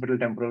the occipital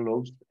temporal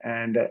lobes,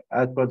 and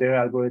as per their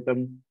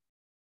algorithm,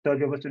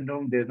 Sturge-Weber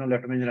syndrome, there is no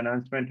left hemisphere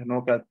enhancement,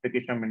 no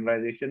calcification or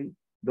mineralization,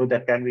 though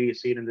that can be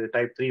seen in the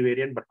type 3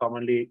 variant, but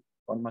commonly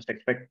one must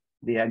expect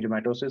the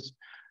angiomatosis.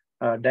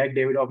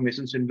 Dyke-Davidoff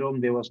Mason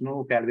syndrome, there was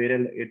no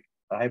calvarial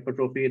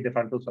hypertrophy. The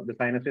frontals of the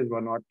sinuses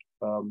were not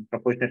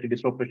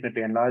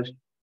disproportionately enlarged.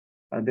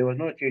 There was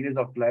no changes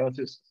of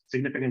gliosis,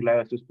 significant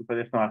gliosis to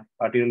possess no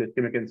arterial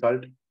ischemic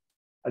insult.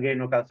 Again,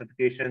 no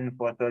calcification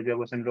for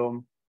Sturge-Weber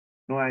syndrome,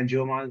 no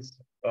angiomas,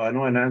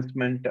 no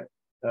enhancement.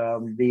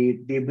 The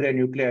deep gray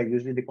nuclei,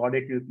 usually the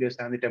caudate nucleus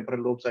and the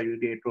temporal lobes, are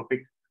usually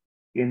atrophic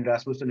in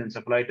Rasmussen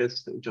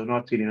encephalitis, which was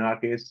not seen in our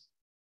case.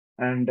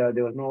 And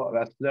there was no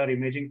vascular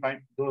imaging,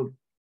 though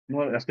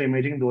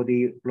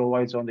the flow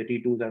wise on the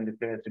T2s and the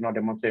players did not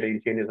demonstrate any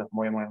changes of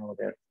moema over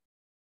there.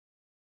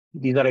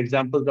 These are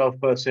examples of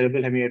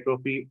cerebral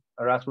hemiatrophy,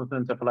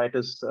 Rasmussen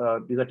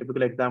encephalitis. These are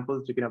typical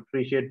examples. You can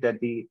appreciate that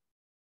the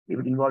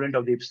involvement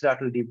of the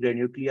ipsilateral deep gray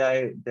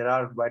nuclei, there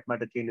are white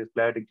matter changes,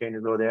 cliotic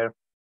changes over there.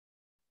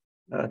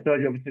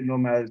 Sturge-Weber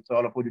syndrome, as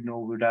all of you know,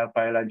 would have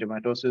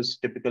pyeloangiomatosis.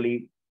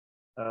 Typically,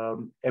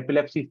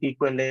 epilepsy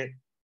sequelae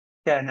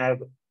can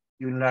have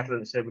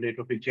unilateral cerebral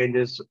atrophic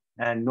changes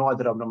and no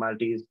other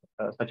abnormalities,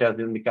 such as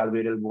in the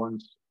calvarial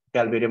bones,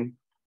 calvarium,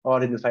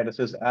 or in the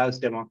sinuses, as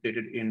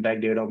demonstrated in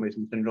Dyke-Davidoff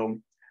Mason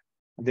syndrome.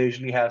 They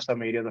usually have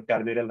some areas of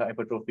calvarial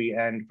hypertrophy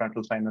and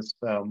frontal sinus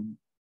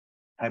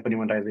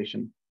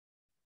hyperpneumatization.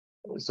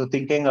 So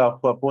thinking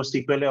of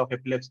post-sequelae of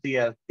epilepsy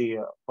as the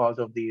cause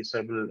of the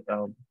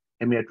cerebral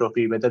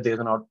hemiatrophy, whether there's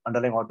an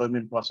underlying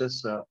autoimmune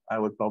process, I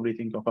would probably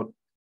think of a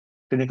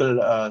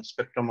clinical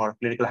spectrum or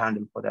clinical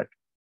handle for that.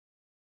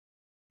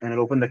 And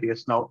I'll open the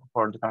case now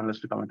for the panelists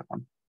to comment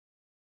upon.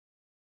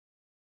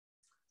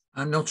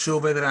 I'm not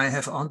sure whether I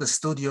have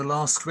understood your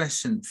last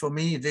question. For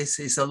me, this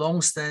is a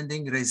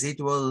long-standing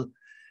residual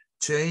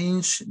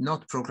change,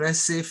 not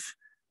progressive.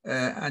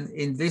 And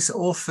in this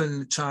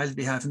orphan child,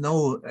 we have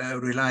no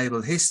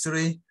reliable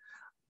history.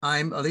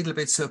 I'm a little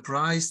bit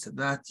surprised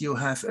that you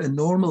have a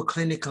normal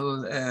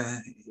clinical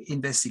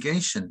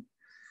investigation.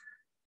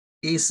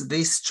 Is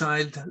this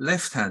child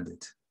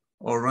left-handed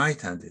or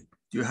right-handed?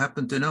 Do you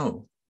happen to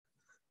know?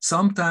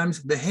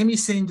 Sometimes the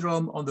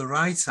hemisyndrome on the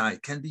right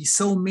side can be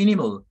so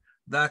minimal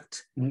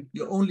that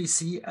you only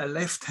see a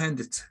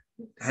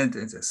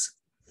left-handedness.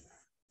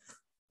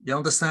 You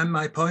understand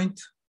my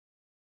point?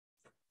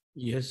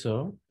 Yes,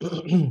 sir.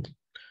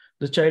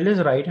 The child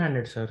is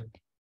right-handed, sir.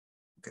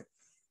 Okay.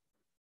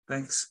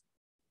 Thanks.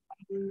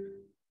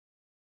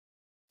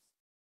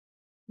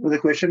 Well, the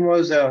question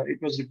was,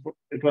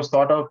 it was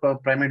thought of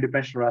primary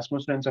differential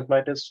Rasmussen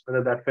encephalitis,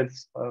 whether that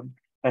fits.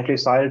 At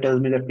least Sahil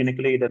tells me that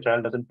clinically the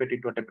child doesn't fit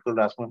into a typical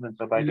Rasmussen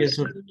encephalitis. Yes,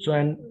 so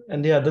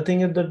and the other thing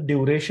is the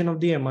duration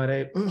of the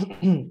MRI.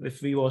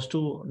 If we was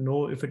to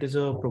know if it is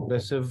a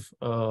progressive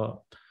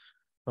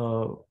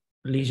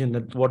lesion,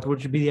 that what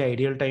would be the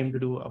ideal time to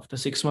do after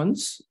 6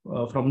 months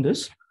from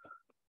this?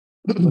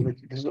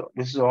 So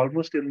this is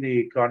almost in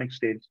the chronic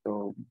stage,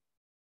 so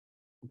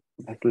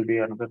that will be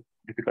another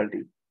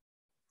difficulty.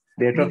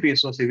 The atrophy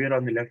is so severe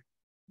on the left.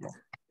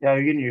 Yeah,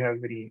 again, you have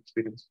very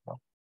experience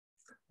now.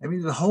 I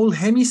mean, the whole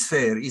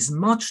hemisphere is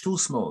much too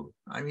small.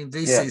 I mean,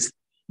 this is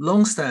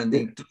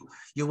long-standing. Yeah.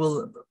 You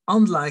will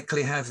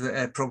unlikely have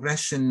a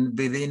progression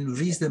within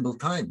reasonable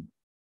time.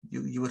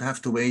 You would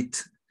have to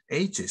wait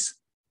ages.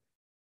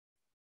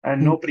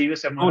 And no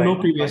previous MRI. Oh, no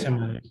previous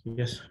MRI.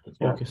 Yes.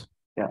 Yeah. Okay.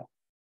 Yeah.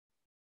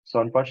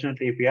 So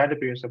unfortunately, if we had a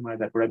previous MRI,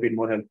 that would have been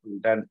more helpful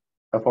than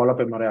a follow-up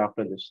MRI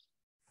after this.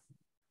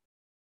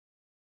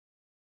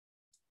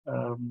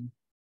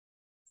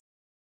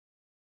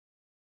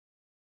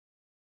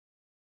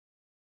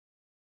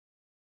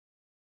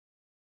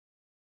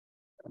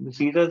 The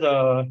seizures,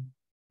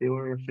 they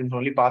were since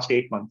only past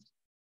 8 months.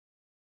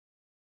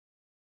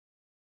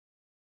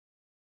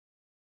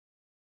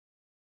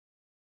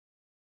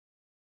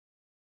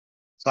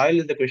 Sahil,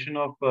 is the question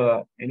of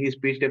any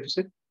speech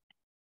deficit?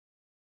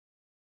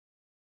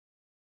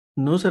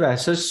 No, sir.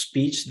 As such,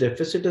 speech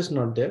deficit is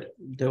not there.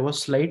 There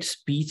was slight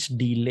speech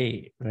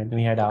delay when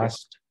we had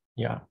asked.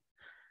 Yeah.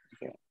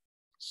 Okay.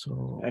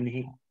 So. And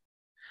he.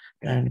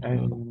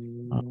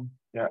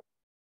 Yeah.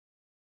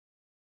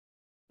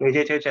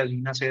 HHH, as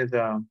Nina says,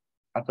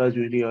 occurs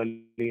usually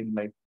early in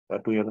life,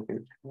 2 years of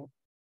age.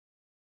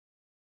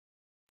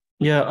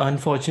 Yeah,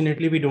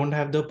 unfortunately, we don't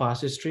have the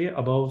past history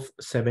above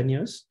 7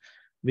 years.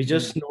 We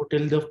just know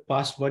till the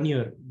past 1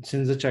 year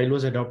since the child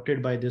was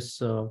adopted by this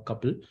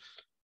couple.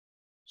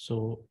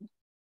 So,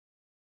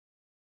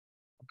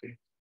 okay.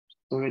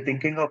 So we're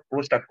thinking of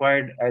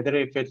post-acquired, either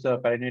if it's a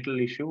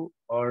perinatal issue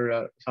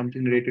or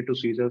something related to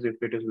seizures if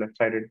it is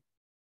left-sided,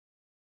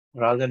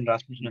 rather than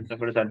Rasmussen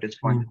encephalitis at this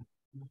point.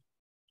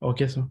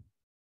 okay, sir.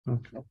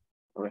 Okay.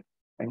 All right.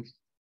 Thanks.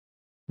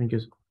 Thank you,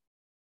 sir.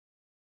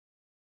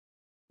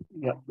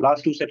 Yeah,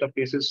 last two set of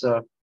cases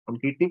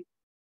completely.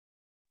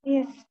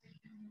 Yes.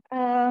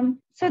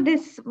 So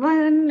this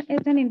one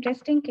is an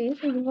interesting case.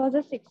 He was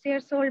a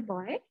 6-year-old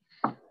boy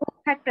who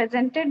had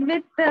presented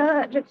with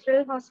the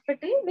referral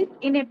hospital with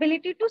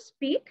inability to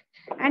speak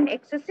and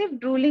excessive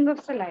drooling of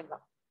saliva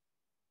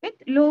with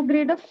low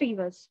grade of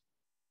fevers.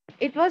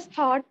 It was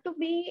thought to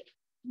be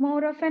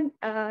more of an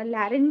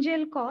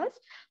laryngeal cause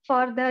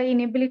for the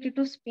inability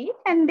to speak,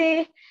 and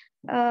they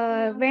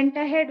went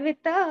ahead with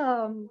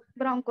the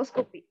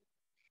bronchoscopy.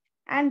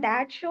 And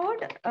that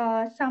showed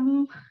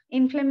some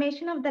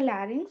inflammation of the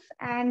larynx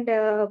and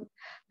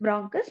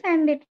bronchus,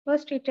 and it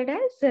was treated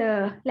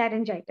as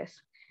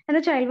laryngitis. And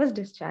the child was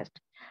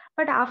discharged.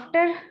 But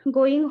after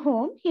going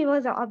home, he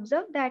was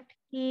observed that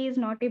he is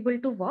not able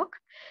to walk.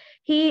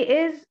 He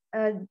is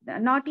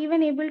not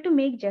even able to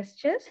make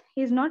gestures.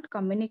 He is not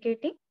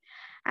communicating.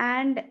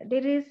 And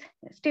there is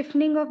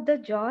stiffening of the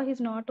jaw.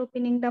 He's not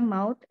opening the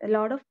mouth, a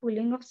lot of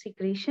pulling of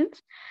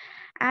secretions.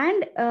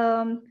 And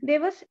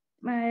there was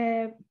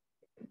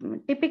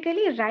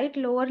typically right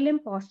lower limb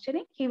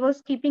posturing. He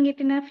was keeping it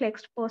in a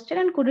flexed posture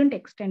and couldn't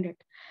extend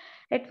it.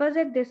 It was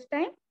at this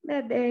time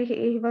that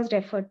he was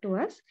referred to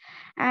us.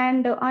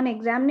 And on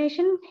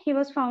examination, he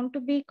was found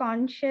to be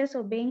conscious,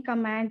 obeying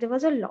commands. There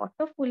was a lot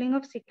of pulling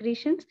of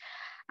secretions,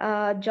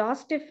 jaw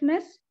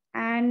stiffness,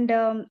 and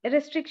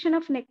restriction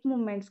of neck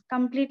movements.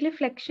 Completely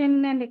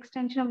flexion and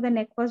extension of the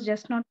neck was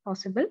just not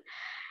possible,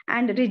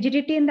 and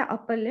rigidity in the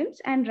upper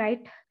limbs and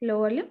right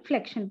lower limb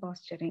flexion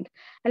posturing.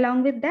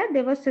 Along with that,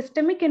 there was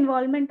systemic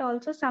involvement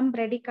also. Some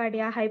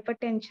bradycardia,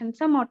 hypertension,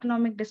 some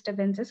autonomic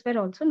disturbances were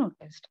also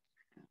noticed.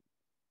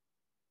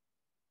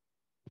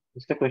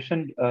 Is the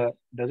question,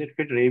 does it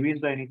fit rabies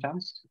by any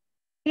chance?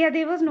 Yeah,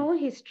 there was no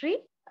history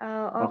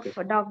of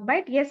dog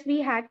bite. Yes, we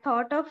had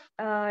thought of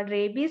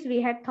rabies.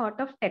 We had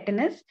thought of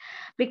tetanus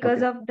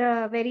because of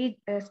the very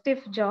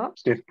stiff jaw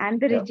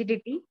and the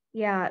rigidity.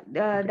 Yeah,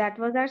 that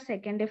was our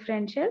second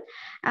differential.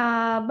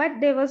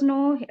 But there was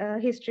no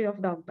history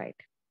of dog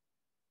bite.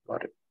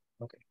 Got it.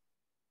 Okay.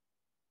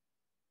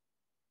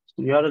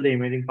 So here are the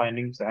imaging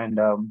findings, and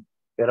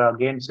there are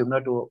again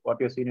similar to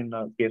what you've seen in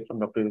the case from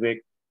Dr.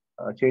 Vivek,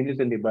 changes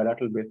in the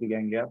bilateral basal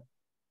ganglia,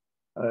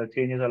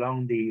 changes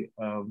along the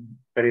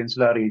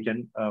peninsular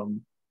region,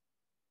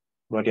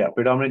 but yeah,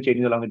 predominant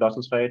changes along the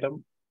dorsal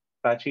striatum,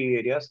 patchy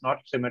areas, not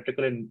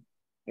symmetrical in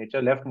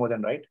nature, left more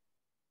than right.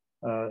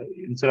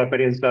 In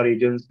peninsular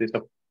regions, the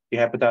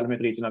hypothalamic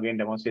region again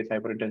demonstrates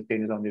hyperintense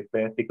changes on the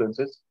pair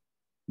sequences,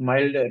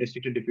 mild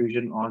restricted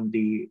diffusion on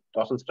the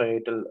dorsal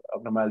striatal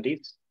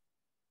abnormalities.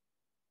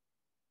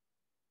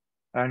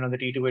 And on the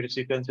T2-weighted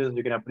sequences,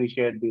 we can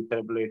appreciate the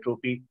cerebral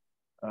atrophy,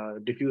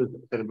 diffuse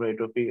cerebral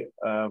atrophy,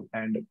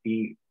 and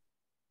the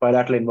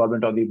bilateral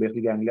involvement of the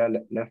basal ganglia,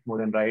 left more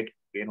than right.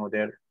 You know,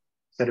 their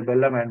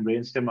cerebellum and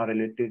brainstem are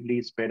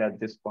relatively spared at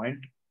this point.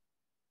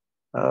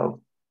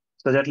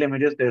 Sagittal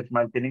images, there's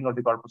mild thinning of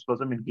the corpus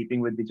callosum in keeping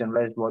with the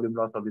generalized volume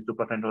loss of the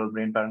supratemporal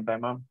brain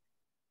parenchyma.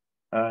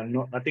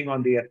 Nothing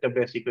on the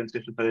FWS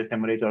sequences to suggest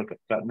hemorrhage or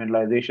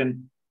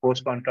mineralization.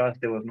 Post contrast,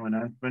 there was no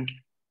enhancement.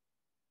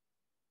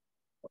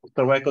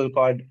 Cervical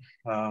cord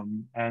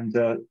and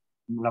the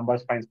lumbar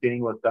spine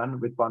staining was done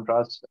with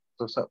contrast.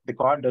 So the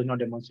cord does not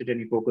demonstrate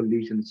any focal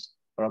lesions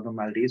or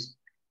abnormalities.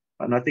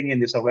 Nothing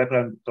in the cervical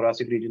and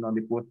thoracic region on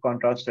the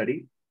post-contrast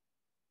study.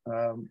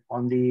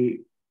 On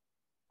the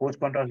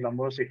post-contrast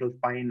lumbosacral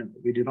spine,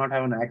 we do not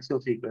have an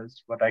axial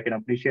sequence, but I can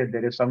appreciate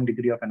there is some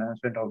degree of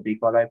enhancement of the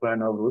caudiplan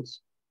nerve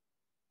roots.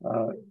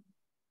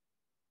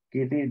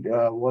 Kirti,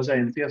 was the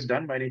NCS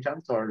done by any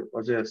chance, or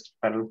was it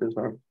paralysis?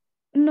 Or?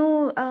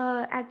 No,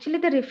 actually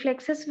the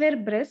reflexes were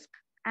brisk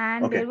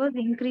and there was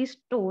increased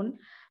tone.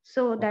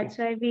 So that's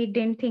why we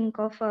didn't think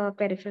of a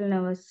peripheral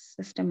nervous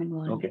system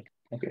involvement.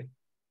 Okay.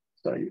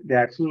 So the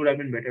axis would have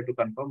been better to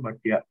confirm, but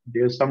yeah,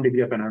 there's some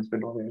degree of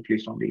enhancement, or at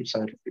least on the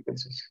side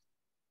frequencies.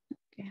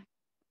 Okay.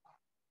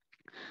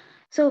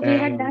 So we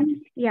had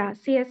done,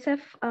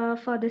 CSF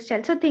for this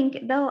child. So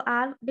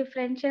our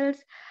differentials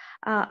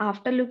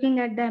after looking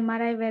at the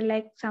MRI were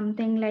like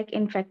something like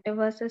infective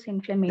versus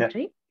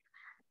inflammatory.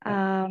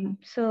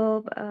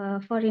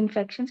 For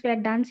infections, we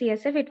had done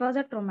CSF. It was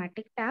a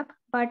traumatic tap,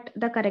 but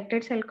the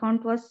corrected cell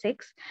count was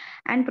 6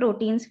 and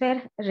proteins were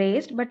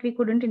raised, but we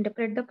couldn't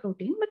interpret the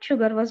protein, but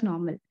sugar was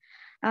normal.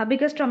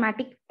 Because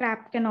traumatic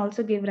trap can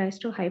also give rise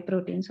to high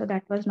protein. So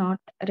that was not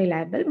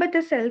reliable, but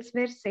the cells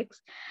were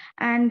 6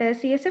 and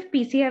CSF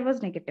PCR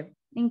was negative,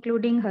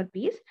 including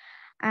herpes.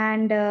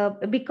 And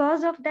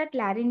because of that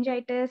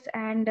laryngitis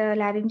and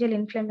laryngeal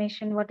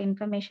inflammation, what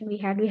information we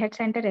had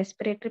sent a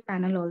respiratory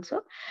panel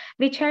also,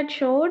 which had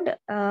showed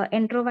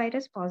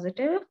enterovirus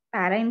positive,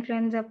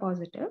 parainfluenza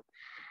positive,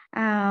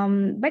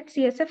 but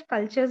CSF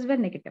cultures were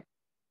negative.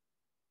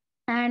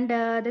 And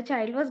the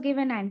child was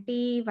given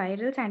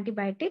antivirals,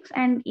 antibiotics,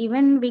 and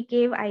even we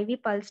gave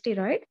IV pulse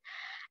steroid.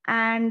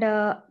 And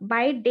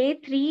by day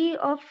 3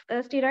 of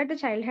steroid, the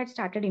child had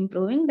started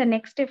improving. The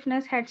neck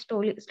stiffness had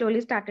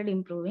slowly started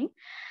improving.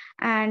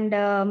 And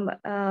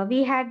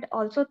we had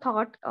also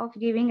thought of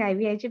giving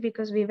IVIG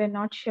because we were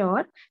not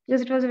sure,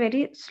 because it was a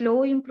very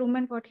slow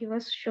improvement what he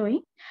was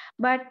showing.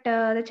 But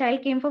the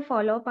child came for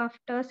follow-up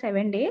after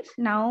 7 days.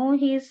 Now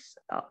he's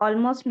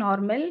almost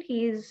normal.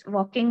 He is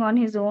walking on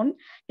his own.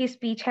 His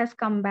speech has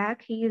come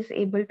back. He is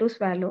able to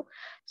swallow.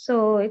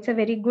 So it's a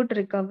very good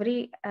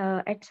recovery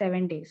at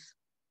 7 days.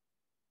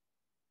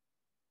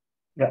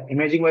 Yeah,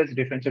 imaging-wise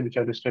differences which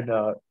are listed,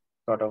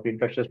 sort of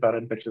infectious,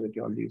 parainfectious,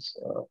 all these,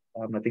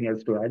 nothing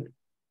else to add.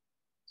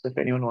 So if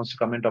anyone wants to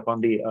comment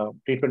upon the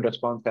treatment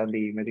response and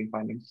the imaging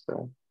findings,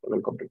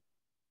 welcome to.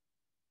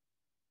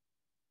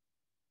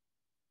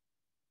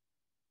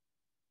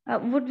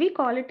 Would we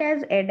call it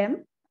as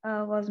EDEM,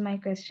 was my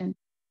question.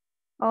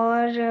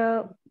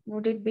 Or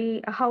would it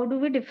be, how do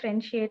we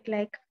differentiate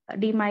like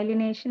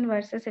demyelination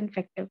versus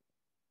infective?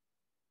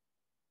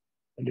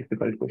 A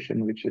difficult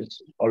question, which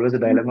is always a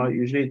dilemma.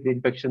 Usually the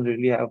infections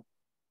really have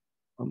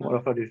more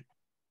of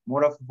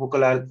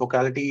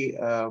focality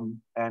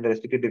and a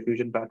restricted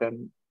diffusion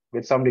pattern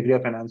with some degree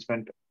of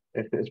enhancement,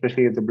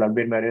 especially if the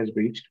blood-brain barrier is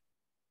breached.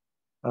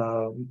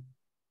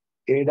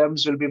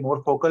 ADEMs will be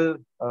more focal,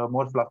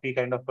 more fluffy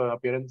kind of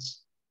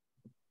appearance,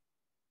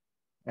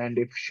 and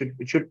it should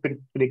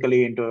fit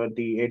clinically into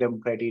the ADEM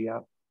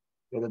criteria.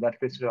 Whether that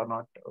fits or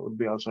not would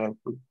be also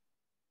helpful.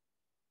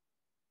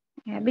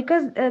 Yeah,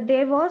 because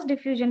there was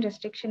diffusion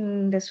restriction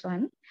in this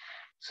one.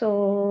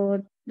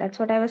 So that's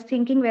what I was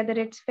thinking, whether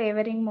it's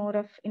favoring more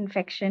of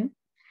infection.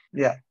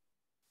 Yeah,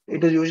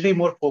 it is usually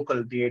more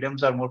focal. The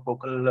ADEMs are more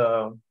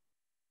focal,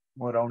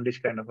 more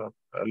roundish kind of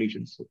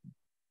lesions.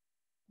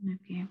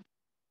 Okay.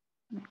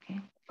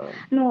 Okay.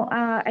 No,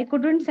 I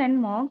couldn't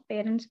send more.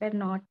 Parents were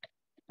not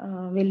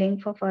willing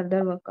for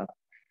further workup.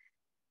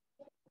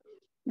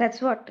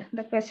 That's what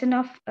the question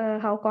of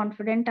how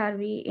confident are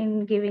we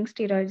in giving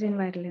steroids in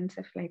viral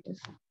encephalitis?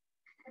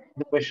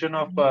 The question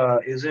of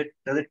does it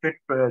fit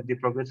the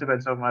progressive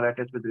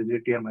encephalitis with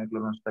rigidity and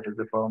myoclonus, that is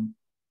the form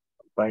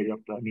by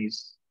Dr.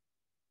 Anis.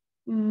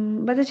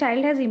 But the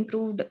child has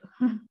improved.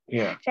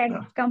 Yeah.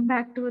 Child has come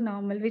back to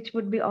normal, which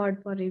would be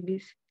odd for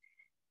rabies.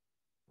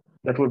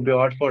 That would be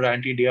odd for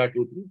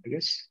anti-DR2, I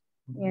guess.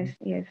 Yes,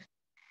 yes.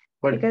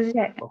 But because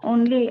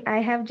only I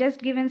have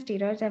just given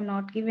steroids. I have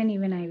not given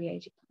even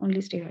IVIG, only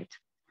steroids.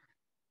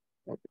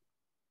 Okay.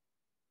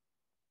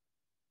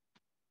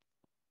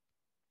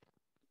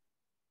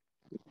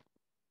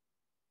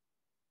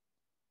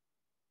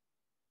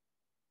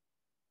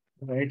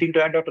 Anything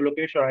to add, Dr.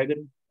 Lokesh or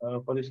Aidan,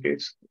 for this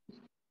case?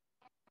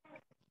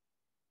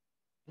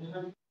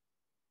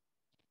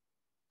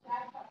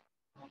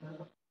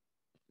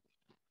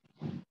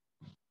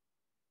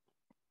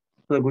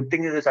 So the good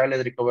thing is the child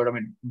has recovered, I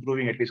mean,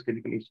 improving at least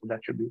clinically, so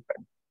that should be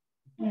fine.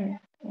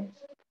 Yes, yes.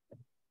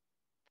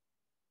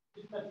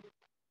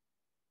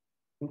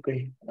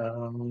 Okay.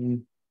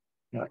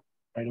 Yeah,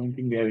 I don't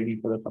think we have any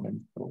further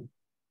comments. So,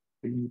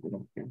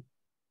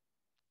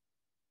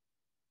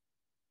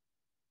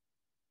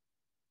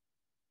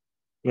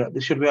 yeah,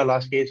 this should be our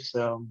last case.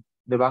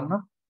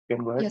 Devangna, you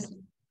can go ahead. Yes.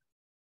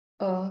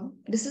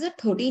 This is a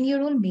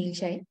 13-year-old male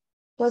child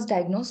was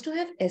diagnosed to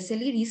have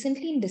SLE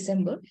recently in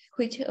December,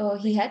 which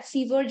he had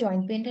fever,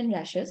 joint pain, and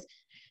rashes,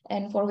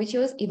 and for which he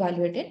was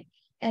evaluated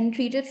and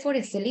treated for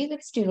SLE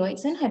with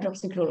steroids and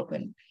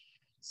hydroxychloroquine.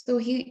 So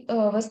he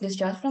was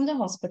discharged from the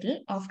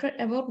hospital after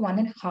about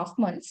 1.5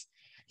 months.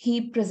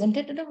 He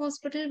presented to the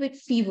hospital with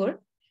fever,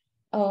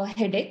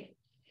 headache,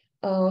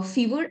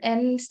 fever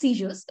and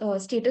seizures,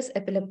 status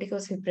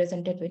epilepticus he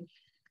presented with.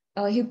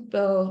 He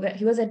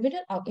was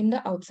admitted in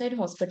the outside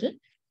hospital.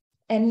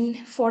 And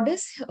for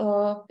this,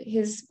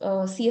 his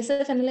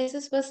CSF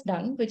analysis was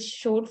done, which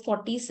showed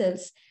 40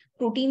 cells,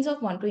 proteins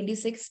of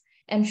 126,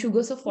 and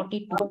sugars of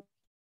 42.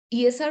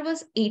 ESR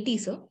was 80,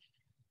 sir.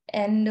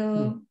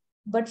 And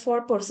but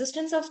for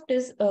persistence of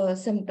his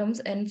symptoms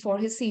and for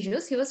his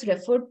seizures, he was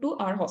referred to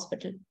our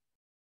hospital.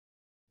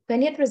 When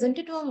he had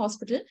presented to our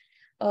hospital,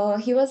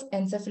 he was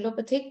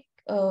encephalopathic,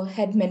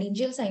 had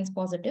meningeal signs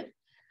positive.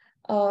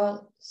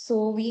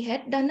 So we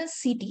had done a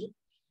CT,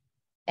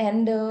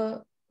 and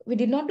we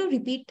did not do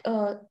repeat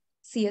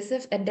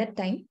CSF at that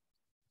time.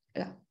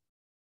 Yeah.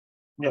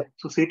 Yeah.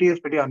 So CT is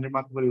pretty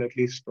unremarkable, at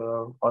least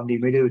on the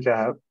images which I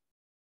have.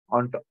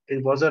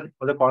 Was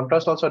the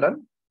contrast also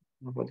done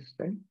for this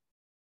time?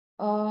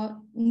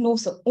 No,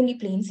 sir. Only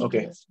plain CT.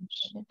 Okay.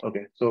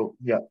 Okay. So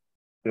yeah,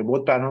 so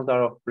both panels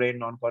are of plain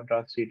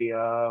non-contrast CT.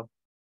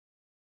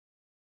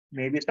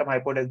 Maybe some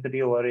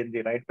hypodensity over in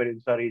the right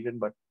peninsula region,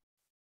 but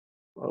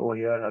over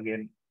here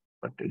again,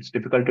 but it's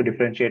difficult to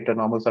differentiate a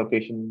normal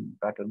sulcation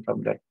pattern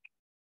from that,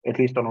 at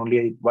least on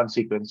only one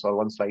sequence or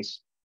one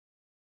slice.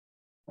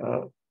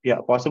 Yeah,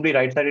 possibly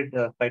right-sided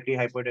slightly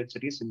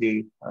hyperdensities in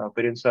the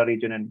peninsula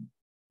region and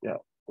yeah,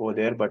 over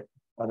there, but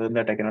other than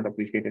that, I cannot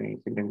appreciate any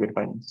significant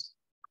findings.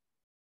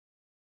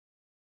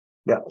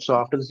 Yeah, so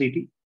after the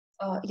CT?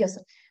 Yes,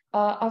 sir.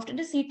 After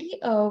the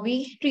CT,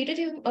 we treated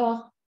him.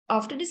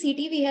 After the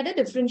CT, we had a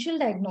differential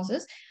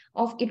diagnosis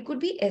of it could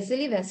be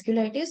SLE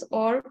vasculitis,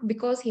 or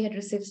because he had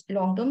received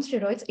long-term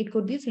steroids, it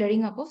could be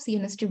flaring up of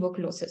CNS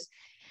tuberculosis.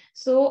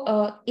 So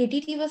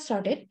ATT was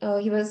started.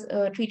 He was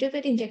treated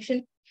with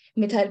injection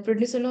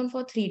methylprednisolone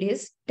for 3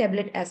 days.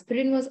 Tablet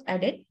aspirin was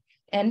added,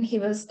 and he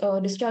was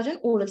discharged on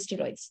oral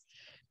steroids.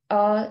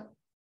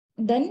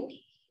 Then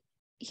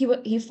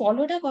he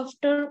followed up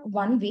after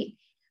 1 week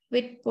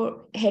with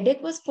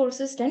headache was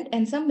persistent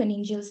and some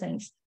meningeal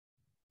signs.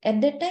 At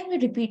that time, we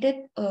repeated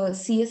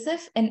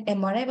CSF and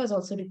MRI was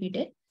also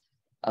repeated.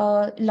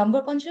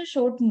 Lumbar puncture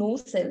showed no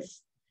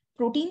cells,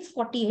 proteins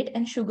 48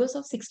 and sugars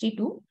of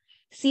 62.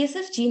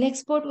 CSF gene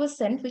export was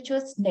sent, which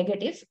was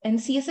negative, and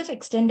CSF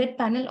extended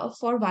panel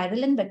for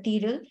viral and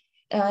bacterial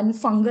and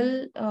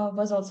fungal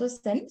was also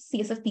sent,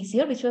 CSF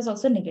PCR, which was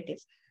also negative.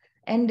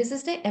 And this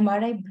is the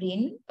MRI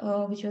brain,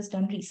 which was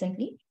done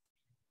recently.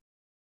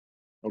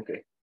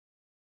 Okay.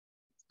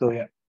 So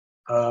yeah,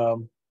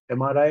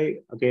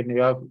 MRI, again,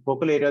 you have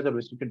focal areas of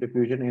restricted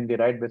diffusion in the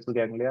right basal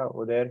ganglia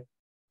over there,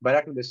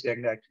 bilateral basal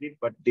ganglia actually,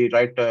 but the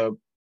right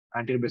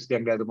anterior basal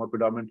ganglia is the more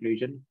predominant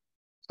lesion.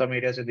 Some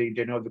areas in the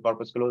genu of the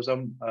corpus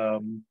callosum,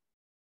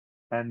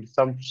 and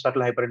some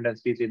subtle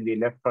hyperintensities in the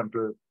left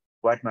frontal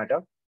white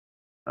matter.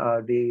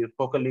 The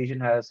focal lesion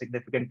has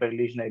significant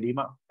perilesional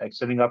edema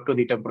extending up to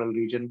the temporal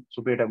region,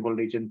 superior temporal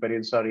region,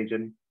 peninsula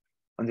region.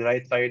 On the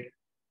right side,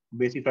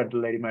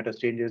 basifrontal edematous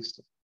changes,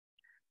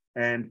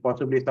 and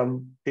possibly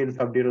some thin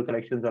subdural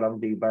collections along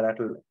the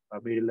bilateral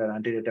medial and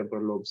anterior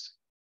temporal lobes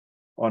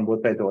on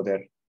both sides over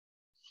there.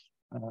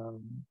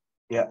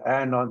 Yeah,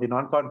 and on the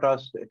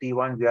non-contrast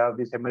T1s, we have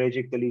these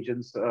hemorrhagic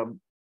lesions,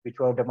 which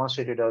were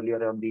demonstrated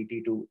earlier on the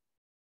T2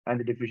 and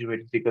the diffusion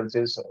weighted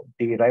sequences.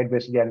 The right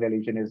basal ganglia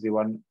lesion is the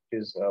one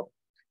which is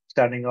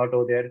standing out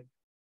over there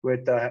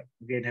with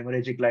again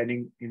hemorrhagic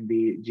lining in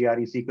the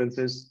GRE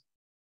sequences.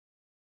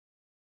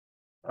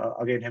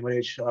 Again,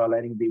 hemorrhage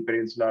lining the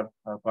peninsular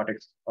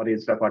cortex or the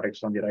insular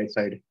cortex on the right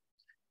side.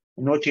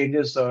 No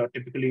changes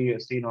typically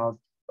seen of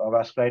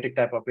vasculitic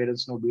type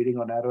appearance, no bleeding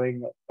or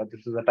narrowing, but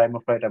this is a time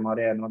of flight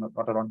MRI and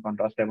not a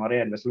non-contrast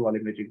MRI, and vessel wall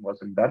imaging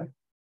wasn't done.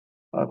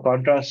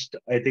 Contrast,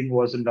 I think,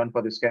 wasn't done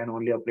for the scan,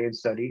 only a plain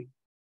study.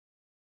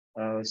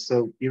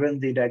 So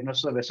even the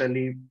diagnosis of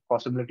SLE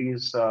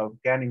possibilities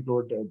can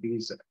include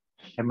these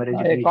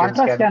hemorrhagic lesions.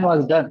 Contrast scan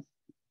was done.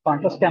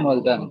 Contrast scan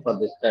was done for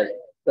this study,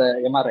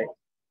 the MRI.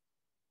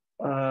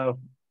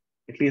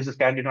 At least the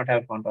scan did not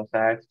have contrast.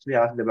 I actually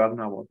asked the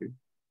Bagna about it.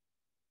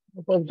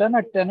 It was done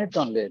at 10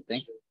 only, I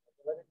think.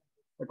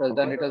 It was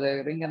done. It was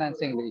a ring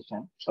enhancing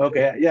lesion.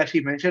 Okay, yeah, she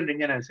mentioned ring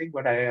enhancing,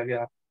 but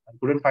I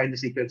couldn't find the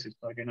sequences,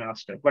 so I didn't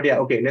ask her. But yeah,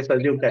 okay, let's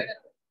assume that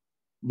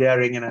they are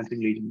ring enhancing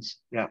lesions.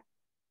 Yeah.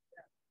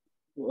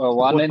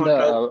 One in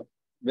the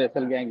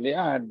basal ganglia,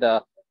 and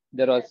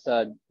there was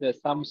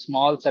some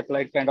small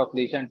satellite kind of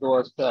lesion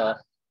towards the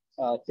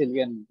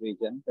Sylvian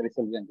region,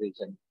 perisylvian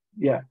region.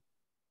 Yeah.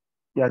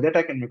 Yeah, that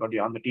I can make out.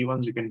 Yeah, on the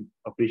T1s, you can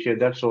appreciate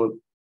that. So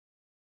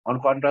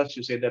on contrast,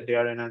 you say that they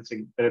are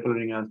enhancing, peripheral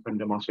ring enhancement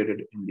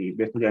demonstrated in the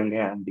basal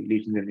ganglia and the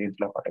lesions in the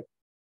insular cortex.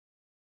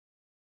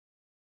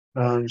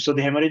 So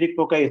the hemorrhagic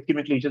foci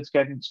ischemic lesions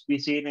can be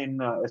seen in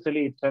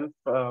SLE itself.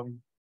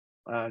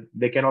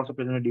 They can also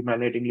present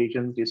demyelinating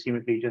lesions,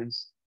 ischemic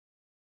lesions.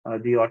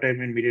 The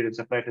autoimmune mediated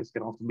encephalitis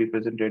can also be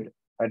presented.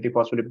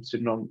 Antiphospholipid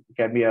syndrome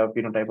can be a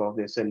phenotype of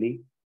the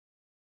SLE.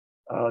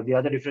 The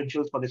other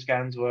differentials for the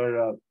scans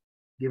were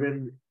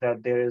given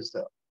that there is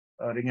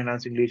a ring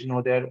enhancing lesion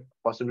over there,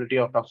 possibility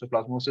of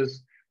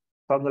toxoplasmosis.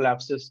 Fungal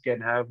abscess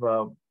can have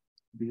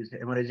these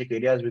hemorrhagic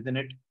areas within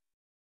it.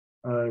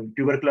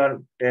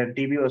 Tubercular and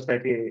TB was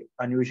slightly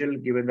unusual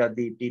given that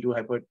the T2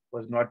 hyper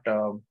was not,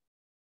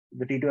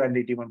 the T2 and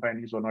the T1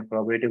 findings were not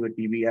corroborated with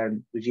TB,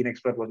 and the gene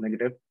expert was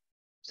negative.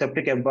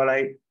 Septic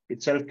emboli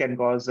itself can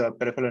cause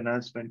peripheral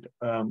enhancement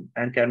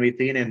and can be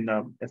seen in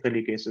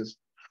SLE cases.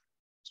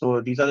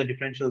 So these are the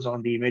differentials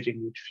on the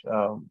imaging, which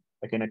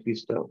I can at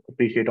least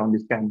appreciate on the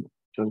scan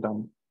which was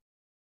done.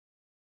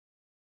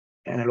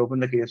 And I'll open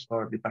the case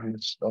for the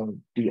panelists or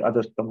the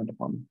others to comment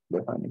upon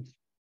their findings.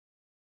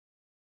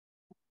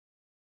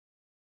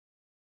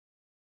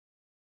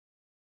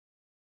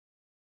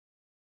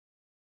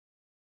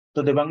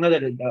 So the Bangla,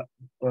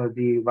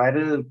 the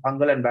viral,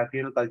 fungal, and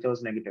bacterial culture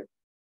was negative.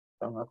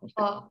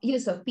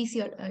 Yes, sir.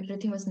 PCR,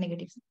 everything was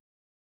negative.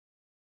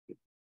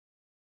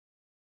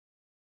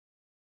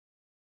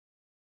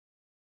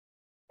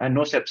 And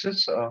no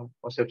sepsis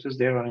or sepsis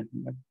there or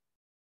anything like that?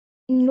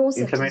 No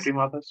sepsis. Inflammatory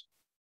markers?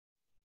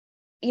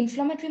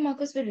 Inflammatory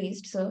markers were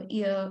raised, sir.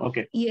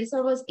 Okay.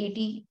 ESR was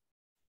 80,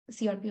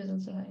 CRP was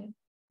also higher.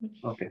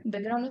 Okay.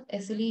 Background of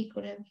SLE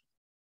could have.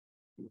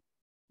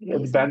 Yeah,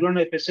 the background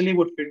especially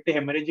would fit the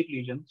hemorrhagic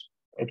lesions.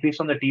 At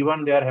least on the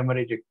T1, they are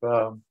hemorrhagic,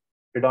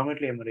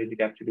 predominantly hemorrhagic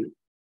actually.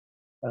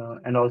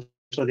 And also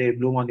they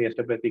bloom on the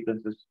SWF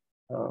sequences.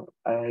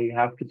 I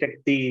have to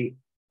check the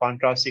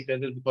contrast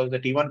sequences because the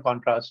T1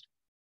 contrast,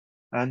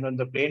 and on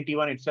the plain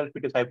T1 itself,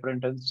 it is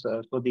hyperintense.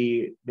 So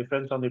the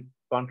difference on the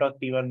contrast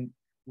T1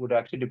 would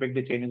actually depict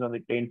the changes on the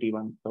plain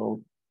T1.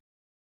 So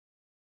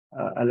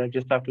I'll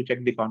just have to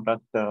check the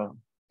contrast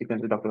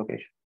sequences, Dr.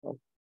 Lokesh.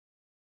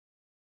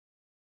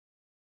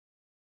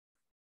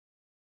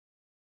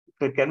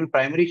 So can be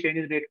primary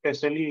changes related to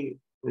SLE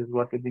is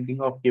what we're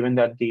thinking of, given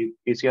that the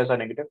PCRs are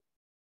negative.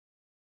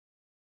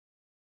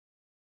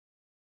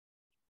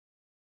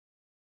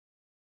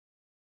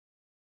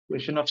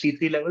 Question of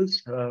C3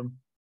 levels.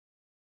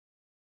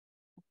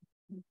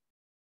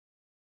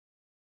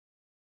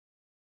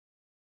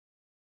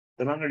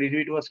 Tamanga, did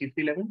we do a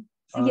C3 level?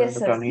 Yes,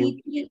 sir.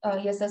 C3,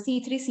 yes, sir.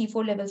 C3,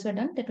 C4 levels were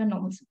done. That were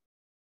normal.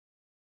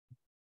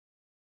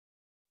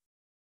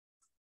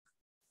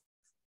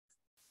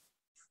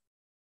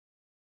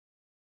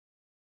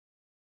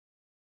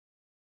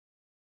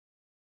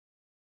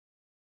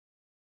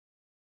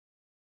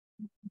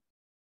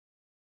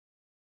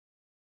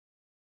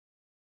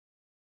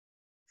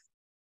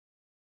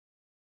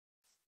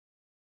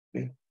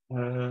 Okay.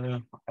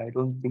 I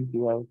don't think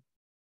you have.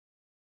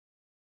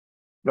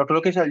 Dr.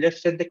 Lokesh, I'll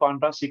just set the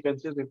contrast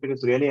sequences if it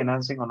is really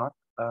enhancing or not.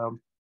 And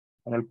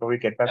I'll probably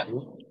get back to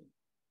you.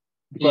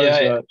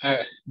 Because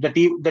the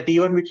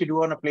T1 which you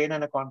do on a plane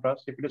and a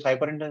contrast, if it is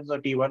hyperintense or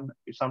T1,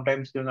 it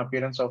sometimes gives an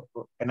appearance of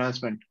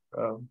enhancement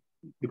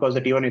because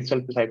the T1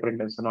 itself is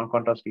hyperintense, the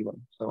non-contrast T1.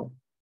 So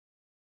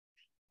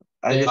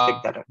I'll just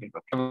take that up.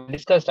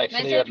 Discussed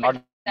actually, you're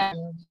not.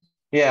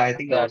 Yeah, I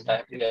think that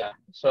time. Yeah.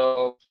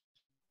 So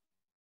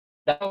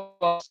that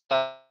was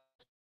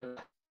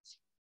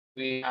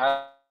we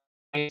have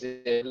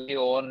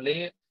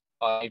only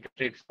to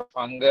treat for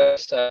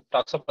fungus,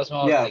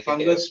 toxoplasma. Yeah,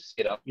 fungus.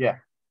 Serum. Yeah.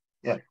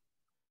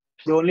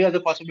 The only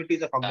other possibility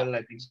is a fungal,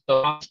 I think.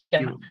 So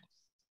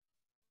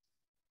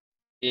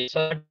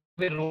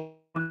we ruled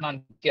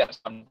on PCRs.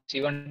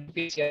 Even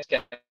PCRs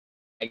can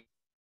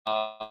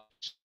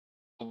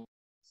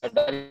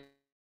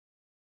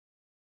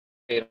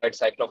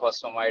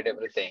cyclophosphamide,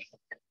 everything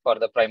for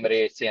the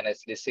primary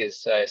CNS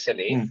disease,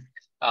 SLE.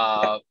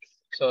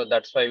 So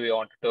that's why we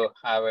wanted to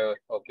have an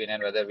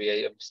opinion whether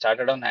we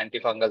started on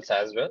antifungals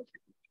as well,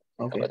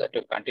 whether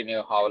to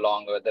continue, how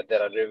long, whether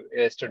there are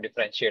ways to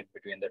differentiate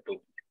between the two.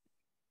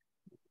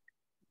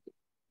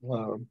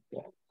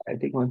 I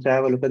think once I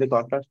have a look at the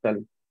contrast,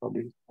 I'll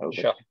probably.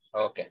 Sure.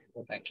 Okay.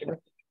 Thank you.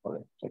 All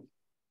right.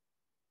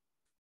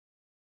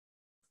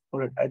 All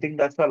right. I think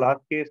that's our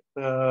last case.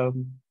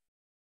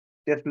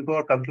 Just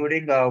before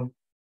concluding, the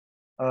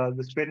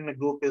SPIN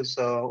group is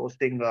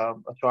hosting a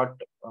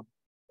short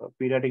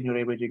pediatric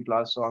neuroimaging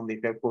class on the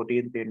Feb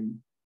 14th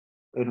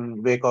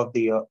in wake of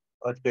the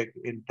earthquake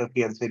in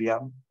Turkey and Syria.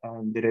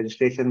 And the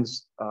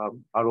registrations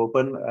are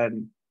open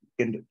and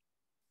can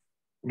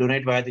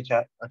donate via the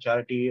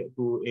charity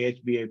to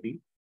AHBAP.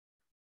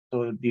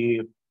 So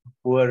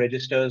whoever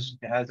registers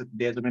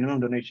there's a minimum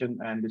donation,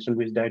 and this will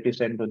be directly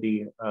sent to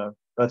the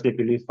Earthquake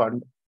Relief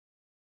Fund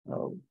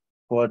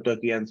for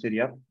Turkey and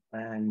Syria.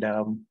 And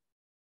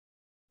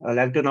I'd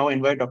like to now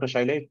invite Dr.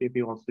 Shaila if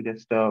he wants to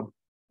just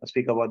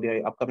speak about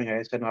the upcoming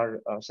ISNR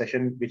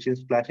session, which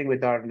is clashing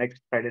with our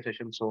next Friday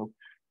session. So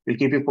we'll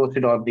keep you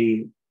posted on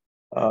the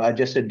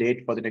adjusted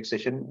date for the next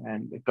session.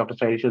 And if Dr.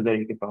 Shaila is there,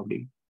 he can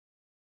probably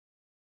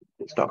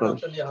talk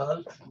about it.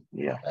 Nihaal,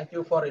 yeah. Thank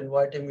you for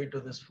inviting me to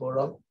this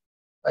forum.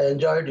 I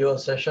enjoyed your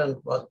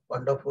session, was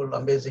wonderful,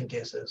 amazing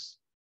cases.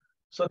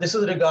 So this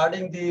is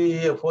regarding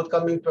the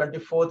forthcoming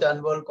 24th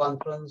Annual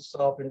Conference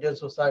of Indian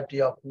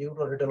Society of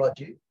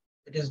Neuroradiology.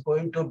 It is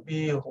going to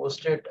be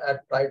hosted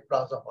at Pride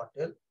Plaza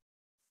Hotel.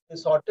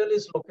 This hotel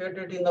is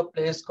located in a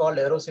place called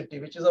AeroCity,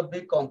 which is a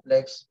big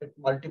complex with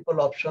multiple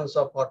options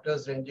of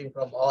hotels ranging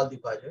from all the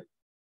budget.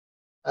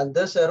 And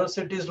this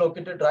AeroCity is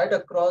located right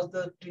across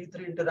the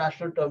T3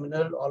 International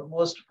Terminal,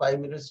 almost 5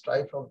 minutes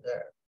drive from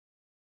there.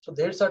 So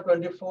dates are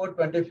 24th,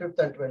 25th,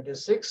 and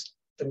 26th.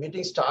 The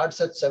meeting starts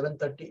at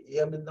 7:30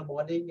 a.m. in the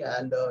morning,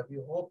 and we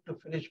hope to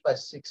finish by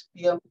 6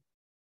 p.m.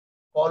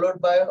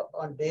 Followed by,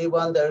 on day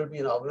one, there will be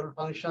an inaugural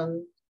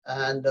function,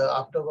 and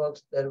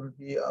afterwards, there will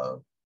be a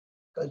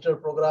cultural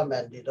program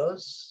and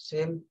dinners.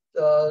 Same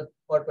for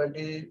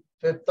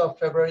 25th of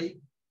February.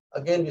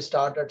 Again, we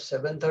start at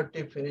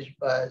 7:30, finish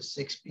by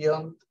 6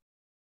 p.m.,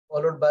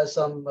 followed by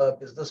some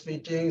business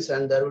meetings,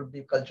 and there will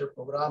be cultural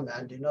program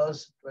and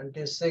dinners.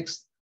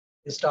 26th,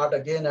 we start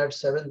again at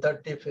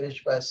 7:30,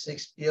 finish by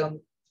 6 p.m.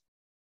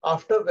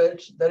 After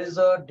which, there is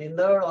a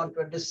dinner on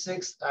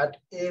 26th at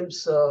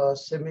Ames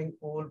swimming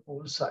pool,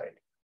 poolside.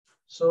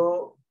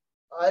 So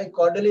I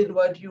cordially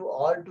invite you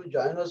all to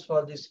join us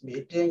for this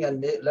meeting,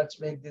 and let's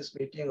make this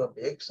meeting a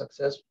big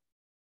success.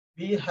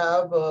 We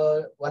have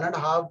a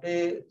 1.5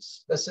 day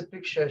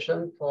specific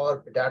session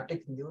for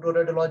pediatric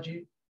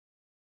neuroradiology,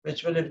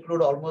 which will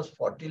include almost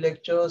 40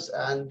 lectures,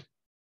 and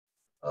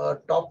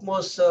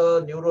Topmost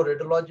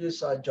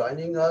neuroradiologists are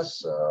joining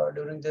us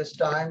during this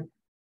time.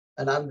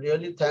 And I'm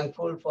really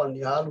thankful for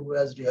Nihaal, who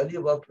has really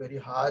worked very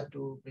hard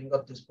to bring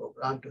up this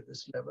program to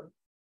this level.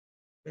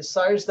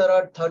 Besides, there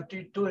are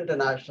 32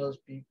 international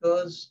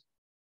speakers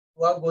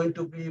who are going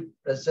to be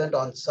present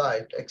on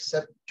site,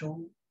 except 2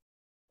 who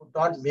could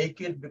not make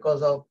it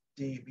because of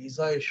the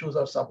visa issues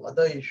or some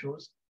other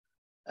issues.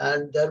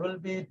 And there will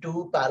be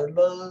 2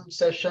 parallel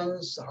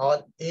sessions.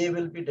 Hall A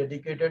will be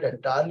dedicated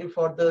entirely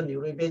for the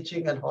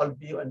neuroimaging and Hall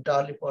B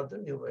entirely for the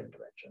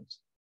neurointerventions.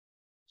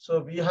 So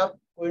we have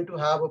going to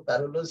have a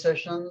parallel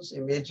sessions,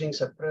 imaging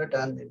separate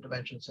and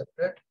intervention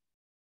separate.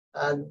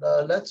 And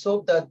let's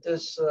hope that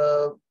this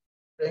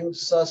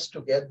brings us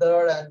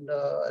together, and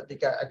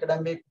the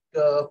academic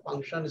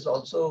function is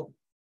also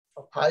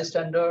of high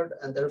standard,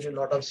 and there will be a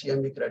lot of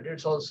CME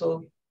credits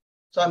also.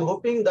 So I'm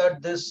hoping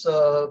that this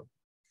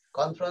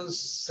conference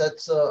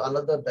sets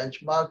another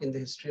benchmark in the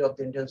history of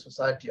the Indian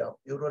Society of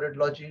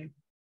Neuroradiology,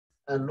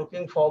 and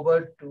looking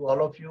forward to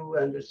all of you.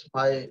 And it's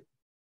my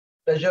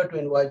pleasure to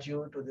invite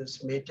you to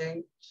this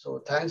meeting.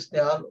 So thanks,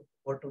 Nihaal.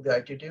 Over to the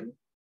IT team.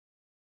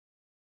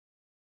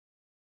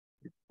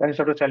 Thanks,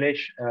 Dr.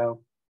 Chalesh.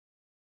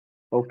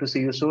 Hope to see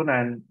you soon,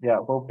 and yeah,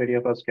 hope many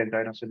of us can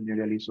join us in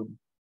really soon.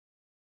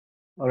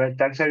 All right,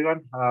 thanks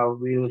everyone.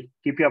 We'll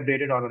keep you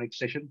updated on our next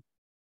session.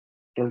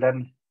 Till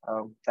then,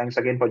 thanks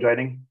again for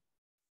joining.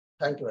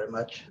 Thank you very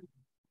much.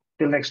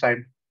 Till next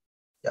time.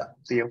 Yeah.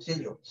 See you.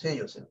 See you. See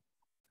you soon.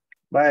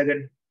 Bye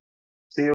again.